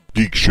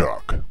Geek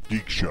Shock.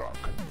 Geek Shock.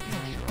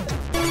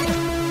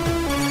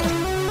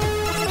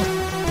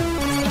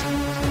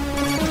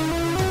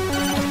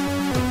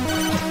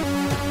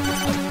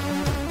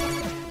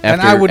 And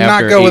I would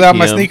not go without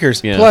my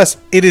sneakers. Yeah. Plus,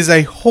 it is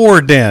a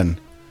whore den.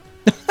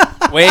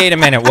 Wait a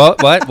minute.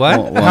 What?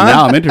 Well,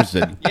 now I'm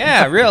interested.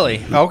 Yeah,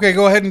 really. Okay,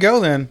 go ahead and go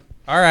then.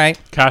 All right.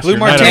 Cast Blue your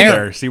net out Martini.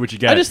 there. See what you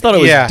get. I just thought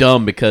it was Yeah.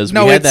 dumb because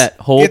No, we had it's that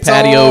whole it's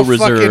patio all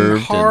reserved. fucking and-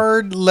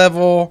 hard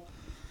level.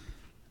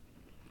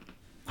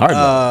 hard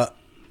level.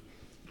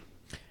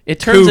 It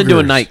turns into a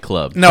cougars.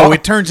 nightclub. No,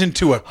 it turns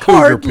into a cougar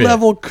Hard pit.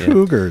 level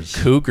cougars.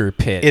 Cougar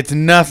Pit. It's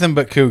nothing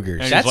but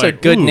cougars. And That's he's a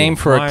like, good "Ooh, name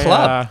for a my,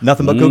 club.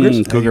 Nothing but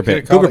cougars. Cougar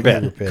Pit. Cougar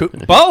Cougar pit.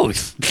 pit.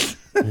 Both.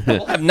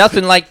 We'll have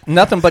nothing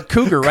but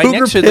cougar right Cougar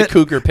next to the pit,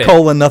 cougar pit.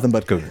 Colon, nothing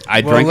but cougar.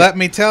 I Well, drank. let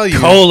me tell you,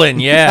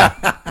 Colon, yeah.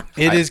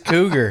 it is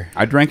cougar.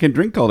 I drank a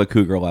drink called a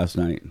cougar last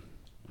night.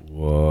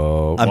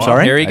 I'm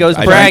sorry? Here he goes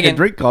I drank bragging. a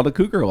drink called a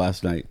cougar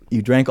last night.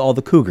 You drank all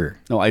the cougar.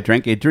 No, I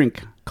drank a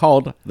drink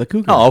called the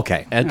cougar. Oh,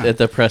 okay. At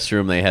the press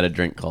room, they had a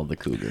drink called the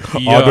cougar.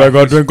 Yeah. drink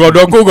of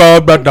the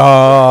cougar that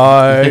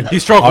night.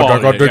 He's stroke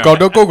quality, yeah.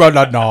 the cougar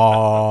that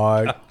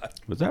night.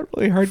 Was that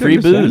really hard Free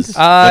to understand?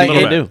 Uh, That's A what little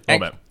they bit. do.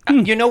 Little bit.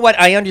 You know what?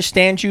 I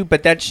understand you,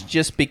 but that's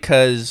just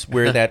because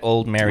we're that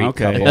old married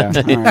Okay, couple. yeah.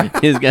 All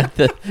right. He's got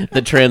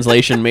the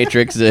translation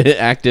matrix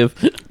active.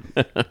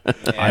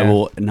 I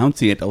will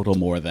enunciate a little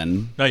more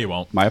then. No, you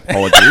won't. My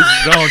apologies.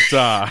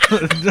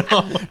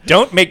 Don't.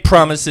 Don't make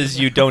promises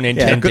you don't Yeah,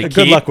 intend to good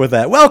keep. luck with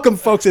that. Welcome,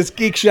 folks. It's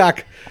Geek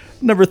Shock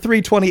number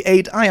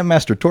 328. I am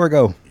Master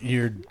Torgo.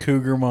 Your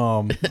cougar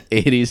mom.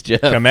 80s Jeff.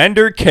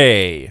 Commander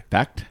K.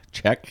 Fact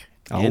check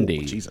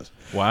Andy. Oh, Jesus.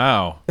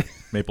 Wow.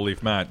 Maple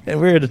Leaf Matt. And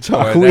we're here to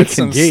talk Boy, Week that's in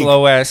some Geek.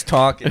 slow ass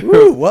talk.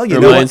 Woo, well, you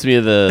know Reminds what? me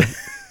of the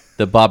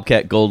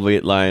Bobcat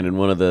Goldthwait line in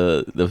one of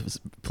the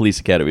police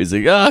academies.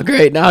 Like, oh,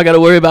 great, now I got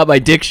to worry about my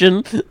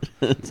diction.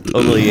 It's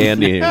totally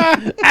Andy here. Yeah,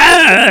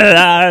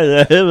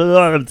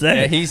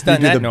 he's You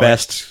done do that the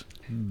noise.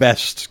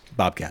 best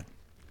Bobcat.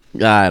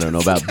 I don't know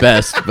about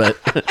best, but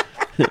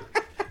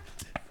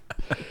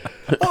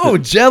Oh,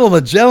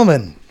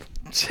 gentlemen,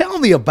 tell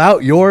me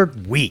about your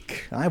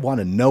week. I want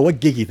to know what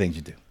geeky things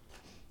you do.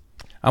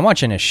 I'm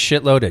watching a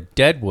shitload of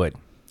Deadwood.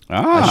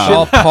 ah,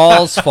 All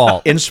Paul's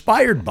fault.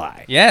 Inspired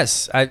by.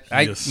 Yes, I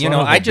You you know, son of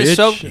a I just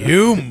so bitch.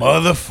 You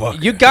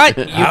motherfucker. you got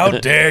you, How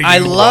dare you I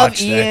love watch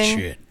that Ian.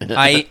 shit.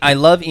 I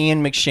love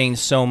Ian McShane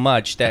so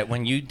much that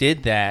when you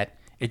did that,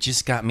 it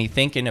just got me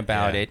thinking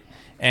about it,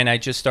 and I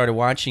just started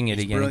watching it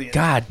again. brilliant.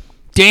 God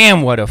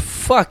damn, what a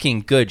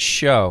fucking good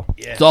show!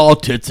 it's all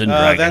tits and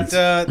dragons.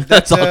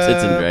 That's all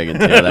tits and dragons.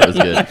 Yeah, that was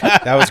good.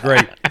 That was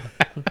great.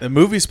 The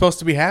movie's supposed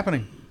to be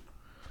happening.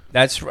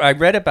 I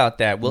read about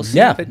that. We'll see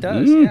Yeah. if it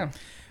does. Yeah.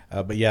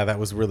 But yeah, that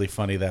was really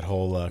funny, that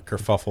whole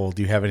kerfuffle.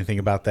 Do you have anything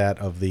about that,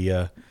 of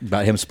the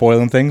About him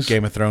spoiling things?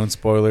 Game of Thrones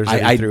spoilers? that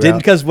he I threw didn't, out?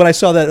 because when I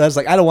saw that, I was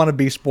like, I don't want to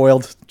be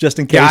spoiled just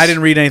in case. Yeah, I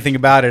didn't read anything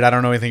about it. I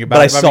don't know anything about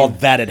But I it. saw mean,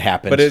 that it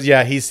happened. But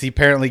he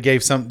apparently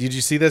gave some. Did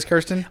you see this,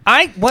 Kirsten?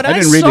 What I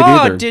didn't read it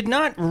saw either. did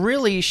not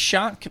really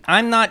shock.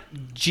 I'm not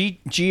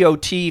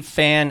GOT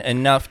fan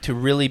enough to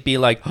really be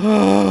like,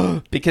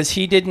 because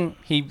he didn't.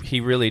 He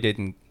really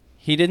didn't.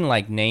 He didn't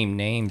like name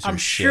names. Or I'm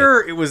shit.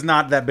 sure it was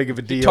not that big of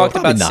a deal. Talked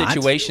about Probably not.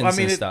 situations I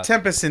mean, and stuff.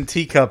 Tempest and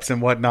teacups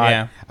and whatnot.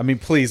 Yeah. I mean,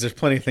 please, there's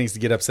plenty of things to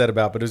get upset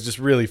about, but it was just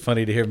really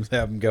funny to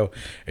have him go,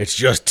 "It's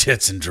just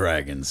tits and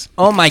dragons."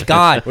 Oh my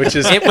God! Which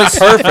is it was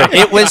perfect.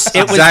 It was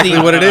exactly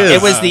the, what it is.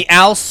 It was the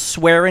Al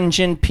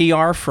Swearingen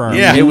PR firm.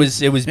 Yeah. It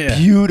was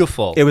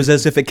beautiful. It was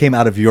as if it came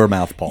out of your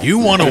mouth, Paul. You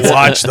want to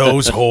watch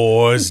those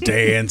whores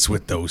dance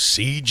with those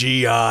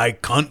CGI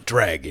cunt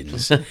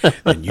dragons,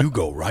 then you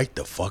go right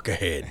the fuck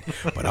ahead.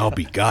 But I'll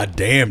be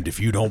goddamned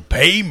if you don't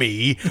pay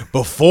me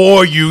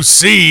before you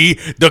see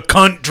the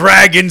cunt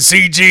dragon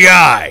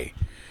CGI.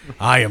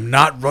 I am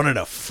not running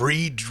a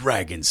free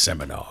dragon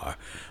seminar.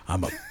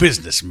 I'm a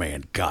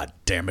businessman,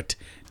 goddammit.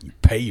 You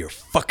pay your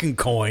fucking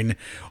coin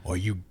or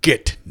you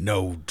get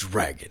no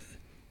dragon.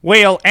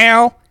 Well,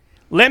 Al,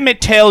 let me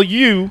tell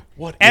you,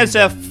 What as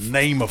in a the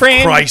name of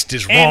friend Christ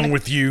is wrong and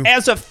with you?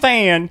 As a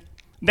fan,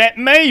 that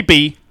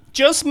maybe,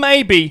 just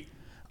maybe,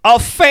 a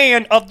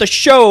fan of the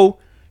show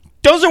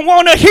doesn't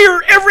want to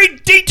hear every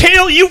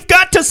detail you've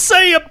got to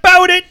say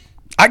about it.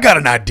 I got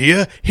an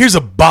idea. Here's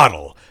a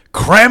bottle.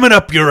 Cram it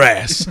up your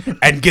ass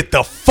and get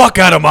the fuck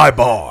out of my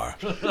bar.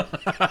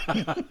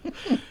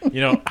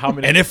 You know how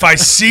many? And if I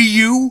see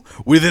you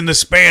within the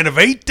span of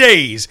 8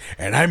 days,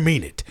 and I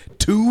mean it,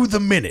 to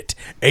the minute,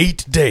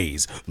 8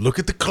 days, look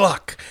at the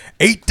clock,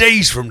 8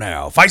 days from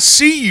now, if I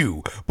see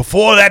you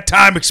before that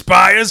time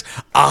expires,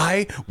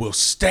 I will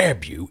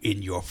stab you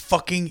in your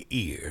fucking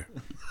ear.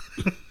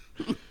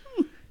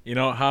 You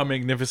know how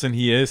magnificent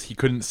he is? He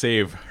couldn't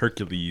save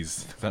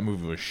Hercules. That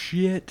movie was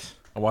shit.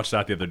 I watched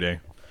that the other day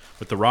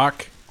with The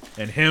Rock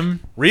and him.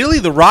 Really?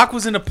 The Rock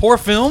was into poor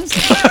films?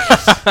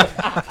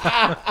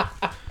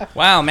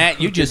 Wow,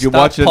 Matt, you just you thought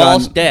watch it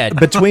Paul's on- dead.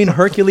 Between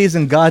Hercules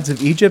and Gods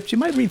of Egypt, you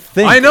might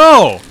rethink. I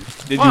know.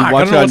 Did Fuck, you I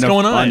watch don't know it what's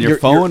going on on. your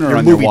phone or your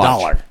on movie your watch?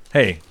 dollar.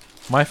 Hey,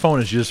 my phone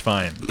is just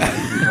fine.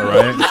 All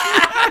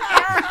right.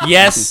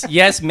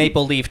 Yes,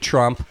 Maple Leaf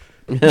Trump.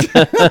 The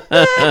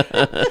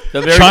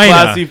very China.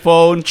 classy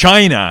phone.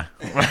 China.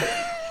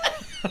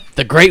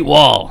 The Great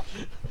Wall.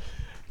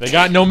 They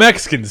got no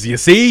Mexicans, you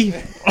see?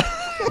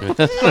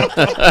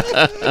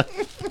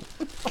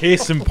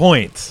 Case in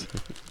point.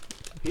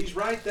 He's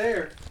right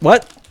there.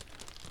 What?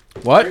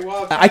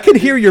 What? I can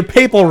hear your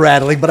paper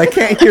rattling, but I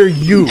can't hear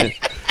you.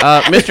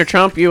 Mr.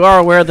 Trump, you are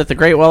aware that the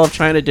Great Wall of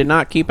China did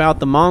not keep out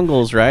the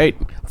Mongols, right?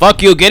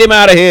 Fuck you. Get him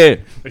out of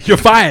here. You're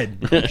fired.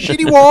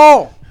 Shitty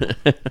wall.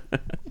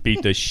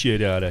 Beat the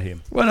shit out of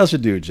him. What else you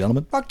do,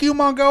 gentlemen? Fuck you,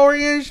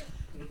 Mongolians.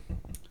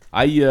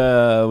 I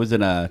was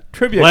in a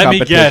trivia Let me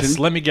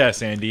competition.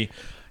 guess, Andy.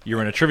 You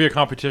were in a trivia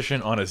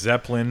competition on a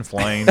Zeppelin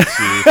flying to.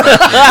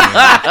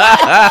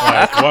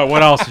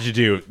 What else did you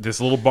do? This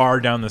little bar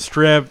down the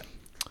strip.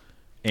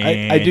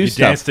 And I do you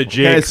stuff. danced to What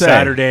can I Jake say?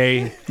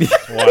 Saturday.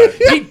 What?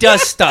 He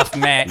does stuff,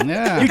 Matt.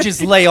 Yeah. You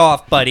just lay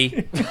off,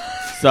 buddy.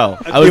 So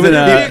I was in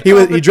a.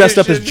 He dressed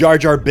up as Jar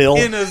Jar Bill.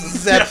 In a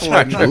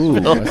Zeppelin. Ooh,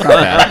 that's not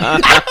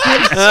bad.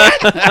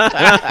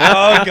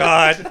 Oh,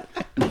 God.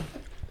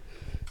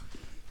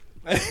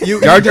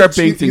 Jar Jar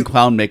Binks in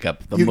clown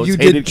makeup, the most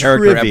hated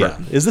character trivia.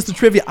 ever. Is this the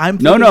trivia I'm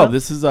No, thinking no. of?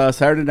 This is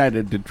Saturday night.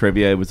 I did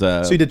trivia. It was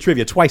a. So you did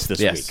trivia twice this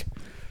yes. week.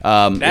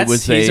 It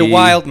was He's a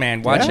wild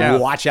man. Watch Yeah.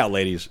 out. Watch out,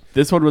 ladies.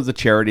 This one was a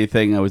charity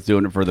thing. I was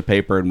doing it for the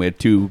paper, and we had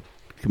two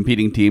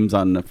competing teams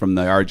from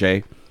the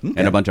RJ and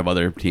a bunch of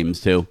other teams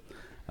too.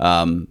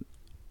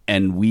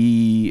 And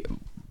we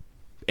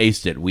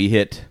aced it. We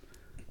hit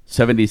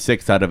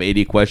 76 out of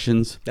 80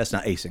 questions. That's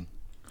not acing.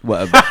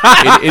 Well,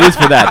 it is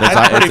for that.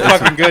 That's pretty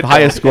fucking good, The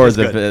highest though. scores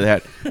of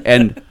that.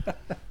 And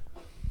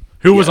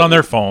Who was on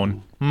their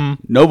phone?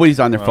 nobody's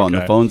on their phone.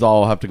 Okay. The phones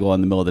all have to go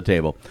in the middle of the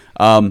table.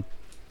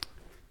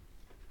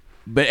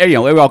 But we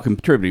all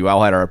contributed. We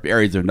all had our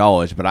areas of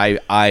knowledge. But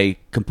I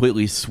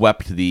completely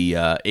swept the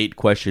 8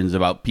 questions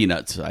about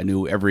peanuts. I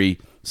knew every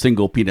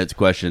single peanuts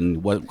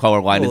question. What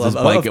color line is this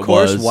blanket of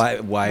course, was?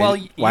 why Well,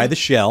 why the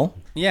shell?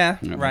 Yeah,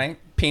 right.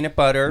 Peanut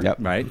butter. Yep.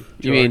 Right?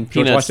 You mean George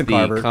Peanuts, Washington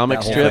the Carver, comic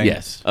that whole strip? thing.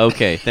 Yes.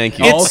 Okay, thank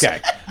you. Oh,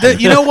 okay.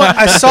 You know what?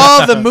 I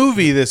saw the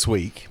movie this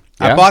week.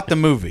 Yeah? I bought the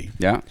movie.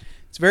 Yeah.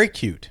 It's very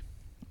cute.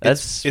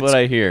 That's It's- what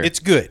I hear. It's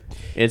good.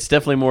 It's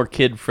definitely more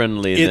kid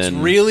friendly It's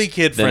than really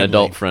kid than friendly.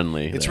 adult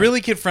friendly. It's though.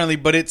 really kid friendly,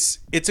 but it's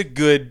a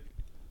good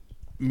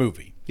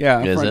movie.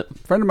 Yeah. Is a it?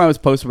 friend of mine was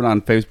posting it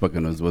on Facebook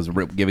and was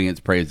giving its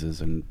praises.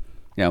 And,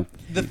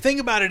 The thing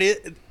about it is,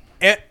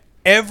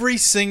 every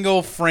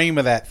single frame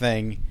of that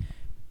thing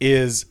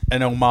is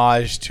an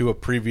homage to a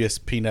previous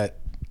Peanut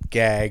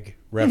gag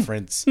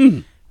reference.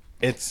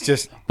 It's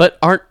just, But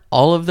aren't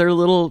all of their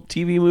little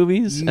TV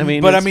movies? I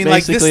mean, but I it's mean,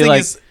 like this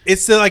basically thing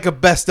it's like a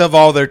best of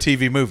all their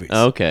TV movies.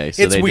 Okay,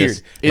 so it's they weird,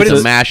 just- but it's it's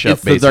a mashup.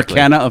 it's the basically.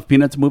 Zarkana of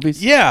Peanuts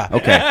movies? Yeah,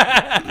 Okay.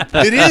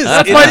 it is.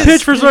 That's It my is.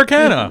 pitch for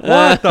Zarkana.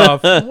 What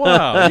the?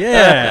 Wow.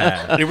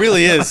 Yeah. It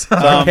really is.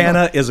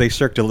 Hannah is a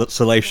Cirque du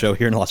Soleil show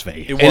here in Las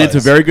Vegas. It And it's a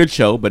was. very good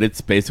show, but it's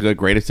basically a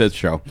greatest hits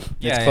show.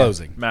 Yeah, It's yeah.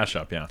 closing.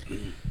 Mashup, yeah.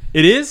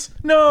 It is?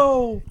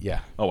 No. Yeah.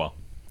 Oh, well.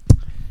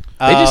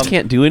 They just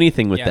can't do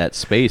anything with yeah. that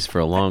space for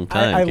a long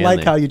time. I can like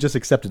they? how you just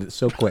accepted it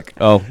so quick.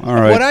 Oh, all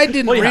right. What I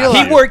didn't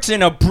realize. He works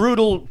in a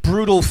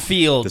brutal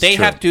field. That's They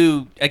true. have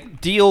to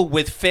deal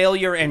with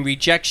failure and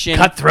rejection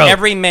Cutthroat.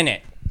 every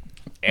minute.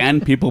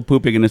 And people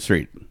pooping in the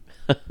street.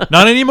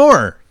 Not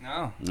anymore.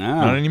 No.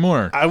 Not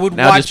anymore. I would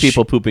now watch just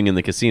people pooping in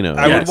the casino.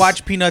 I Yes. would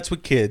watch Peanuts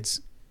with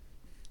kids.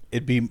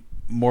 It'd be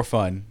more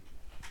fun.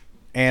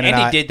 Ann and And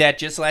he I did that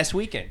just last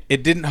weekend.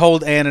 It didn't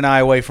hold Ann and I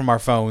away from our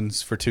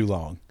phones for too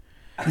long.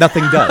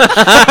 Nothing does.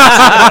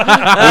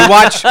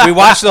 We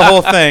watched the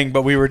whole thing,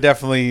 but we were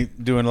definitely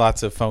doing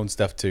lots of phone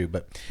stuff too.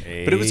 But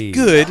it was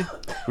good.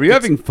 Were you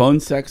having phone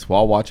sex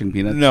while watching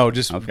Peanuts? No,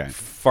 just Okay.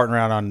 farting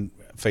around on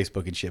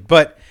Facebook and shit.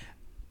 But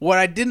what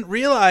I didn't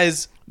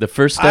realize, The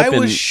first I step in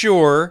was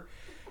sure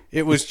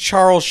it was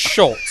Charles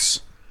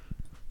Schultz.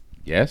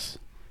 Yes.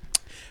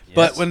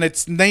 But when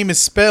its name is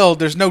spelled,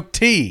 there's no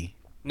T.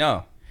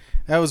 No.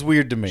 That was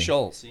weird to me.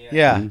 Schultz.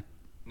 Yeah.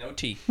 No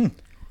T.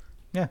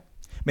 Yeah.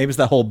 Maybe it's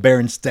that whole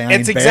Berenstain.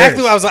 It's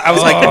exactly what I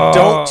was like,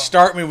 don't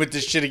start me with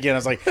this shit again. I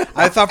was like,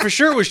 I thought for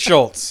sure it was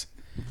Schultz.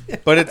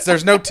 But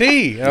there's no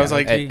T. And I was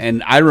like,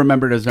 And I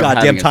remembered as never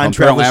Goddamn having it, so time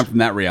apparently travelers. I'm from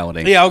that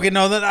reality. yeah, okay,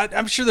 no,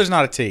 I'm sure there's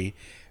not a T.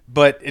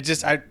 But it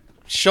just,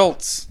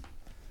 Schultz.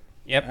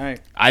 Yep. All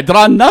right. I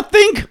draw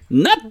nothing.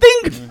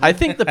 Nothing. I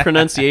think the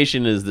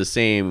pronunciation is the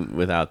same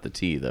without the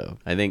T, though.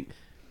 I think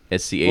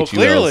SCHULZ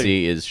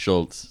clearly. is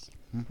Schultz.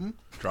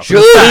 Dropping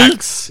the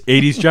facts.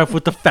 80s Jeff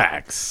with the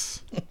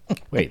facts.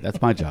 Wait,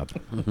 that's my job.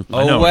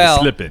 I know, well.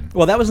 you're slipping.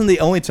 Well, that wasn't the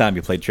only time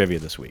you played trivia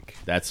this week.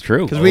 That's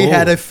true. Because we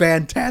had a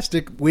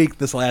fantastic week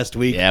this last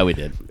week. Yeah, we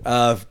did.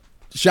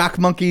 Shock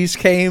Monkeys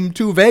came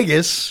to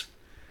Vegas.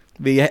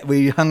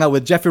 We hung out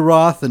with Jeffrey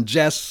Roth and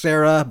Jess,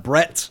 Sarah,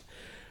 Brett,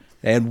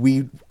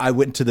 and I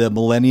went to the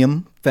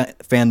Millennium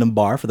Fandom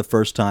Bar for the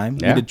first time.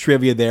 Yeah. We did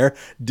trivia there.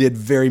 Did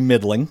very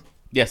middling.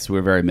 Yes, we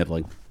were very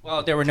middling.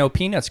 Well, there were no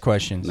Peanuts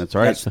questions. That's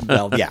right.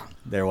 Well, yeah,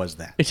 there was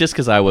that. It's just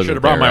because I wasn't Should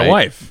have brought there, my right?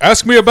 wife.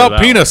 Ask me about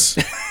that penis.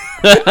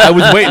 I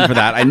was waiting for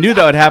that. I knew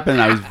that would happen,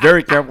 and I was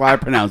very careful how I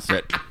pronounced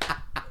it.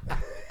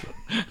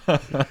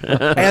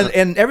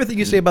 And everything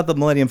you say about the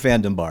Millennium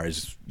Fandom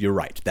bars, you're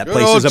right. That Good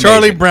place old is amazing.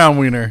 Charlie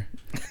Brownwiener.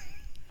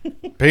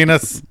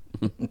 Penis.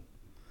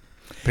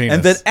 Penis.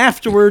 And then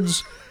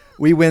afterwards,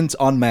 we went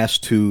en masse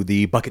to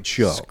the Bucket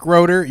Show,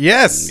 Scroter,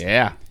 yes.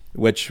 Yeah.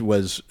 which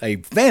was a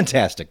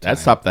fantastic time.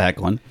 That's top the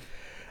heckling.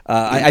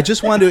 I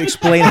just wanted to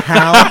explain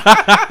how.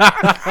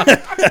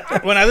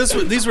 Well, now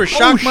these were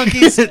shock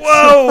monkeys.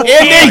 Whoa,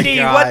 Andy!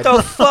 God. What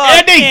the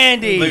fuck,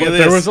 Andy? Look at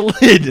There this. was a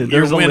lid. There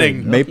You're was a lid.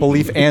 winning. Maple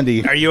Leaf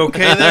Andy. Are you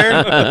okay there?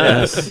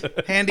 Yes.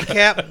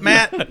 Handicap,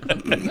 Matt?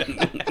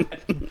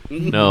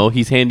 No,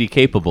 he's handy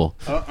capable.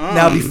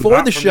 Now, before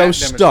Not the from show that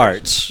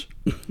starts,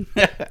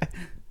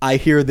 I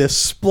hear this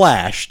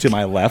splash to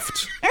my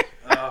left.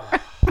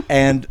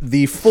 And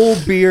the full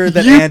beer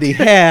that Andy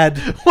had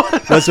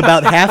was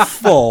about half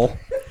full.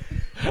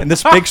 And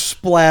this big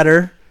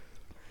splatter.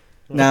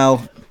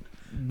 Now,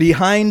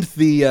 behind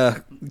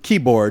the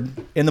keyboard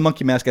in the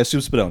Monkey Mask, I have Sue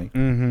Spadoni.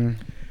 Mm-hmm.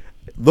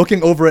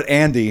 Looking over at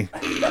Andy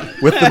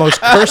with the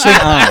most cursing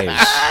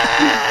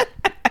eyes.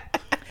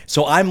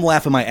 So I'm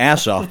laughing my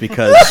ass off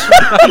because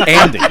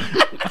Andy.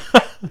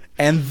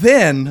 And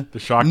then,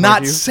 shock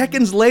not monkey?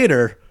 seconds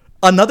later,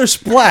 another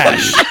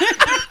splash.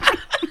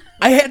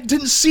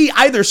 Didn't see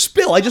either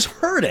spill. I just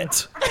heard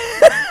it.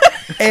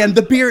 And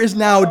the beer is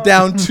now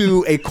down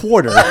to a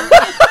quarter.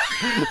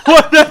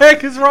 What the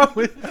heck is wrong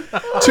with you?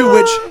 To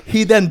which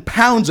he then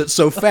pounds it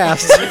so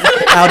fast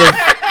out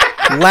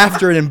of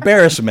laughter and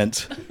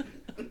embarrassment,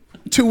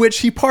 to which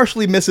he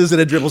partially misses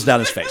and it dribbles down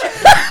his face.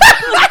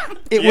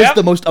 It was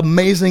the most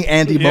amazing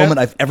Andy moment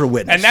I've ever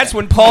witnessed. And that's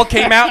when Paul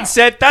came out and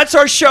said, "That's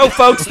our show,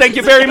 folks. Thank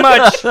you very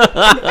much."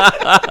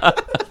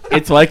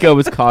 It's like I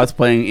was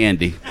cosplaying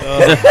Andy.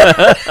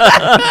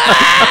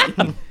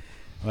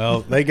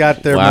 Well, they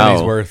got their Wow.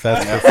 money's worth.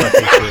 That's for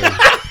fucking sure.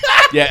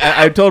 Yeah,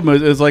 I told him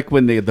it was like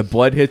when the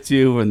blood hits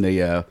you when they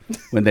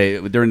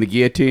during the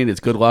guillotine. It's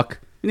good luck.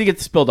 And you get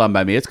spilled on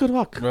by me. It's good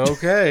luck.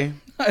 Okay.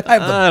 I have the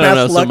I don't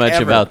know best so luck much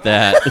ever. about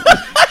that.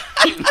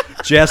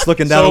 Jess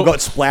looking down So- and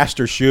got splashed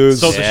her shoes.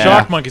 So the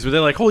shock monkeys, were they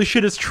like, holy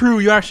shit, it's true.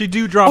 You actually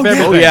do drop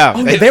everything. Oh yeah.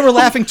 They were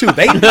laughing too.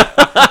 They saw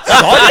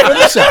it for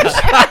themselves.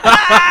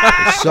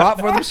 They saw it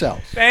for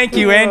themselves. Thank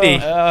you, Andy.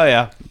 Oh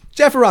yeah.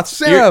 Jeff Roth,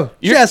 Sarah,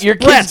 Jess, your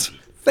Brett, kids-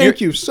 thank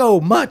you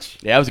so much.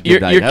 Yeah, that was a good Your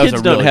night. That was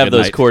kids a don't really have good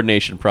those night.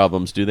 coordination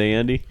problems, do they,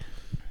 Andy?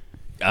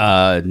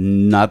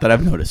 Not that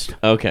I've noticed.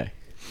 Okay.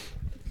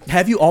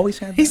 Have you always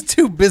had that? He's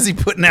too busy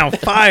putting out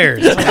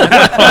fires. This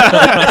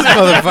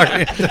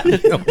motherfucker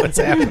doesn't know what's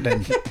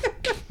happening.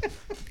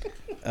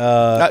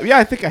 Yeah,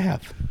 I think I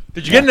have.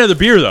 Did you get another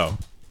beer, though?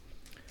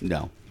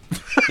 No.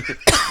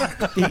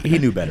 He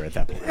knew better at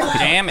that point.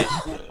 Damn it.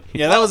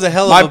 Yeah, that was a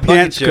hell of My a bucket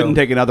pants show. couldn't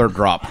take another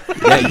drop.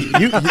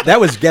 That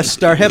was guest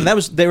star heaven.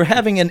 They were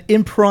having an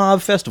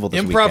improv festival this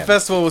Improv weekend.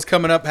 Festival was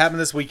coming up, happened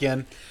this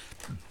weekend.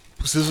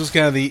 So this was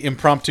kind of the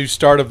impromptu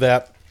start of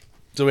that.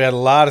 So we had a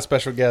lot of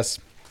special guests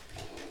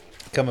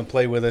come and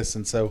play with us,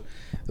 and so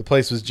the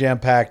place was jam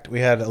packed. We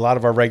had a lot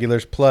of our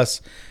regulars.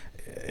 Plus,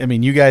 I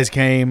mean, you guys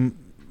came.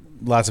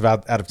 Lots of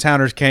out of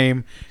towners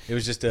came. It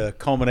was just a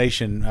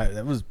culmination.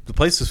 The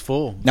place was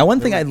full. Now, one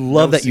thing I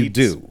love no that you seats.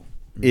 do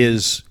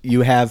is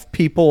you have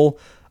people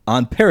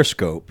on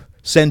Periscope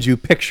send you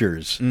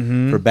pictures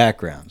for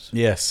backgrounds.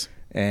 Yes.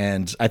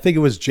 And I think it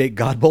was Jake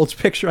Godbold's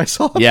picture I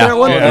saw up Yeah. there at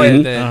one Yeah.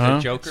 point. The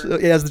Joker. So,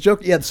 yeah, as the joke.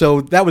 Yeah,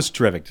 so that was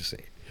terrific to see.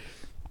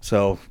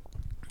 So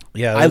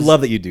Yeah. I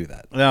love that you do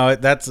that. No,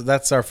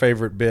 that's our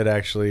favorite bit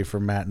actually for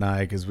Matt and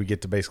I, because we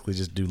get to basically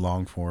just do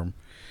long form.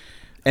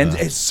 And it's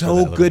for that so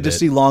little good to bit.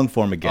 see long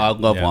form again. I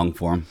love Yeah. long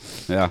form.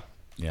 Yeah.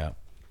 Yeah.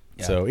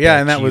 So yeah,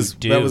 and bet that you was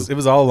do. it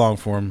was all long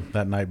form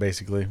that night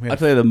basically. We had I'll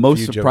tell you the a most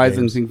few joke surprising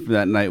games. thing from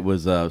that night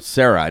was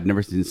Sarah. I'd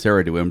never seen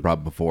Sarah do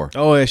improv before.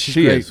 Oh yeah, she's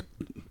she great. is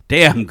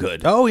damn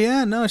good. Oh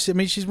yeah, no, she's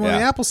one of the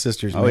Yeah. Apple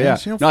sisters. Oh man. yeah.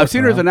 She don't No, I've fuck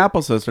seen her as around. an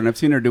Apple sister, and I've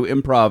seen her do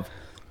improv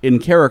in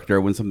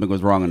character when something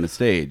was wrong on the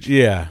stage.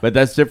 Yeah. But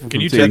that's different Can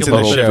from you seeing take a to the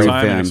little total bit of show. free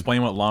time and fan.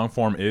 explain what long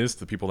form is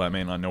to people that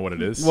may not know what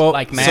it is? Well,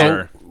 Like Matt.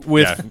 so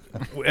with Yeah.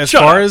 as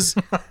far as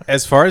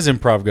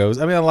improv goes,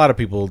 I mean, a lot of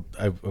people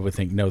I would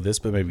think know this,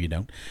 but maybe you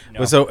don't.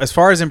 But so as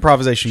far as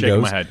improvisation Shaking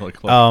goes, my head, like,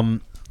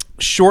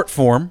 short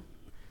form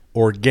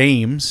or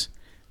games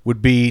would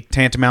be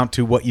tantamount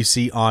to what you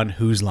see on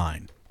Whose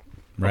Line,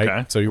 right?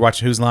 Okay. So you're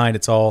watching Whose Line.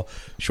 It's all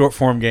short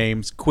form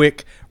games,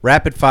 quick,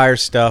 rapid fire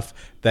stuff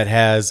that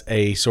has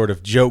a sort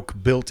of joke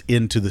built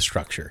into the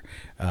structure.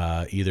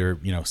 Either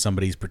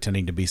somebody's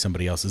pretending to be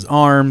somebody else's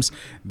arms.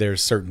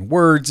 There's certain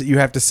words that you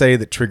have to say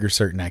that trigger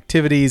certain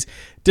activities.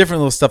 Different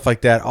little stuff like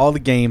that. All the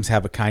games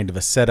have a kind of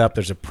a setup.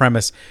 There's a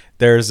premise.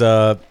 There's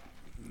a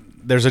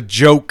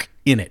joke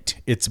in it.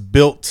 It's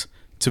built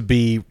to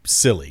be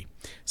silly.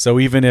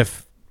 So even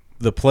if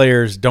the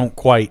players don't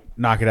quite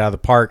knock it out of the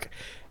park,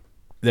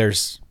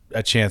 there's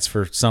a chance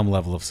for some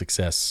level of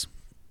success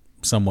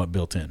somewhat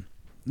built in.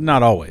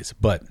 Not always,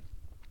 but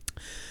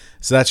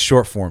so that's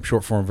short form.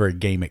 Short form, very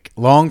gamic.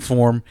 Long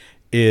form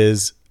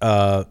is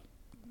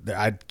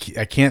I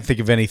can't think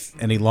of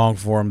any long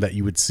form that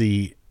you would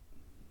see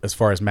as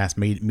far as mass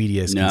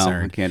media is No,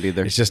 concerned. I can't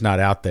either. It's just not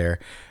out there.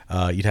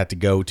 You'd have to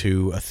go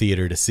to a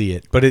theater to see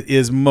it. But it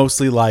is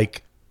mostly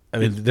like, I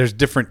mean, there's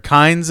different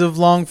kinds of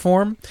long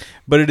form,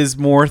 but it is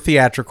more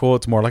theatrical.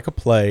 It's more like a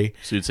play.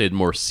 So you'd say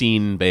more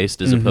scene based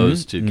as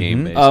opposed to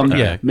game based.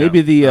 yeah.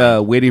 Maybe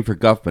the Waiting for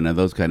Guffman and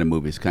those kind of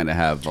movies kind of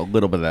have a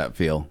little bit of that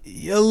feel.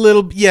 A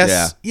little,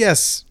 yes, Yeah.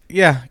 yes,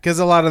 yeah, because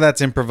a lot of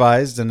that's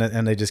improvised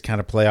and they just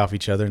kind of play off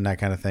each other and that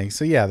kind of thing.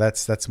 So yeah,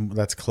 that's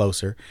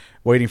closer.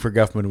 Waiting for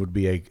Guffman would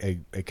be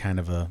a kind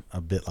of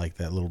a bit like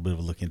that, a little bit of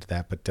a look into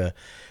that. But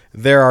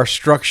there are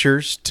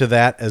structures to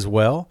that as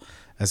well,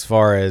 as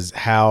far as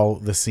how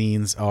the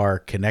scenes are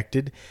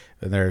connected.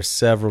 And there are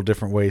several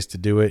different ways to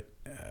do it.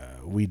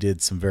 We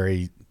did some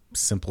very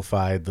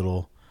simplified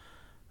little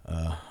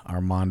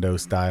Armando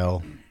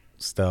style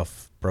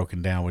stuff,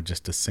 broken down with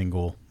just a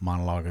single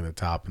monologue at the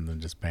top and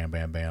then just bam,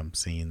 bam, bam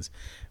scenes.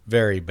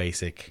 Very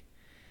basic.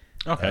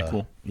 Okay,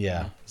 cool.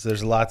 Yeah. So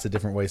there's lots of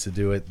different ways to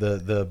do it.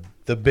 The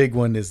big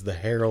one is the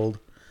Herald,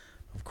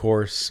 of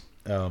course,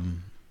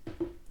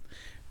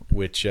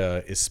 which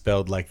is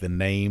spelled like the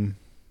name.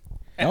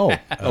 Oh,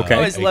 I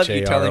always love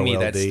you telling me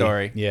that HAROLD.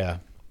 story. Yeah.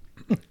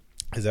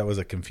 Because that was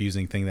a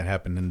confusing thing that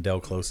happened in Del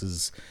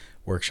Close's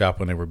workshop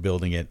when they were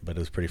building it, but it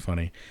was pretty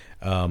funny.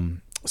 What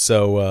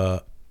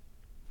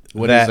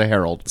is a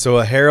herald? So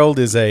a herald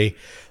is a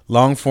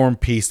long form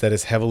piece that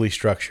is heavily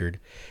structured.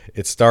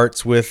 It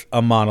starts with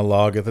a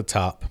monologue at the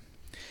top.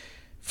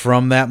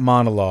 From that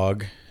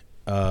monologue,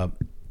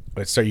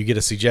 you get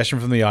a suggestion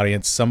from the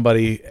audience.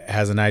 Somebody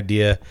has an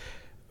idea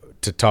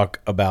to talk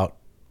about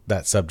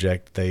that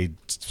subject. They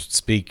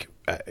speak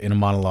in a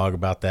monologue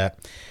about that.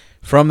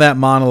 From that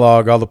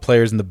monologue, all the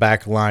players in the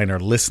back line are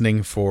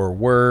listening for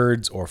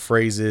words or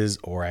phrases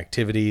or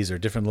activities or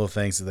different little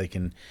things that they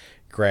can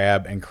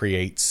grab and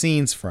create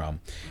scenes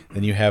from.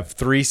 Then you have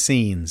 3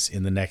 scenes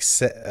in the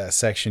next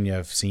section. You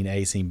have scene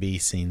A, scene B,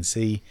 scene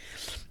C.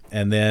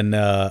 And then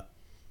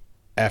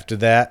after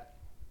that,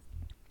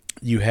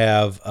 you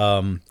have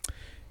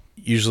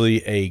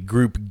usually a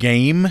group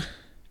game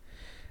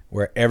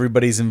where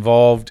everybody's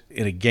involved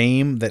in a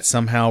game that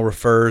somehow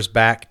refers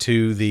back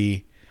to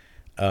the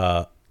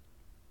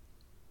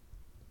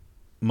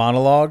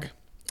monologue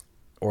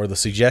or the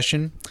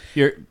suggestion.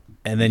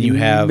 And then you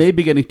have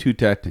maybe getting too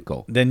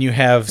technical. Then you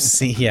have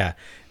scene, yeah.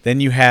 Then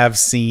you have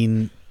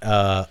scene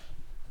 1A,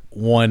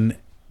 1B,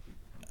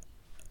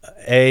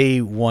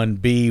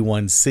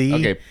 1C.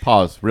 Okay,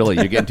 pause. Really,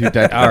 you're getting too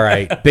technical. All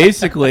right.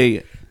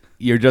 Basically,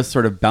 you're just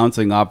sort of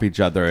bouncing off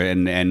each other,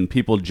 and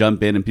people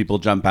jump in and people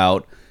jump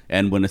out.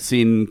 And when a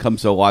scene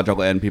comes to a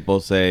logical end, people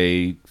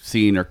say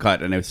scene or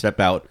cut, and they step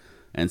out,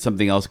 and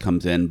something else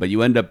comes in. But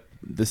you end up,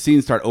 the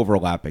scenes start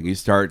overlapping. You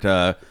start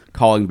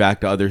calling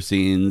back to other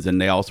scenes, and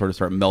they all sort of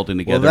start melting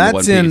together. Well, in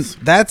one piece.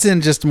 that's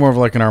in just more of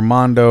like an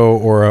Armando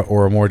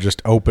or a more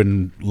just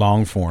open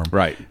long form.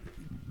 Right.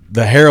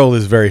 The Herald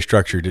is very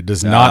structured. It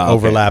does not okay.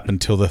 overlap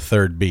until the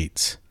third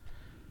beats.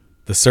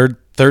 The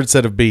third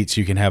set of beats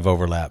you can have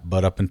overlap,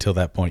 but up until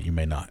that point you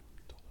may not.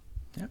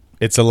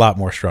 It's a lot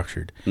more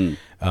structured, and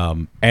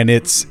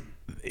it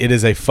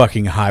is a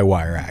fucking high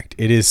wire act.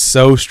 It is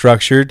so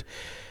structured,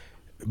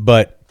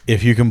 but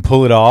if you can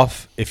pull it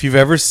off, if you've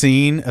ever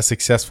seen a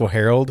successful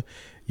Herald,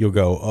 you'll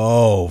go,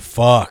 oh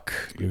fuck.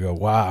 You go,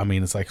 wow. I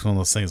mean, it's like one of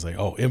those things like,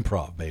 oh,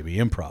 improv, baby,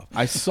 improv.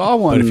 I saw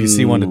one. But if you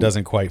see one that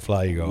doesn't quite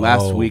fly, you go,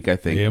 last oh, week, I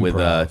think, with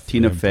improv,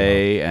 Tina improv.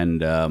 Fey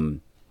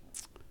and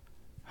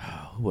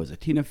who was it?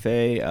 Tina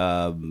Fey,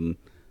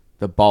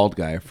 the bald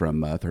guy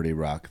from 30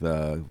 Rock,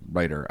 the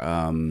writer.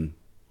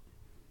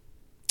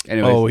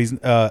 Anyways, Oh, he's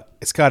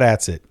Scott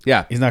Adsit.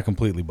 Yeah. He's not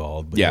completely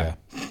bald, but yeah.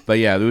 But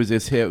yeah, there was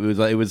this hit.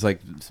 It was like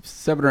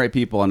 7 or 8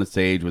 people on the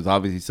stage. It was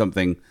obviously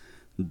something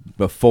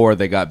before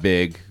they got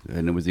big,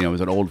 and it was it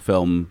was an old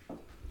film,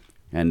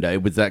 and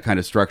it was that kind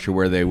of structure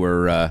where they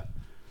were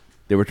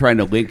trying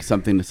to link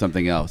something to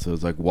something else. It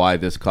was like, why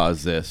this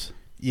caused this.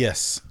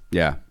 Yes.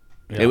 Yeah.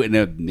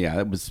 Yeah.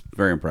 It was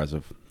very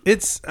impressive.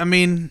 I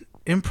mean,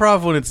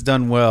 improv when it's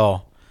done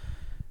well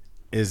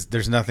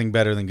there's nothing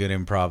better than good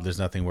improv. There's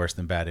nothing worse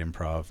than bad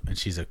improv. And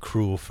she's a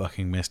cruel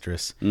fucking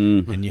mistress.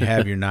 And you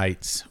have your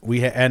nights.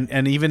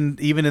 And even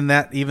in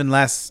that, even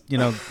last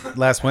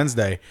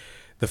Wednesday,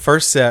 the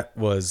first set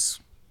was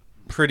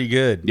pretty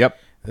good. Yep.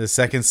 The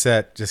second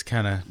set just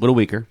kind of A little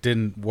weaker.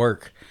 didn't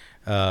work.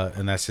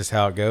 And that's just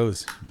how it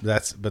goes.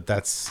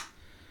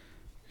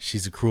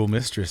 She's a cruel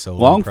mistress.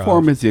 Long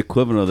form is the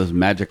equivalent of those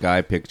magic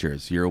eye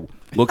pictures. You're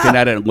looking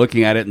at it and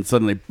looking at it, and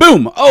suddenly,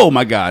 boom! Oh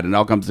my god! And it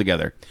all comes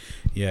together.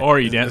 Yeah. Or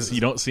you dance,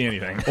 you don't see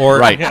anything. Or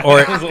Right.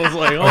 Or It's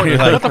like, oh, you're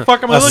what like, the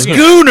fuck am I a looking at?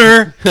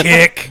 schooner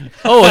kick.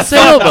 Oh, a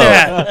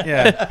sailboat.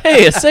 Yeah.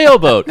 Hey, a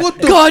sailboat.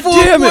 God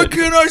damn it.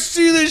 Can I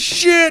see this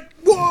shit?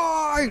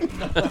 Why?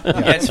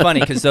 Yeah, it's funny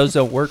because those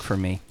don't work for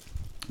me.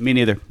 Me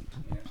neither.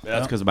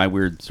 That's because of my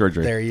weird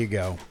surgery. There you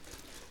go.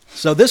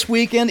 So this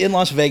weekend in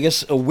Las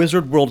Vegas, a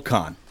Wizard World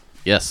Con is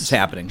Yes.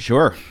 happening.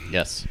 Sure.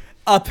 Yes.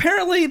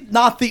 Apparently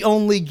not the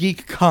only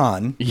geek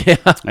con Yeah.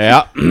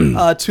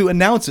 Yeah. to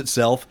announce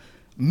itself.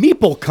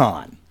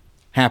 MeepleCon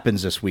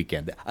happens this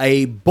weekend.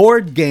 A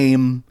board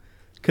game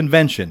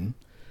convention.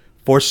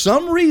 For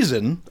some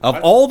reason, of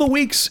all the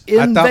weeks in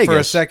I thought Vegas, for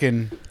a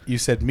second you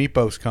said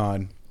Meepos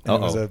Con. And it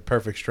was a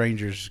Perfect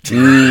Strangers.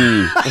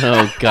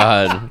 Oh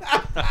God!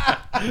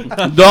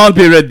 Don't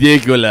be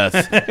ridiculous.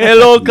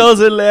 Hello,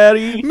 cousin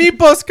Larry.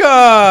 Meepos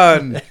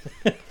Con.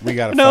 We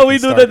got. Now we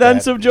do the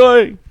dance of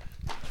joy.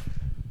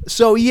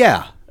 So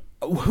yeah,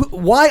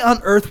 why on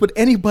earth would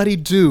anybody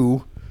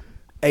do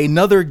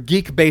another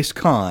geek-based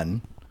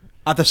con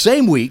at the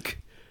same week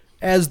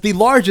as the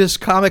largest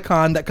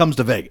Comic-Con that comes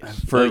to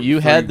Vegas? You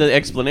had the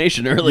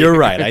explanation earlier. You're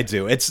right, I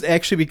do. It's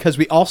actually because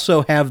we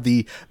also have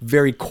the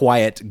very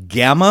quiet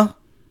Gamma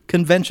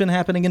convention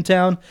happening in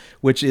town,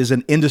 which is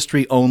an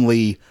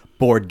industry-only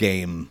board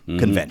game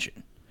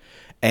convention.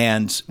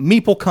 And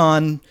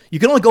MeepleCon, you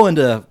can only go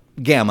into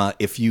Gamma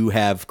if you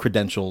have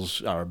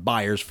credentials or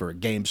buyers for a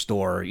game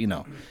store,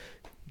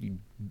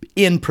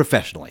 in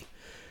professionally.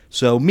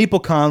 So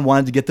MeepleCon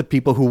wanted to get the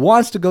people who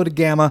wants to go to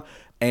Gamma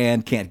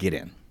and can't get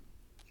in.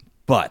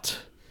 But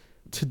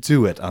to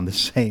do it on the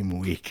same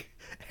week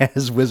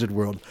as Wizard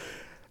World,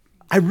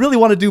 I really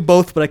want to do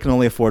both, but I can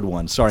only afford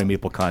one. Sorry,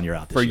 MeepleCon, you're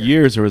out this For year.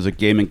 years, there was a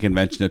gaming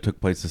convention that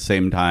took place the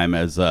same time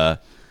as the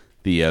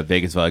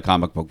Vegas Valley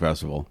Comic Book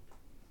Festival,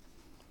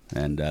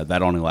 and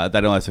that only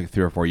lasted like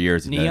 3 or 4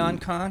 years. and Neon then-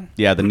 Con?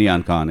 Yeah, the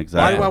Neon Con, Why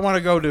exactly. do I want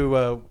to go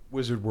to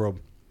Wizard World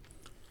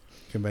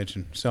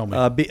convention? Sell me.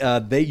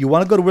 You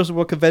want to go to Wizard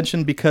World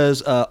Convention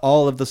because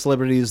all of the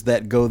celebrities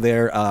that go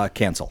there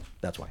cancel.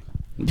 That's why.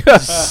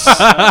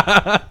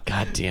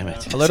 God damn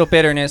it! A little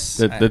bitterness.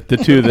 The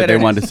two that they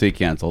wanted to see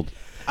canceled.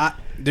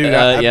 Dude,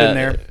 I've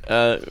been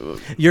there.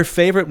 Your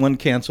favorite one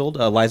canceled,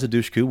 Liza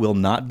Dushku, will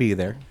not be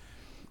there.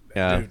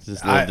 Yeah, just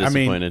a little I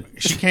disappointed. mean,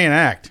 she can't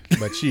act,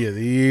 but she is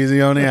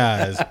easy on the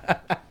eyes.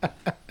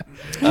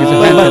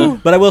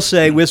 But I will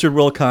say, Wizard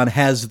World Con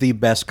has the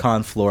best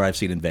con floor I've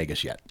seen in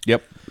Vegas yet.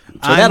 Yep.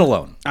 So that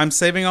alone. I'm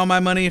saving all my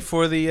money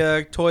for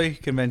the toy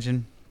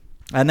convention.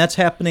 And that's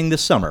happening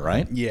this summer,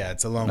 right? Yeah,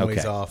 it's a long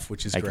ways off,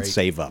 which is I great. can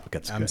save up.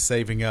 That's I'm good.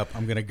 saving up.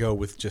 I'm gonna go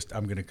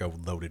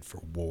loaded for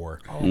war.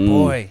 Oh,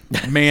 boy.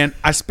 Man,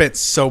 I spent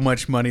so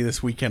much money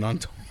this weekend on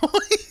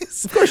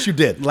toys. Of course you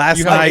did. Last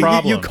You had a night,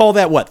 problem. You call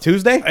that what,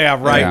 Tuesday?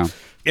 yeah, right. Yeah.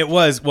 It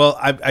was. Well,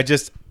 I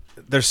just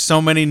there's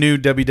so many new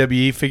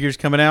WWE figures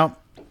coming out,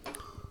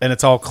 and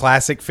it's all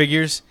classic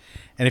figures.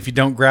 And if you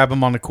don't grab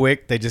them on the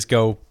quick, they just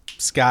go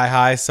sky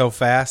high so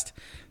fast.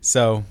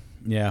 So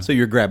yeah, So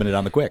you're grabbing it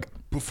on the quick.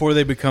 before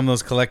they become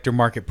those collector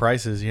market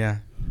prices, yeah.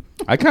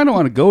 I kind of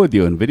want to go with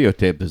you and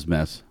videotape this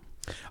mess.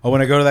 Oh,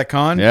 when I go to that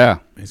con, Yeah.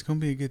 it's gonna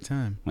be a good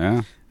time.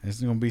 Yeah. There's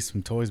gonna be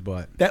some toys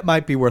bought. That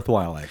might be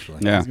worthwhile, actually.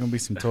 Yeah. There's gonna be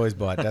some toys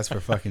bought. That's for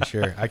fucking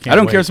sure. I can't. I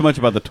don't wait. care so much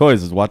about the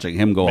toys as watching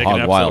him go Make an hog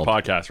episode wild. of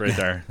podcast right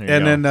there. There you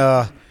And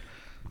go. then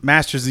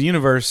Masters of the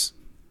Universe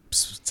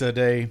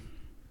today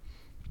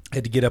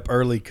had to get up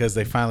early because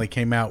they finally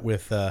came out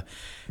with the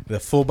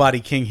full body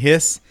King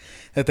Hiss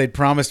that they'd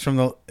promised from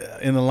the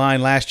in the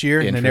line last year,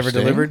 and they never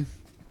Interesting. delivered.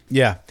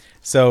 Yeah,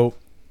 so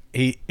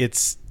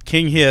it's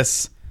King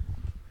Hiss.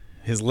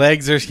 His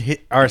legs are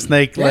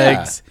snake Yeah.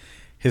 legs.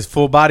 His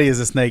full body is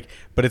a snake,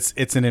 but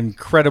it's an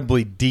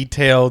incredibly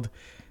detailed.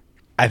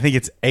 I think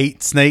it's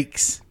 8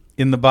 snakes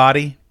in the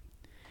body.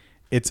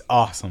 It's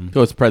awesome.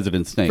 So it's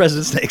President Snake.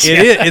 President Snakes. It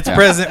is. It's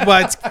President.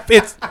 Well,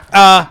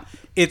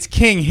 it's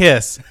King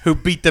Hiss who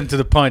beat them to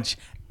the punch,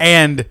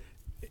 and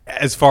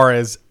as far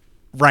as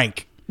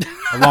rank,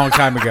 a long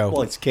time ago.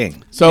 Well, it's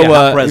King. So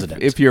Yeah,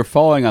 President. if you're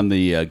following on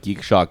the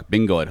Geek Shock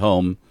bingo at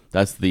home,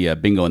 that's the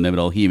bingo in the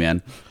middle,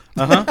 He-Man.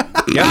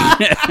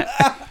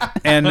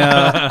 And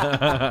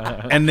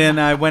then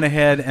I went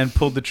ahead and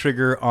pulled the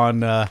trigger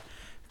on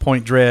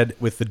Point Dread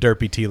with the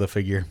Derpy Tila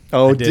figure.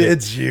 Oh, I did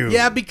it. you?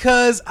 Yeah,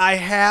 because I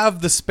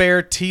have the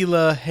spare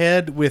Tila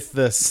head with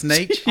the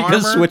snake You armor.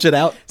 gonna switch it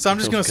out? So I'm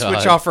just going to God.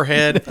 switch off her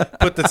head,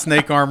 put the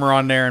snake armor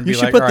on there, and You be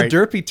should like, put all the right.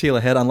 Derpy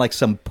Tila head on like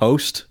some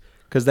post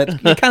because that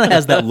it kind of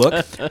has that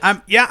look.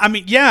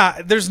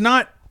 There's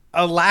not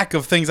a lack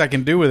of things I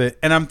can do with it,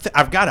 and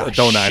I've got a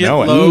Don't I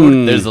know it?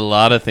 shitload. There's a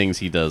lot of things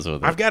he does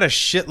with it. I've got a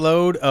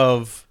shitload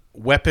of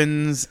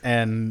weapons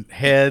and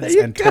heads There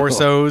you and go.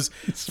 torsos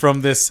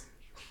from this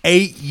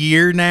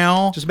 8-year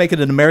now. Just make it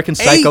an American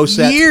Psycho 8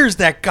 set. years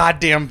that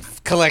goddamn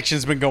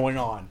collection's been going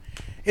on.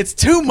 It's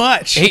too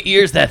much. 8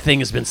 years that thing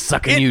has been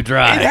sucking you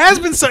dry. It has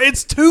been so.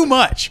 It's too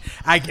much.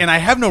 I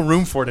have no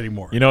room for it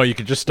anymore. you know, you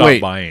can just stop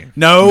Wait. buying.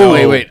 No.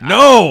 wait.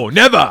 No,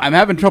 never. I'm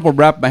having trouble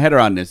wrapping my head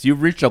around this.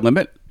 You've reached a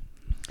limit.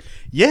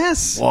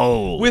 Yes.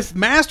 Whoa. With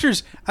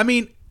Masters, I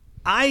mean,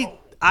 I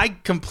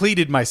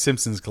completed my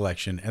Simpsons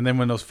collection, and then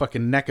when those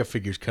fucking NECA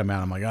figures come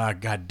out, I'm like,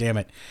 god damn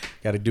it,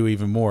 got to do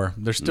even more.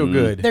 They're still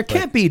good. There but-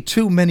 can't be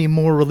too many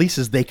more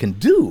releases they can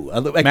do.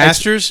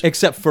 Masters?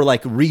 except for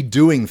like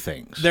redoing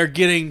things. They're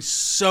getting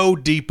so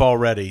deep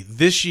already.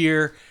 This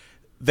year,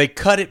 they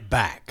cut it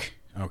back.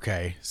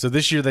 Okay, so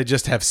this year they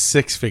just have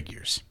 6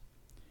 figures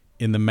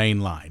in the main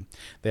line.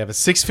 They have a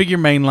 6-figure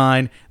main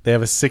line. They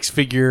have a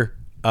 6-figure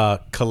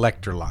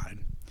collector line.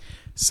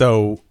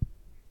 So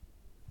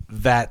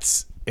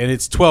that's and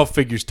it's 12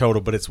 figures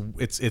total, but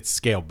it's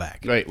scaled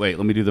back. Wait, let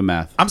me do the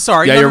math. I'm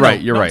sorry. Yeah, No, you're no, no.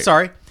 right. You're No, right. I'm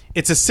sorry.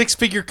 It's a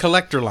 6-figure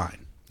collector line.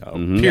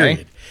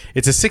 Period.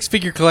 It's a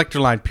 6-figure collector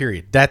line.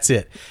 Period. That's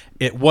it.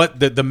 What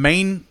the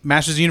main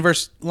Masters of the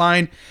Universe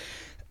line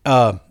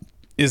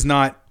is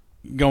not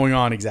going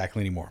on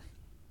exactly anymore.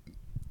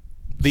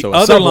 The So a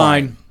other subline.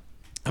 line,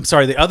 I'm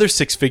sorry, the other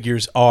 6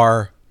 figures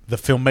are the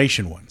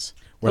Filmation ones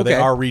where they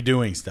Okay. are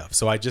redoing stuff.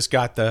 So I just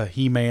got the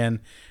He-Man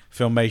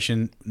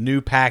Filmation,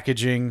 new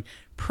packaging,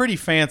 pretty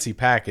fancy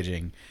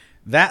packaging.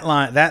 That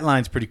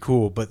line's pretty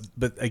cool, but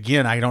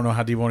again, I don't know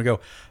how deep I want to go.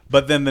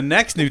 But then the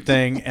next new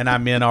thing, and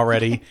I'm in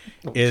already,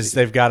 is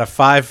they've got a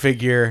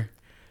 5-figure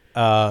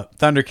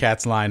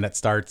Thundercats line that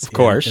starts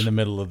course. in the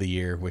middle of the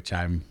year, which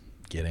I'm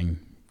getting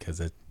because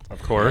Of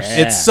course.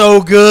 it's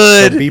so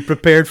good. So be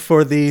prepared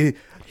for the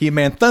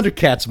He-Man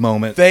Thundercats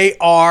moment. They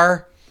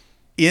are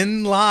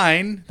in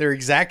line, their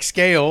exact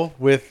scale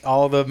with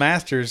all the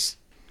Masters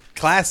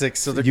classics.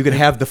 So You could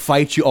have the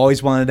fight you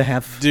always wanted to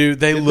have. dude,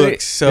 they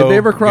look so. Did they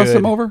ever cross good.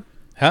 them over?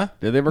 Huh?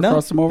 Did they ever No,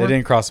 cross them over? They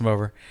didn't cross them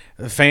over.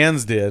 The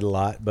fans did a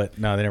lot, but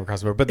no, they never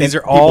crossed them over. But And these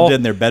are people all. did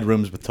in their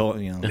bedrooms with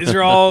These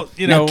are all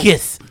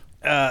Fanfic.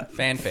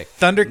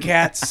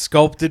 Thundercats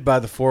sculpted by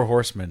the Four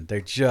Horsemen.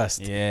 They're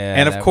just Yeah,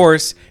 And of that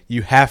course,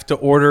 you have to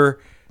order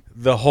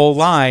the whole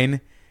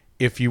line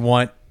if you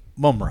want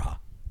Mumra.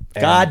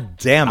 And God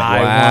damn it.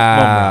 I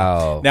Wow.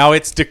 want Mumra. Now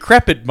it's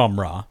decrepit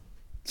Mumra.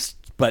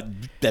 But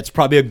that's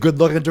probably a good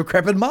looking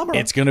decrepit mama.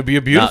 It's going to be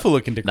a beautiful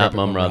looking Not decrepit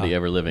Mumra the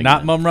Ever Living.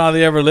 Not Mumra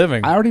the Ever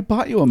Living. I already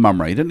bought you a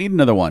Mumra. You didn't need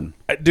another one.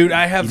 Dude,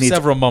 I have He needs-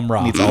 several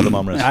Mumras. needs all the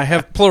Mumras. I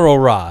have plural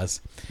Ras.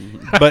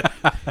 But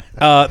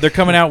they're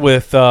coming out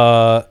with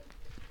Lino,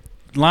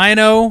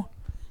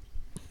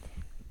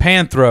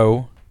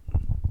 Panthro,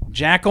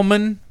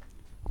 Jackalman,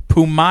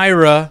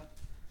 Pumira,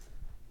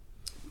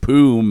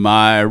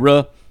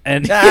 Myra.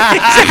 and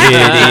Exactly.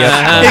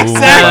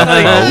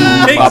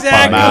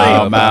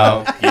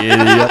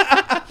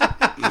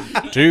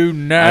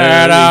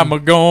 Tonight I'm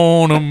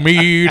gonna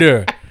meet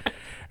her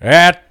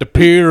at the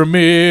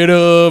Pyramid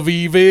of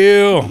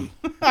Evil.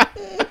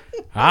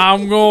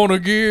 I'm gonna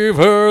give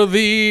her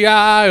the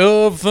Eye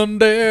of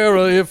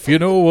Thundera, if you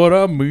know what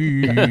I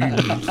mean.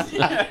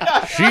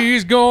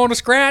 She's gonna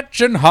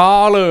scratch and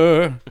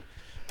holler,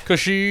 'cause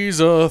she's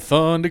a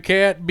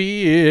Thundercat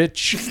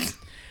bitch.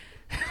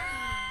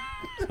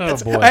 Oh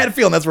boy. I had a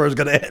feeling that's where it was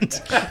going to end.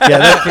 Yeah,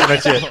 that's pretty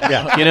much it.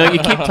 Yeah. You know, you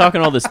keep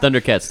talking all this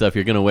Thundercat stuff,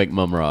 you're gonna wake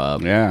Mumra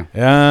up. Yeah.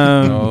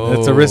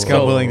 That's a risk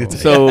I'm willing to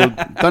take. So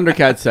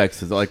Thundercat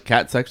sex is it like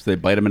cat sex? They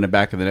bite them in the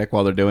back of the neck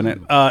while they're doing it.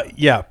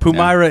 Yeah,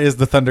 Pumira is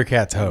the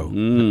Thundercat's hoe.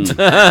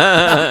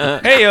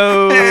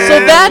 Heyo.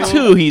 So that's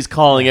who he's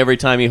calling every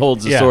time he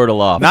holds the sword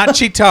aloft. Not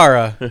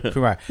Chitara.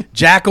 Pumira.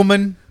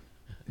 Jackalman.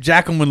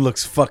 Jackalman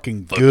looks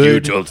fucking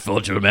good.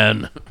 Vulture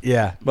Man.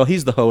 Yeah. Well,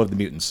 he's the hoe of the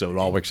mutants, so it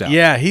all works out.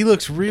 Yeah, he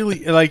looks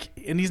really like,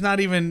 and he's not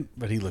even,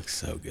 but he looks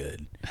so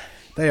good.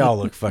 They all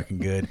look fucking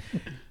good.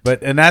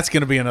 And that's going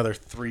to be another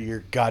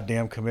 3-year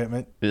goddamn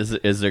commitment.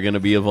 Is there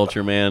gonna be a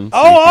Vulture Man? Oh,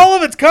 all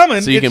of it's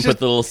coming. So you It's can just, put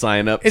the little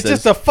sign up. it's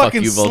says, just a "Fuck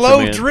fucking you, Vulture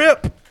slow Man."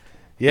 drip.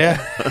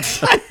 Yeah.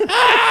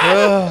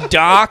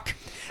 Doc.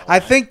 I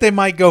think they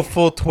might go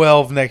full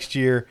 12 next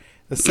year.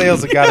 The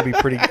sales have got to be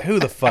pretty. Who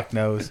the fuck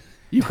knows?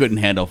 You couldn't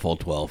handle full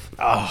 12.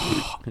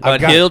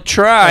 But he'll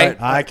try.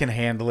 I can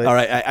handle it. All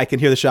right, I can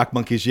hear the shock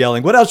monkeys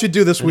yelling. What else you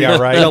do this week? Yeah,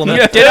 right. Gentlemen?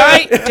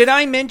 Did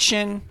I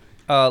mention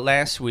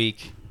last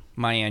week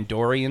my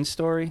Andorian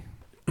story?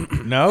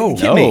 No.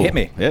 Hit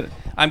me.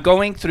 I'm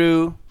going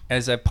through,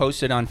 as I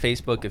posted on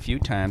Facebook a few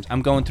times,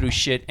 I'm going through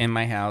shit in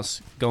my house,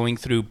 going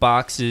through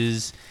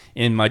boxes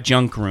in my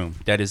junk room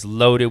that is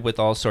loaded with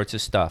all sorts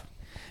of stuff.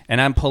 And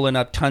I'm pulling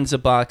up tons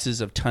of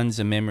boxes of tons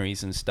of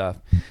memories and stuff.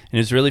 And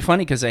it's really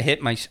funny because I hit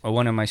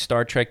one of my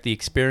Star Trek The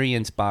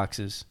Experience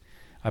boxes.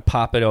 I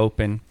pop it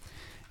open,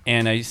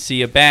 and I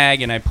see a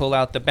bag, and I pull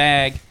out the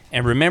bag.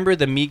 And remember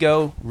the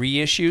Mego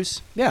reissues?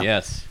 Yeah.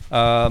 Yes.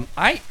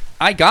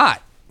 I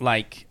got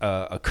like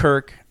a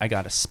Kirk, I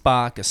got a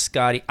Spock, a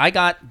Scotty. I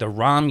got the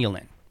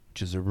Romulan,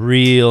 which is a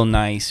real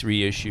nice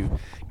reissue.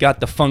 Got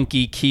the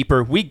Funky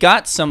Keeper. We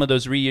got some of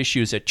those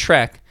reissues at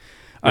Trek.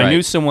 I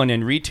knew someone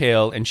in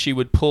retail, and she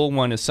would pull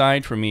one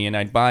aside for me, and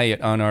I'd buy it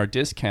on our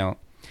discount.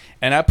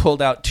 And I pulled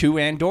out 2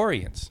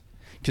 Andorians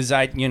because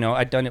I'd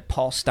done it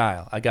Paul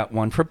style. I got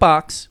one for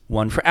box,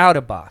 one for out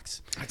of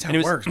box. That's how And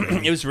it works,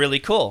 man. It was really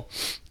cool.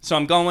 So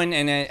I'm going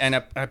and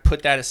I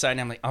put that aside,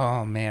 and I'm like,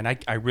 oh man,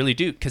 I really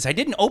do, because I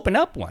didn't open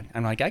up one.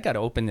 I'm like, I got to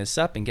open this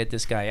up and get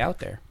this guy out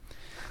there.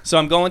 So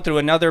I'm going through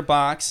another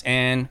box,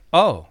 and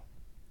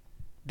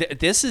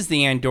this is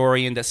the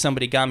Andorian that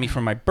somebody got me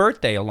for my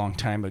birthday a long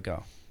time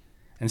ago.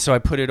 And so I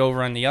put it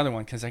over on the other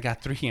one because I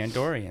got 3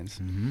 Andorians.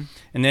 Mm-hmm.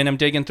 And then I'm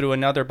digging through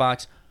another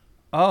box.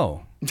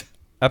 Oh,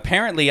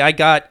 apparently I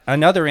got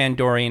another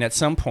Andorian at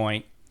some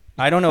point.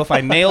 I don't know if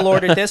I mail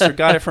ordered this or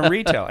got it from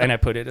retail, and I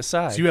put it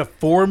aside. So you have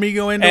 4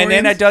 Mego Andorians? And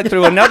then I dug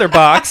through another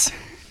box,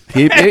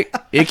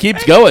 It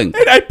keeps going.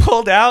 and I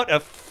pulled out a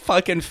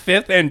fucking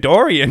 5th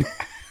Andorian.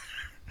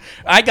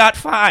 I got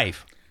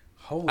 5.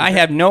 I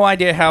have no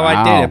idea how I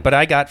Wow. did it, but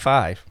I got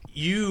 5.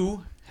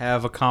 You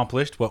have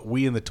accomplished what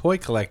we in the toy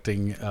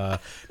collecting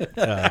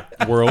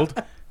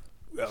world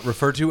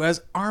refer to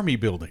as army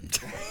building.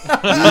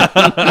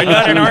 I'm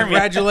not an army.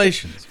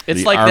 Congratulations. It's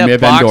The like Army that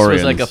of box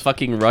was Andorians. like a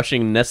fucking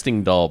Russian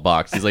nesting doll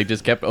box. He's like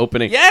just kept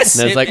opening. Yes,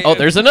 and it's it- like, it- oh,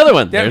 there's another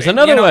one. There's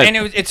another one. And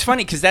it's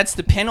funny because that's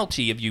the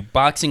penalty of you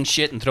boxing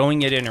shit and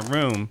throwing it in a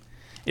room.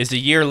 Is a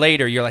year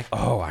later you're like,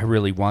 oh, I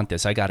really want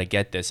this. I got to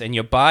get this, and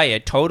you buy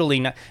it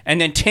totally.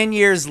 And then 10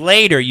 years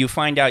later you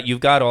find out you've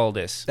got all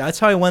this. That's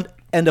how I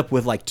end up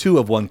with like 2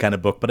 of one kind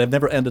of book, but I've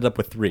never ended up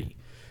with 3.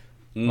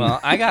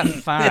 Well, I got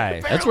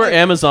 5. That's where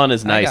Amazon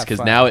is nice got because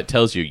 5. now it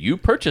tells you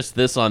purchased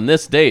this on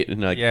this date, and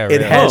like, Yeah, It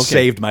really. has okay.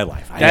 saved my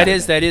life. That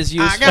is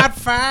useful.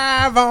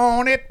 5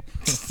 on it.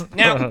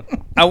 Now,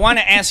 I want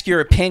to ask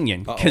your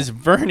opinion because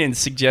Vernon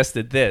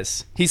suggested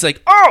this. He's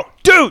like, "Oh,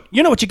 dude,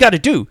 you know what you got to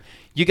do?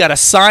 You got to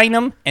sign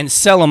them and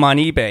sell them on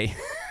eBay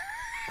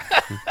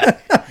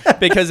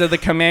because of the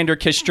Commander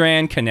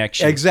Kistran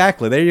connection."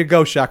 Exactly. There you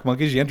go, Shock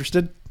Monkeys. You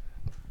interested?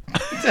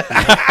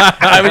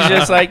 I was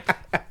just like,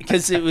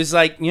 because it was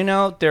like,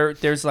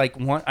 there's like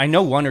I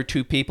know 1 or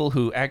 2 people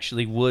who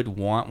actually would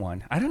want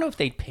one. I don't know if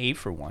they'd pay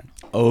for one.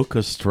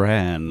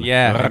 Okastran.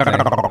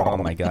 Yeah. Oh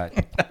my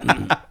god.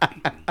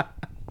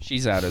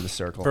 She's out of the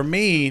circle. For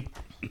me,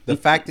 the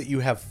fact that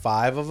you have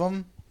 5 of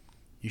them,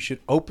 you should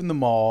open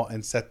them all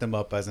and set them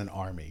up as an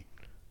army.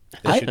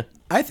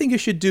 I think you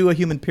should do a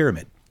human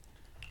pyramid.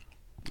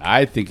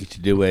 I think you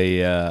should do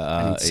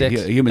a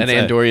six. human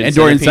An Andorian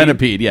centipede.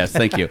 centipede. Yes,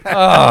 thank you.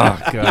 Oh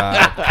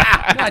god.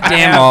 God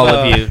damn all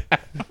of you.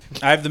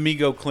 I have the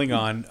Mego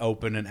Klingon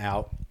open and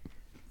out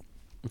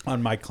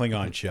on my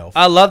Klingon shelf.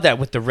 I love that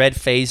with the red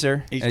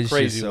phaser. He's It's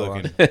crazy just so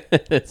looking.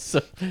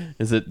 So,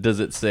 does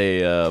it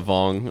say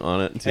Vong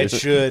on it? Too? It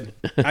should.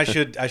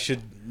 I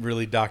should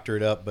really doctor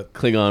it up, but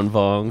Klingon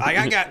Vong.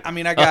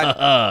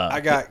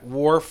 I got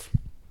Worf.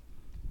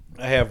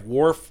 I have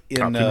Worf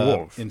Captain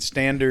Worf. in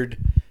standard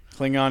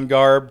Klingon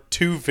garb,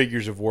 2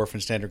 figures of Worf in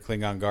standard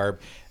Klingon garb,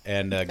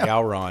 and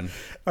Gowron.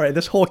 All right,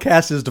 this whole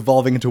cast is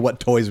devolving into what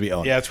toys we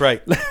own. Yeah, that's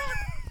right.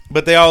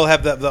 But they all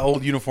have the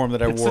old uniform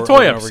that I wore. the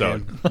toy over and over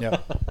again. Yeah.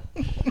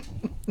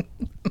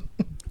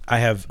 I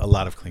have a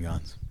lot of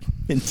Klingons.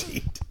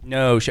 Indeed.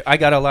 No, I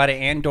got a lot of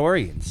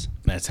Andorians.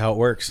 That's how it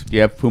works. Do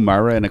you have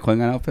Pumara in a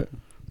Klingon outfit?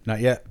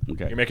 Not yet.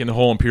 Okay. You're making the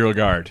whole Imperial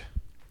Guard.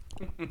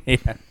 Yeah.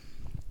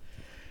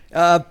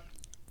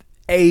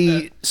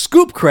 A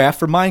Scoopcraft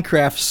for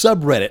Minecraft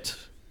subreddit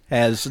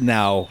has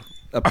now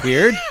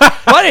appeared.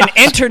 What an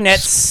internet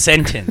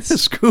sentence.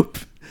 Scoop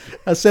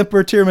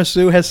Semper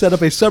Tiramisu has set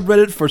up a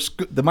subreddit for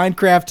the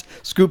Minecraft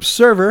Scoop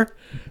server,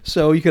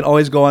 so you can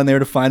always go on there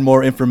to find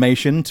more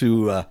information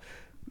to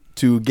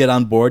get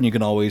on board. And you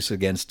can always,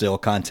 again, still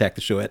contact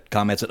the show at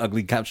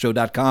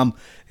comments@uglycouchshow.com,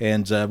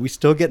 and we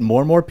still get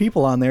more and more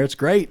people on there. It's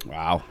great.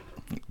 Wow.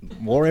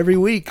 More every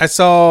week. I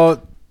saw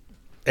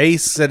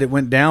Ace said it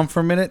went down for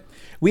a minute.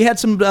 We had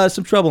some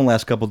trouble in the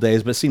last couple of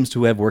days, but it seems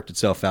to have worked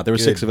itself out. There were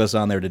Good. 6 of us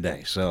on there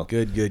today, so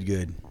Good.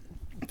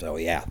 So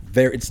yeah,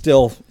 it's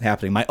still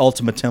happening. My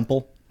Ultima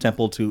Temple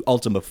to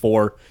Ultima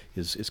 4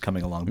 is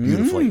coming along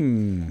beautifully.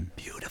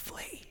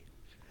 Beautifully.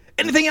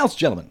 Anything else,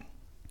 gentlemen?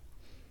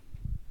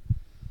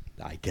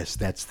 I guess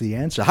that's the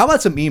answer. How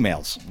about some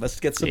emails? Let's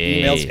get some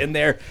emails in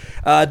there.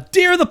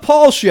 Dear the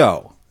Paul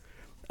Show.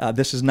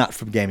 This is not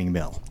from Gaming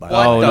Mill. by the way.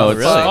 Oh, no, it's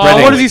really? spreading.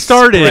 Oh, what has he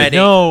started? Spreading.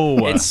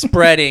 No. It's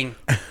spreading.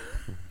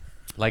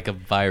 like a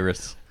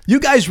virus. You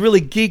guys really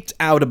geeked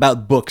out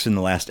about books in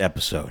the last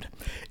episode.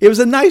 It was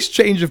a nice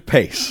change of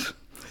pace.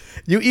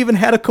 You even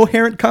had a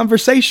coherent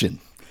conversation.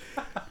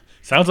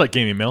 Sounds like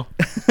Gaming Mill.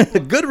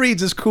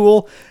 Goodreads is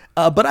cool,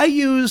 but I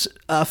use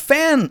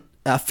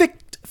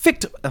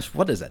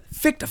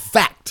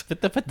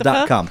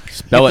fictfact.com.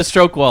 Spell it.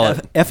 Stroke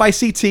wallet.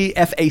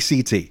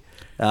 FICTFACT.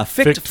 Fict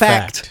Fict Fact.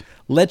 Fact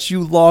lets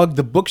you log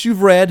the books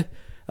you've read.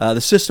 The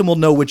system will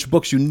know which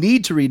books you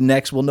need to read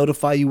next, will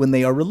notify you when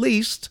they are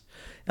released.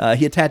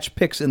 He attached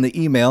pics in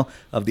the email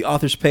of the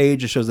author's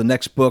page. It shows the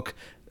next book,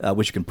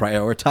 which you can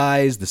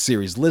prioritize, the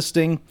series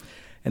listing.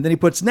 And then he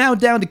puts, now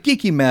down to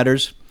geeky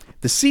matters.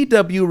 The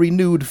CW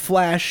renewed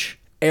Flash,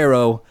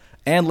 Arrow,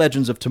 and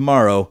Legends of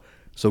Tomorrow.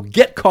 So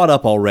get caught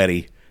up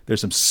already. There's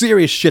some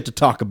serious shit to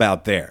talk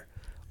about there.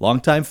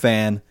 Longtime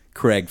fan,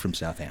 Craig from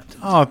Southampton.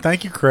 Oh,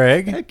 thank you,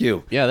 Craig. Thank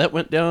you. Yeah, that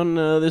went down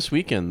this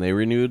weekend. They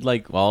renewed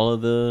like all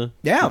of the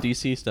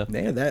DC stuff.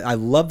 Yeah, I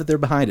love that they're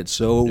behind it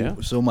so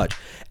much.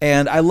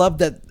 And I love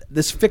that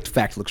this Fict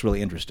Fact looks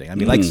really interesting. I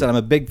mean, like I said, I'm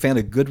a big fan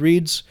of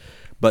Goodreads,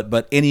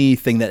 but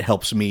anything that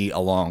helps me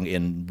along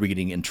in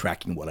reading and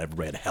tracking what I've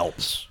read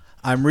helps.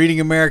 I'm reading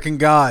American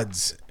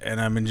Gods,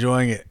 and I'm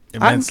enjoying it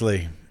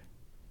immensely.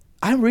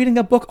 I'm reading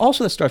a book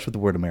also that starts with the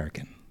word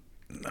American.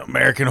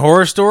 American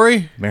Horror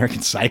Story?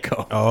 American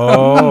Psycho.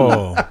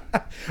 Oh.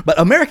 But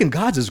American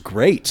Gods is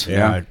great.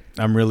 Yeah,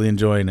 I'm really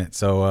enjoying it.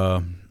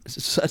 So,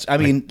 I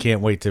mean, can't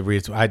wait to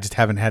read it. I just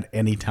haven't had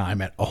any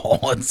time at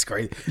all. It's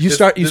great. You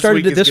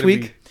started it this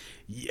week?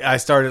 I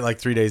started like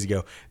 3 days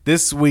ago.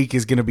 This week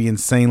is going to be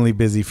insanely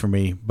busy for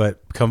me,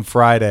 but come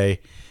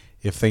Friday,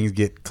 if things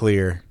get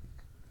clear,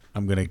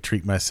 I'm going to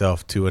treat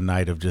myself to a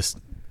night of just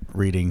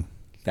reading.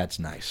 That's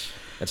nice.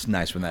 That's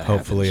nice when that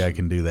Hopefully happens. I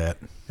can do that.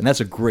 And that's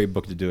a great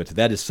book to do it to.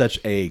 That is such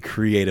a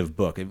creative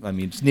book. I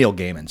mean, it's Neil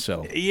Gaiman,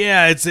 so.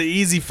 Yeah, it's an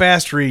easy,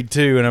 fast read,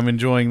 too, and I'm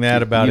enjoying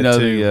that about you it, know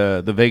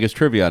too. the Vegas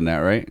trivia on that,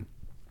 right?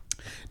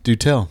 Do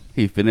tell.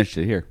 He finished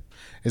it here.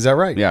 Is that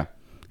right? Yeah.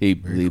 He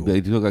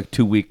took like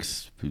 2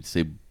 weeks.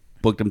 He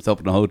booked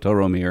himself in a hotel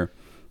room here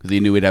because he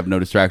knew he'd have no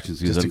distractions.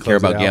 He Just to doesn't care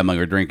close it about out. gambling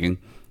or drinking.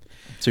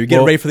 So you're getting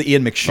Well- ready for the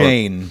Ian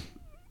McShane,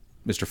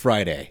 Mr.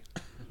 Friday,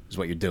 is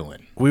what you're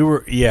doing. We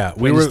were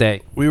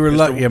Wednesday. We were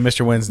lucky. Yeah,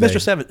 Mr. Wednesday.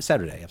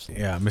 Saturday,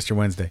 absolutely. Yeah, Mr.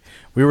 Wednesday.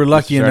 We were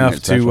lucky Saturday enough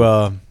Night Special.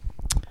 to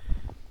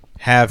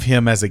have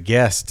him as a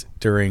guest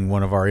during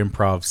one of our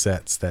improv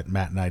sets that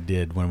Matt and I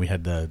did when we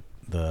had the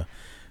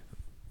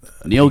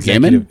Neil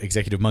Gaiman?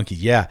 Executive Monkey.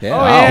 Yeah. Yeah. Oh,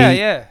 Wow.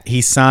 yeah.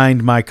 He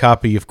signed my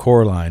copy of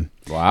Coraline.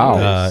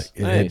 Wow.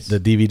 Nice. The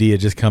DVD had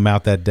just come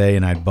out that day,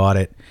 and I'd bought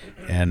it,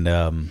 and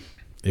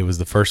it was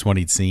the first one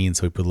he'd seen,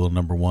 so he put a little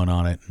number 1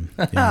 on it. And,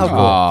 yeah,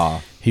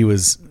 Aw. he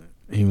was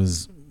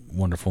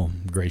wonderful,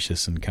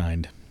 gracious, and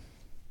kind.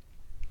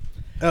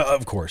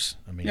 Of course,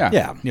 I mean,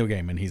 Yeah. Neil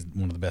Gaiman. He's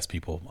one of the best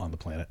people on the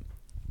planet.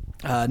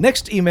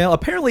 Next email.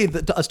 Apparently,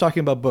 us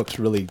talking about books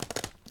really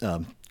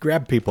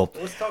grabbed people.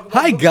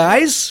 Hi,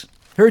 guys.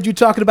 Heard you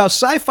talking about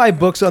sci-fi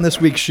books on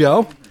this week's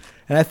show,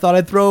 and I thought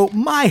I'd throw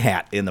my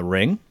hat in the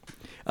ring.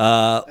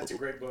 That's a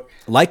great book.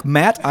 Like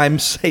Matt, I'm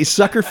a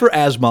sucker for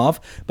Asimov,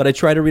 but I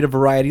try to read a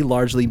variety,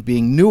 largely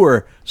being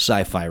newer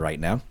sci-fi right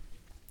now.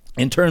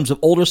 In terms of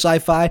older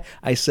sci-fi,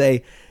 I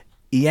say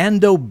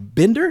Iando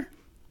Binder.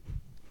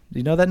 Do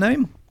you know that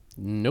name?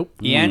 Nope.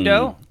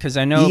 Yando? Because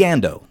I know.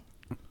 Iando.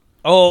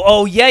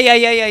 Oh, yeah.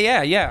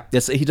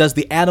 Yes, he does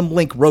the Adam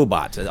Link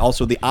robot, and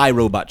also the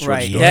iRobot short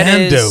Right. story. That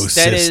Yando is-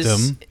 that is-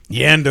 system.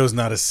 Yando's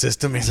not a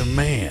system. He's a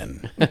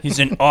man. He's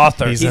an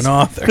author. He's an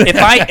author. If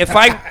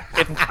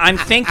I'm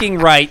thinking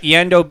right,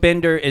 Yando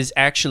Bender is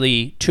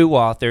actually 2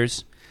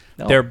 authors.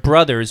 They're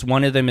brothers.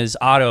 One of them is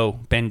Otto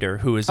Bender,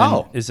 who is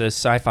is a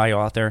sci-fi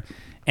author,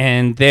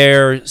 and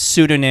their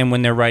pseudonym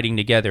when they're writing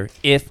together.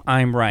 If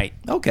I'm right,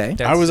 Okay.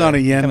 I was on a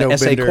Kind of Yando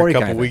S.A. bender Corey a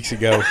couple kind of. weeks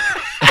ago.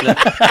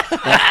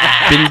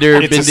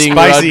 Binder, It's a Bending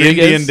spicy Rodriguez.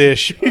 Indian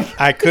dish.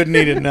 I couldn't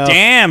eat enough.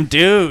 damn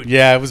dude,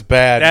 Yeah, it was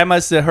bad. that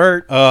must have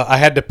hurt. I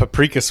had the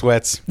paprika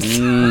sweats.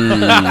 Don't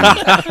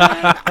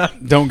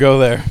go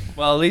there.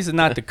 Well, at least it's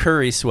not the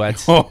curry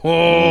sweats. Did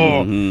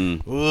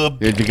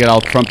you get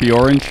all Trumpy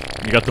orange?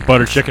 You got the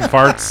butter chicken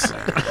farts.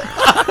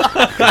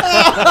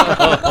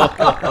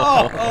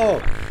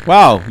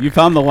 Wow, you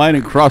found the line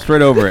and crossed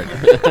right over it.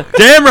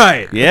 Damn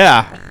right.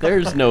 Yeah.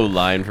 There's no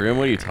line for him.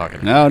 What are you talking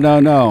about?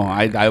 No.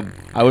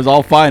 I was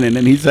all fine, and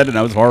then he said it, and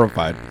I was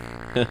horrified.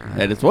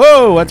 And it's,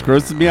 whoa, that's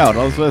grossing me out.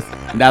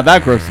 Now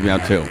that grosses me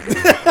out, too.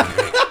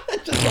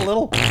 Just a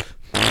little. He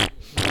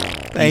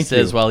Thank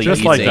says you. while he Just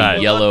eats like a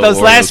that. yellow Those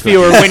Oreo last few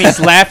cookie. are when he's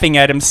laughing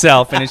at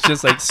himself, and it's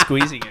just like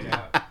squeezing it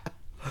out.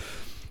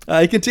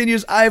 He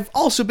continues, I've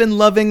also been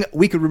loving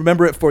We Could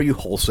Remember It For You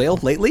Wholesale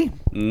lately.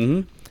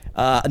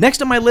 Mm-hmm.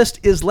 Next on my list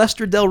is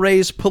Lester Del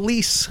Rey's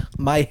Police,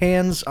 My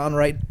Hands on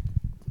Right.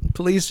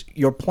 Police,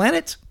 Your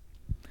Planet,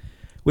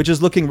 which is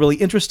looking really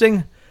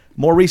interesting.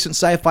 More recent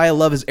sci-fi I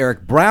love is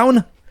Eric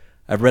Brown.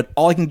 I've read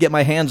all I can get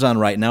my hands on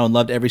right now and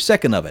loved every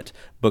second of it.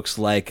 Books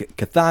like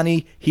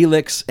Cathani,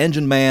 Helix,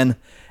 Engine Man,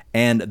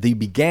 and the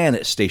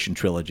Began Station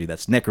trilogy.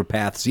 That's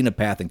Necropath,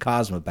 Xenopath, and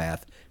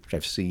Cosmopath, which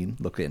I've seen.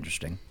 Look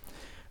interesting.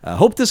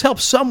 Hope this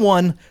helps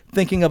someone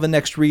thinking of a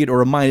next read or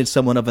reminded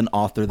someone of an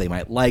author they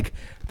might like.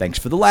 Thanks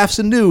for the laughs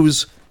and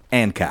news,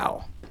 and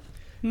Cow.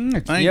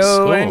 Thanks.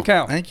 Yo, and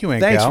Cal. Thank you, and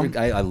Thanks.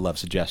 Cal. I love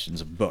suggestions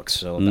of books,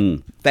 so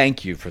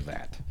thank you for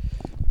that.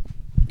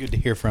 Good to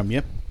hear from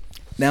you.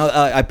 Now,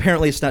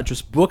 apparently, it's not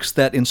just books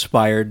that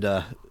inspired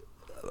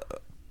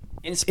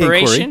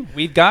Inspiration. inquiry.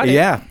 We've got it.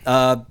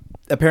 Yeah.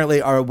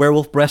 Apparently, our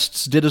werewolf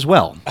breasts did as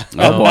well.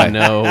 Oh, boy.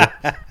 No.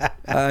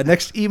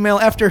 Next email.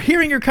 After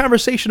hearing your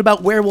conversation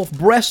about werewolf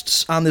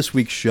breasts on this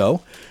week's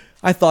show,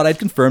 I thought I'd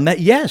confirm that,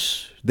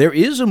 yes, there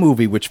is a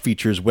movie which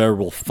features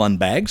werewolf fun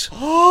bags.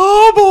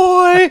 Oh,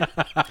 boy.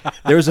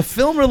 There was a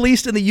film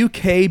released in the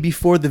UK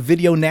before the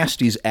Video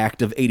Nasties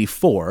Act of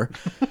 '84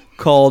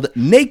 called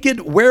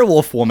Naked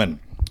Werewolf Woman.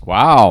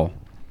 Wow.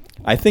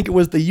 I think it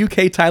was the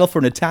UK title for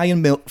an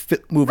Italian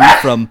movie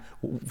from...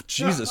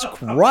 Jesus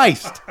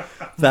Christ.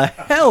 The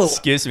hell?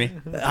 Excuse me.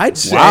 I'd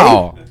say...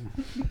 Wow.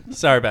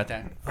 Sorry about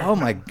that. Oh,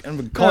 my...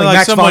 I'm calling like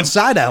Max someone- von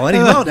Sydow. Any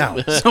moment now.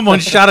 Someone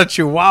shot a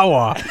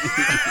chihuahua.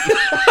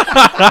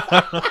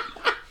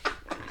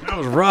 That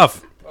was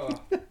rough.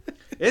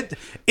 It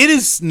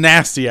is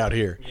nasty out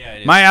here. Yeah,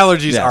 it is. My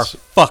allergies Yes. are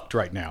fucked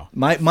right now.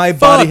 My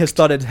body has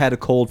thought it had a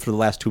cold for the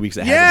last 2 weeks.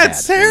 It Yeah, hasn't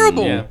it's had.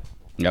 terrible. Yeah.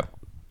 Yep.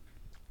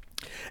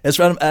 It's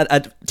from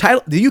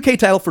the UK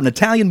title for an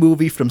Italian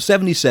movie from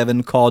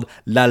 '77 called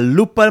La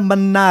Lupa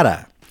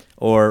Manata,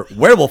 or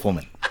Werewolf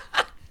Woman.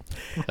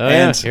 Oh,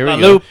 yeah. And- Here we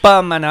go.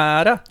 Lupa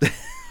manada.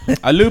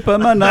 Alupa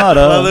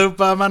manata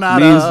Lupa manata.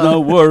 means no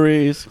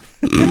worries.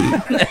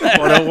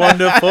 What a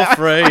wonderful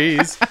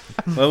phrase.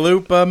 La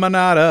Lupa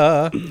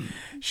Manata.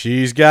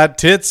 She's got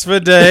tits for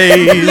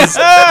days.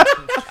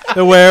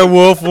 The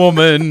werewolf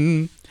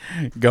woman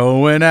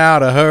going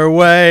out of her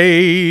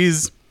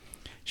ways.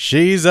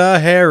 She's a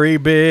hairy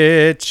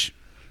bitch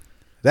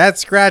that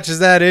scratches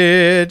that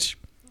itch.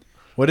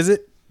 What is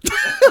it?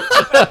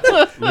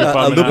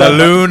 La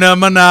Luna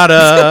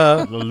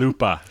Manata. La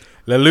Lupa.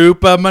 La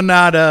Lupa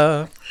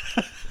Manata.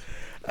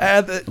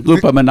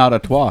 Lupa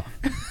Manata Trois.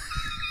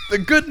 The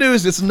good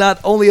news is not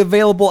only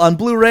available on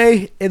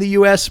Blu-ray in the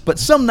U.S., but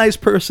some nice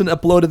person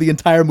uploaded the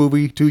entire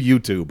movie to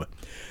YouTube.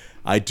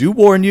 I do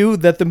warn you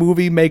that the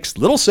movie makes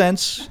little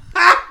sense.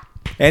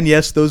 And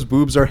yes, those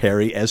boobs are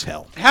hairy as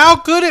hell. How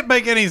could it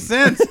make any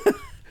sense?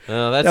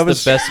 Oh, that's That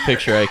was- the best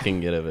picture I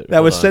can get of it. That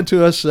Hold was on. sent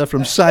to us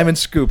from Simon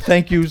Scoop.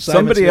 Thank you, Simon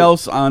Somebody Scoop.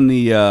 else on the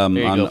you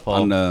go,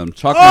 Paul.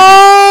 Chalk.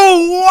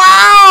 Oh,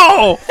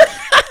 wow!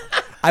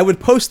 I would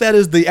post that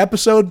as the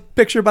episode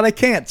picture, but I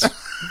can't.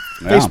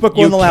 Facebook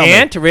You won't allow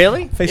can't me.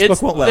 really. Facebook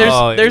It's, won't allow there's me.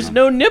 Oh, there's yeah.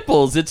 no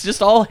nipples. It's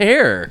just all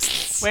hair.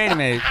 Wait a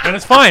minute. And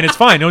it's fine. It's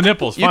fine. No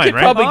nipples. You Fine, could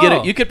right? probably get Oh.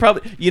 it. You could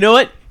probably. You know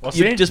what? Well,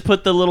 You see? just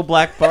put the little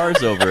black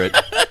bars over it.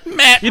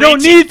 Matt, You don't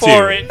reaching need to.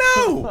 for it.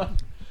 No.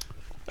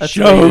 That's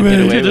the way you get away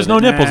Dude, there's with no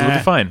it. nipples. It'll be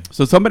fine.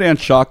 So somebody on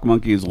Shock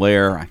Monkey's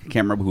Lair, I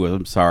can't remember who.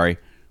 I'm sorry.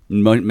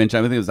 Mentioned.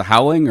 I think it was The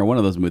Howling or one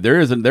of those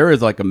movies. There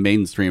is like a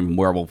mainstream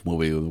werewolf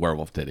movie with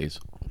werewolf titties.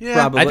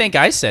 Probably. I think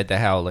I said The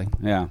Howling.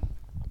 Yeah.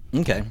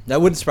 Okay.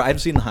 That wouldn't surprise.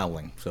 I've seen The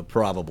Howling, so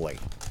probably.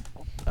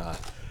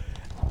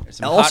 There's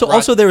some hot rock-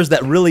 Also, there was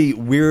that really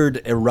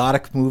weird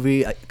erotic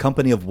movie,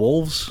 Company of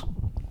Wolves,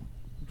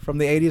 from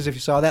the 80s. If you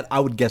saw that,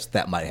 I would guess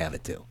that might have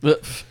it too.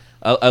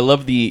 I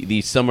love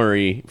the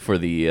summary for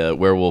the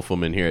werewolf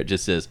woman here. It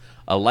just says,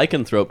 a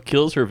lycanthrope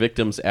kills her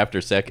victims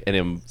after sex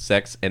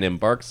and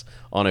embarks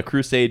on a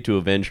crusade to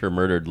avenge her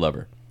murdered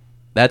lover.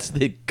 That's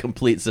the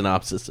complete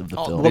synopsis of the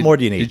film. What more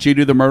do you need? Did she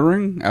do the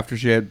murdering after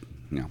she had?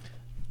 No.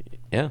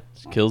 Yeah,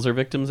 she kills her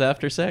victims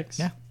after sex.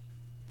 Yeah.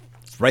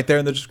 It's right there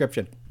in the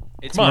description.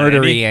 It's Come on,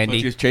 murdery, So Andy.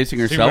 she was chasing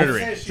Too herself.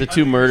 murdery. Is it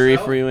too murdery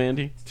for you,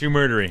 Andy? Too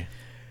murdery.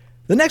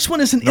 The next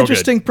one is an No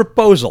interesting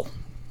proposal.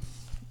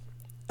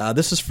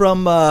 This is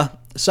from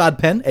Sod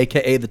Pen,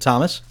 a.k.a. the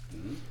Thomas.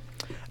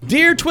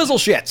 Dear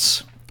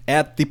Twizzleshits,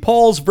 at the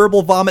Paul's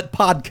Verbal Vomit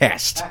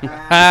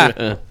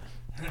podcast.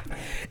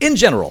 In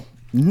general,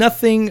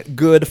 nothing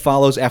good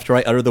follows after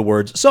I utter the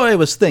words, so I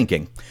was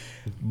thinking.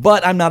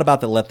 But I'm not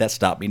about to let that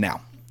stop me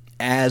now.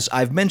 As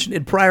I've mentioned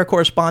in prior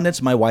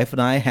correspondence, my wife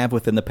and I have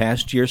within the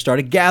past year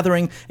started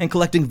gathering and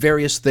collecting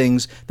various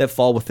things that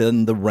fall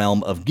within the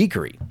realm of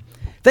geekery.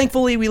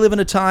 Thankfully, we live in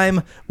a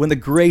time when the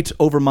great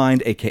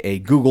overmind, aka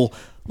Google,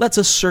 lets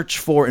us search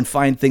for and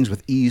find things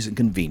with ease and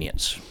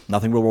convenience.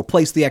 Nothing will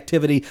replace the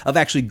activity of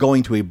actually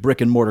going to a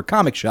brick-and-mortar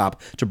comic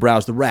shop to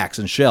browse the racks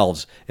and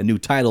shelves and new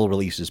title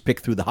releases, pick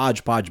through the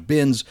hodgepodge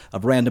bins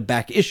of random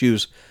back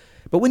issues.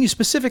 But when you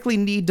specifically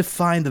need to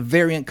find the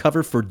variant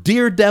cover for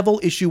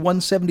Daredevil issue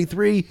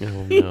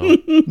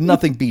 173,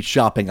 nothing beats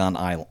shopping on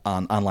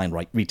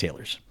online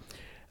retailers.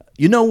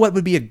 You know what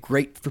would be a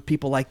great for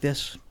people like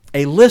this?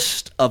 A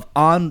list of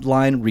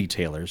online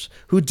retailers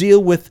who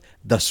deal with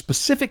the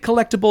specific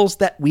collectibles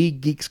that we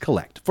geeks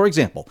collect. For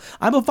example,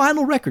 I'm a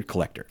vinyl record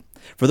collector.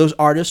 For those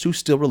artists who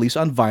still release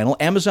on vinyl,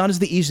 Amazon is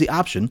the easy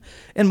option,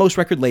 and most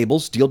record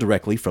labels deal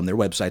directly from their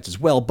websites as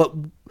well. But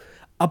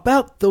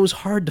about those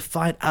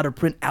hard-to-find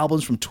out-of-print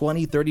albums from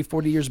 20, 30,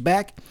 40 years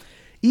back,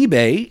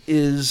 eBay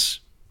is,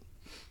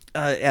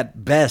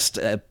 at best,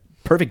 a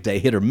perfect day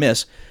hit or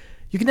miss.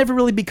 You can never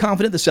really be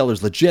confident the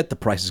seller's legit, the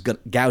price is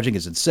gouging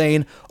is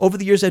insane. Over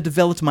the years, I've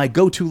developed my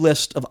go-to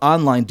list of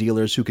online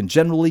dealers who can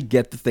generally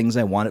get the things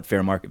I want at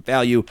fair market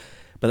value,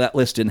 but that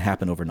list didn't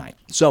happen overnight.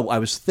 So I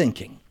was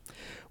thinking,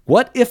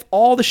 what if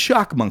all the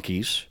shock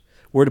monkeys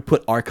were to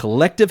put our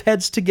collective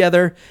heads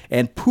together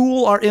and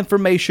pool our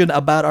information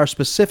about our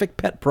specific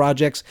pet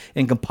projects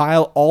and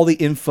compile all the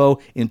info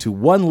into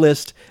one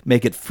list,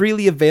 make it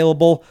freely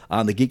available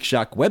on the Geek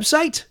Shock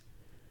website?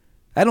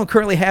 I don't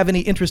currently have any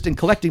interest in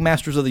collecting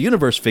Masters of the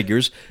Universe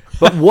figures,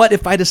 but what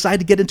if I decide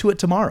to get into it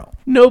tomorrow?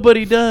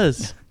 Nobody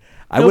does.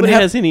 wouldn't Nobody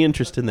have- has any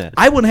interest in that.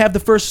 I wouldn't have the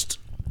first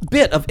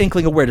bit of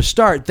inkling of where to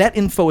start. That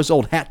info is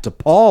old hat to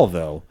Paul,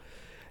 though.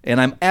 And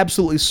I'm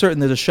absolutely certain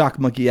there's a shock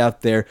monkey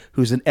out there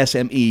who's an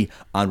SME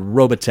on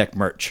Robotech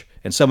merch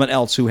and someone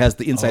else who has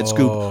the inside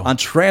scoop on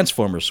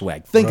Transformer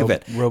swag. Think of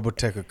it.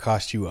 Robotech would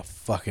cost you a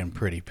fucking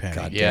pretty penny.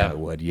 God Yeah. damn, it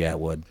would. Yeah, it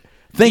would.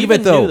 Think Even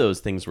of it, though. knew those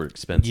things were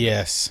expensive.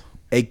 Yes.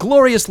 A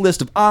glorious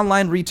list of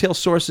online retail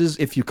sources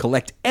if you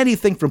collect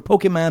anything from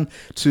Pokemon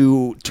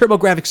to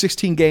TurboGrafx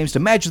 16 games to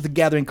Magic the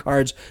Gathering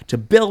cards to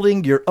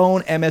building your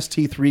own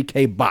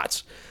MST3K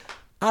bots.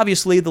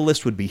 Obviously, the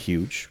list would be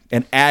huge,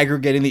 and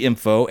aggregating the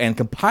info and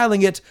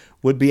compiling it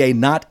would be a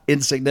not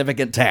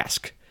insignificant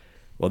task.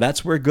 Well,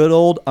 that's where good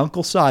old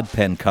Uncle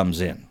Sodpen comes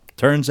in.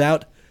 Turns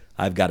out,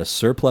 I've got a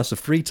surplus of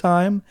free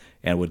time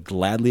and would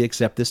gladly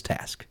accept this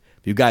task.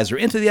 If you guys are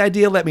into the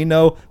idea, let me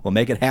know. We'll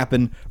make it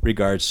happen.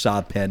 Regards,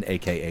 Sodpen,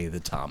 a.k.a. the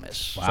Thomas.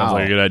 Sounds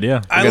like a good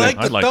idea. I like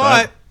the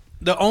thought.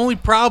 The only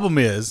problem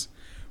is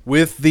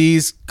with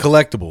these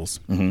collectibles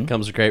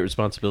Comes with great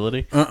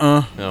responsibility.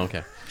 Oh,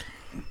 okay.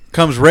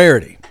 comes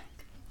rarity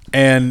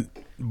and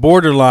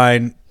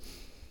borderline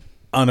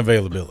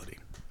unavailability.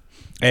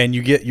 And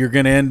you're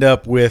going to end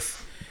up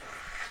with,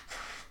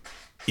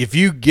 if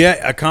you get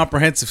a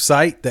comprehensive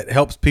site that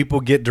helps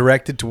people get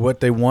directed to what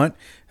they want,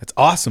 that's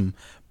awesome.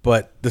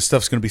 But the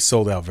stuff's going to be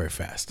sold out very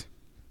fast.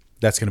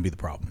 That's going to be the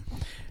problem.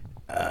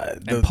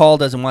 And Paul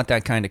doesn't want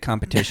that kind of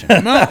competition.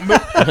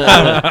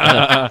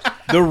 The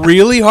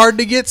really hard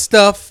to get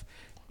stuff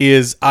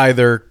is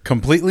either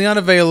completely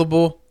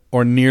unavailable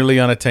or nearly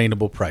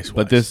unattainable price-wise.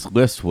 But this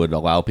list would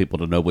allow people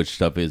to know which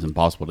stuff is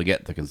impossible to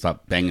get. They can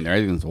stop banging their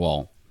head against the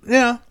wall.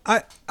 yeah,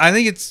 I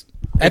think it's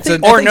Or it's a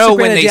no,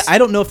 great when they idea. s- I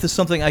don't know if this is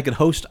something I could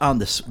host on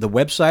the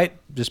website,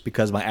 just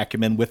because my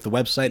acumen with the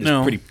website is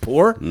No. pretty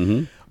poor.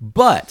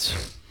 But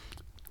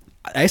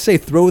I say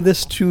throw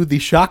this to the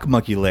Shock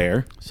Monkey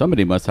lair,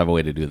 Somebody must have a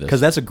way to do this.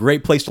 because that's a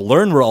great place to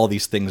learn where all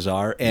these things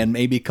are, and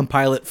maybe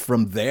compile it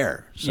from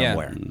there Yeah.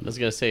 somewhere. I was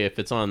gonna say if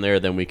it's on there,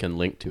 then we can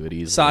link to it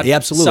easily. Sod- Yeah,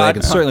 absolutely. I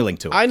can Sod- certainly link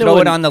to it. I know Throw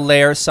when- it on the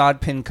lair.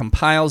 Sodpin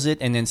compiles it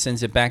and then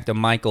sends it back to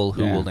Michael,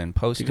 who Yeah. will then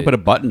post You it. can put a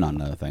button on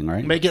the thing,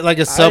 right? Make it like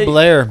a sub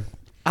layer.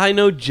 I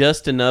know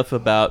just enough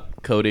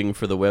about coding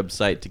for the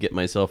website to get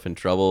myself in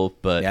trouble,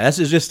 but Yeah, that's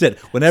just it.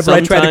 Whenever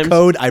I try to Sometimes-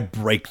 code, I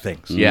break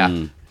things.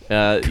 yeah.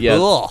 Yeah,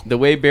 Cool. the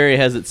way Barry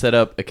has it set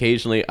up,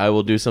 occasionally I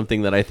will do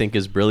something that I think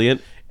is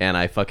brilliant, and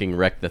I fucking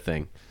wreck the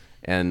thing,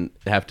 and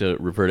have to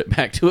revert it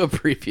back to a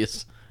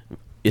previous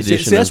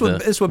edition See, that's of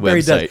the that's what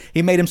Barry does. website.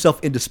 He made himself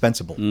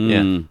indispensable.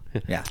 Yeah.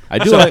 Yeah, I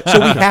do So, like- so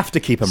we have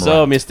to keep him So,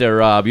 around. Mr.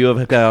 Rob, you have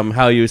become,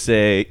 how you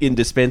say,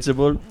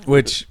 indispensable?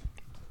 which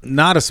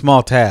not a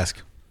small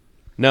task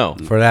No.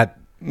 for that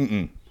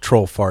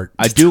troll fart.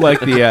 I do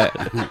like the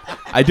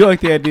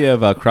idea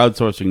of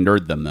crowdsourcing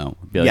nerddom though.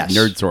 Be like Yes.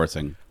 nerd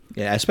sourcing.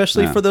 Yeah,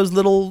 especially Yeah. for those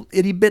little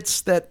itty bits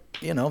that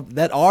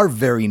that are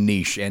very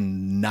niche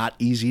and not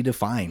easy to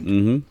find.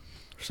 Mm-hmm.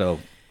 So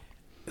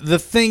The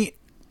thing,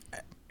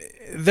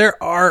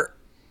 there are,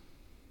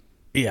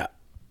 yeah,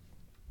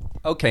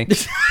 Okay.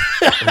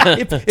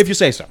 if you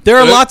say so. there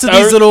are lots of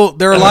these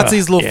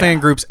little fan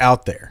groups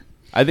out there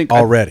I think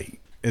already.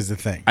 Is the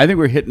thing I think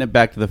we're hitting it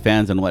back to the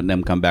fans and letting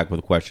them come back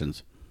with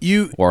questions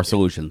or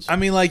solutions. I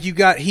mean, like, you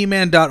got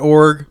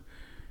He-Man.org.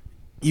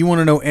 You want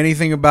to know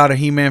anything about a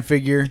He-Man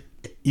figure?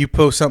 You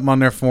post something on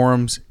their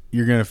forums,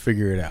 you're gonna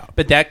figure it out.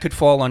 But that could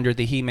fall under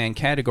the He-Man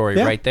category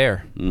Yeah. right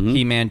there.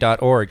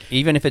 He-Man.org.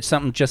 Even if it's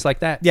something just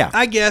like that. Yeah,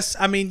 I guess.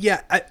 I mean, yeah,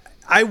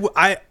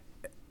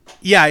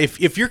 yeah.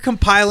 If you're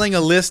compiling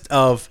a list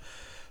of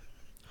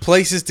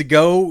places to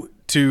go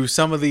to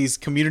some of these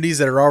communities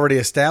that are already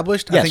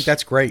established, I Yes. think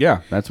that's great.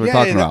 Yeah, that's what we're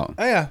talking about.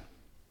 Yeah.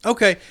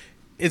 Okay.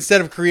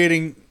 Instead of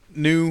creating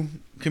new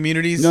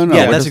communities. No,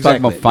 Yeah, we're that's just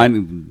talking about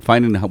exactly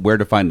finding where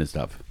to find this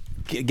stuff.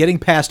 getting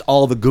past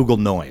all the Google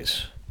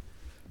noise.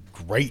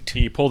 Great.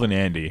 He pulled an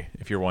Andy,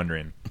 if you're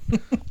wondering.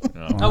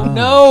 Oh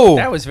no!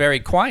 That was very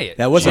quiet.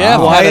 That was Jeff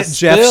a quiet had a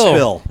Jeff spill.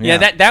 spill.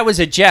 yeah, that was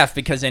a Jeff,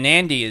 because an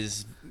Andy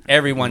is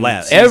everyone.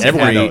 Last. sees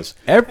Everyone that. knows.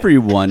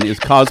 Everyone is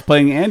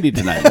cosplaying Andy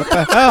tonight. What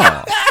the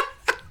hell?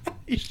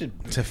 It's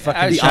a I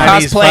fucking was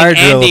Chinese fire cosplaying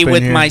drill Andy up in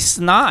with here. my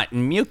snot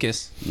and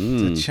mucus.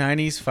 It's a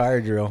Chinese fire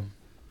drill.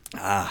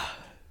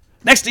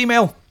 Next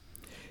email.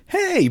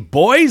 Hey,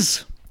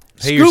 boys.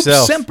 Hey, Scoop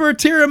yourself. Semper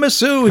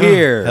Tiramisu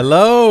here.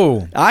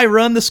 Hello. I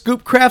run the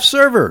Scoopcraft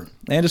server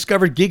and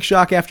discovered Geek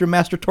Shock after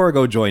Master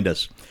Torgo joined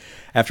us.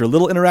 After a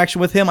little interaction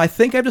with him, I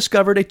think I've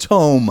discovered a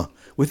tome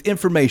with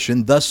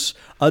information thus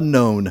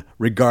unknown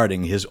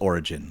regarding his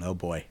origin. Oh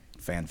boy,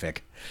 fanfic.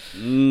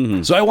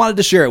 So I wanted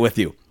to share it with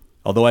you,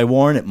 although I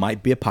warn it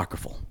might be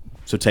apocryphal,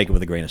 so take it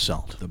with a grain of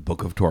salt. The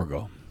Book of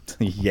Torgo.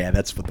 Yeah,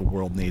 that's what the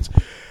world needs.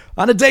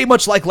 On a day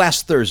much like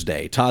last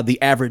Thursday, Todd the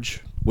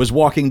Average was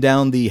walking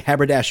down the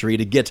haberdashery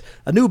to get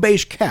a new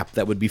beige cap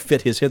that would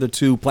befit his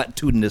hitherto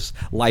platitudinous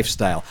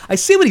lifestyle. I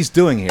see what he's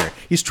doing here.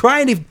 He's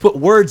trying to put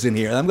words in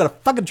here that I'm going to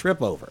fucking trip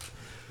over.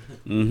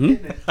 He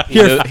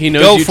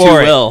knows Go you too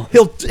for it. well.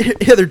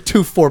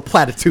 Hitherto for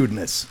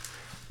platitudinous.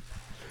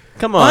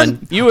 Come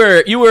on. You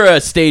were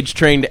a stage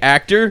trained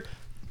actor.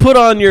 Put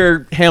on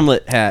your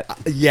Hamlet hat.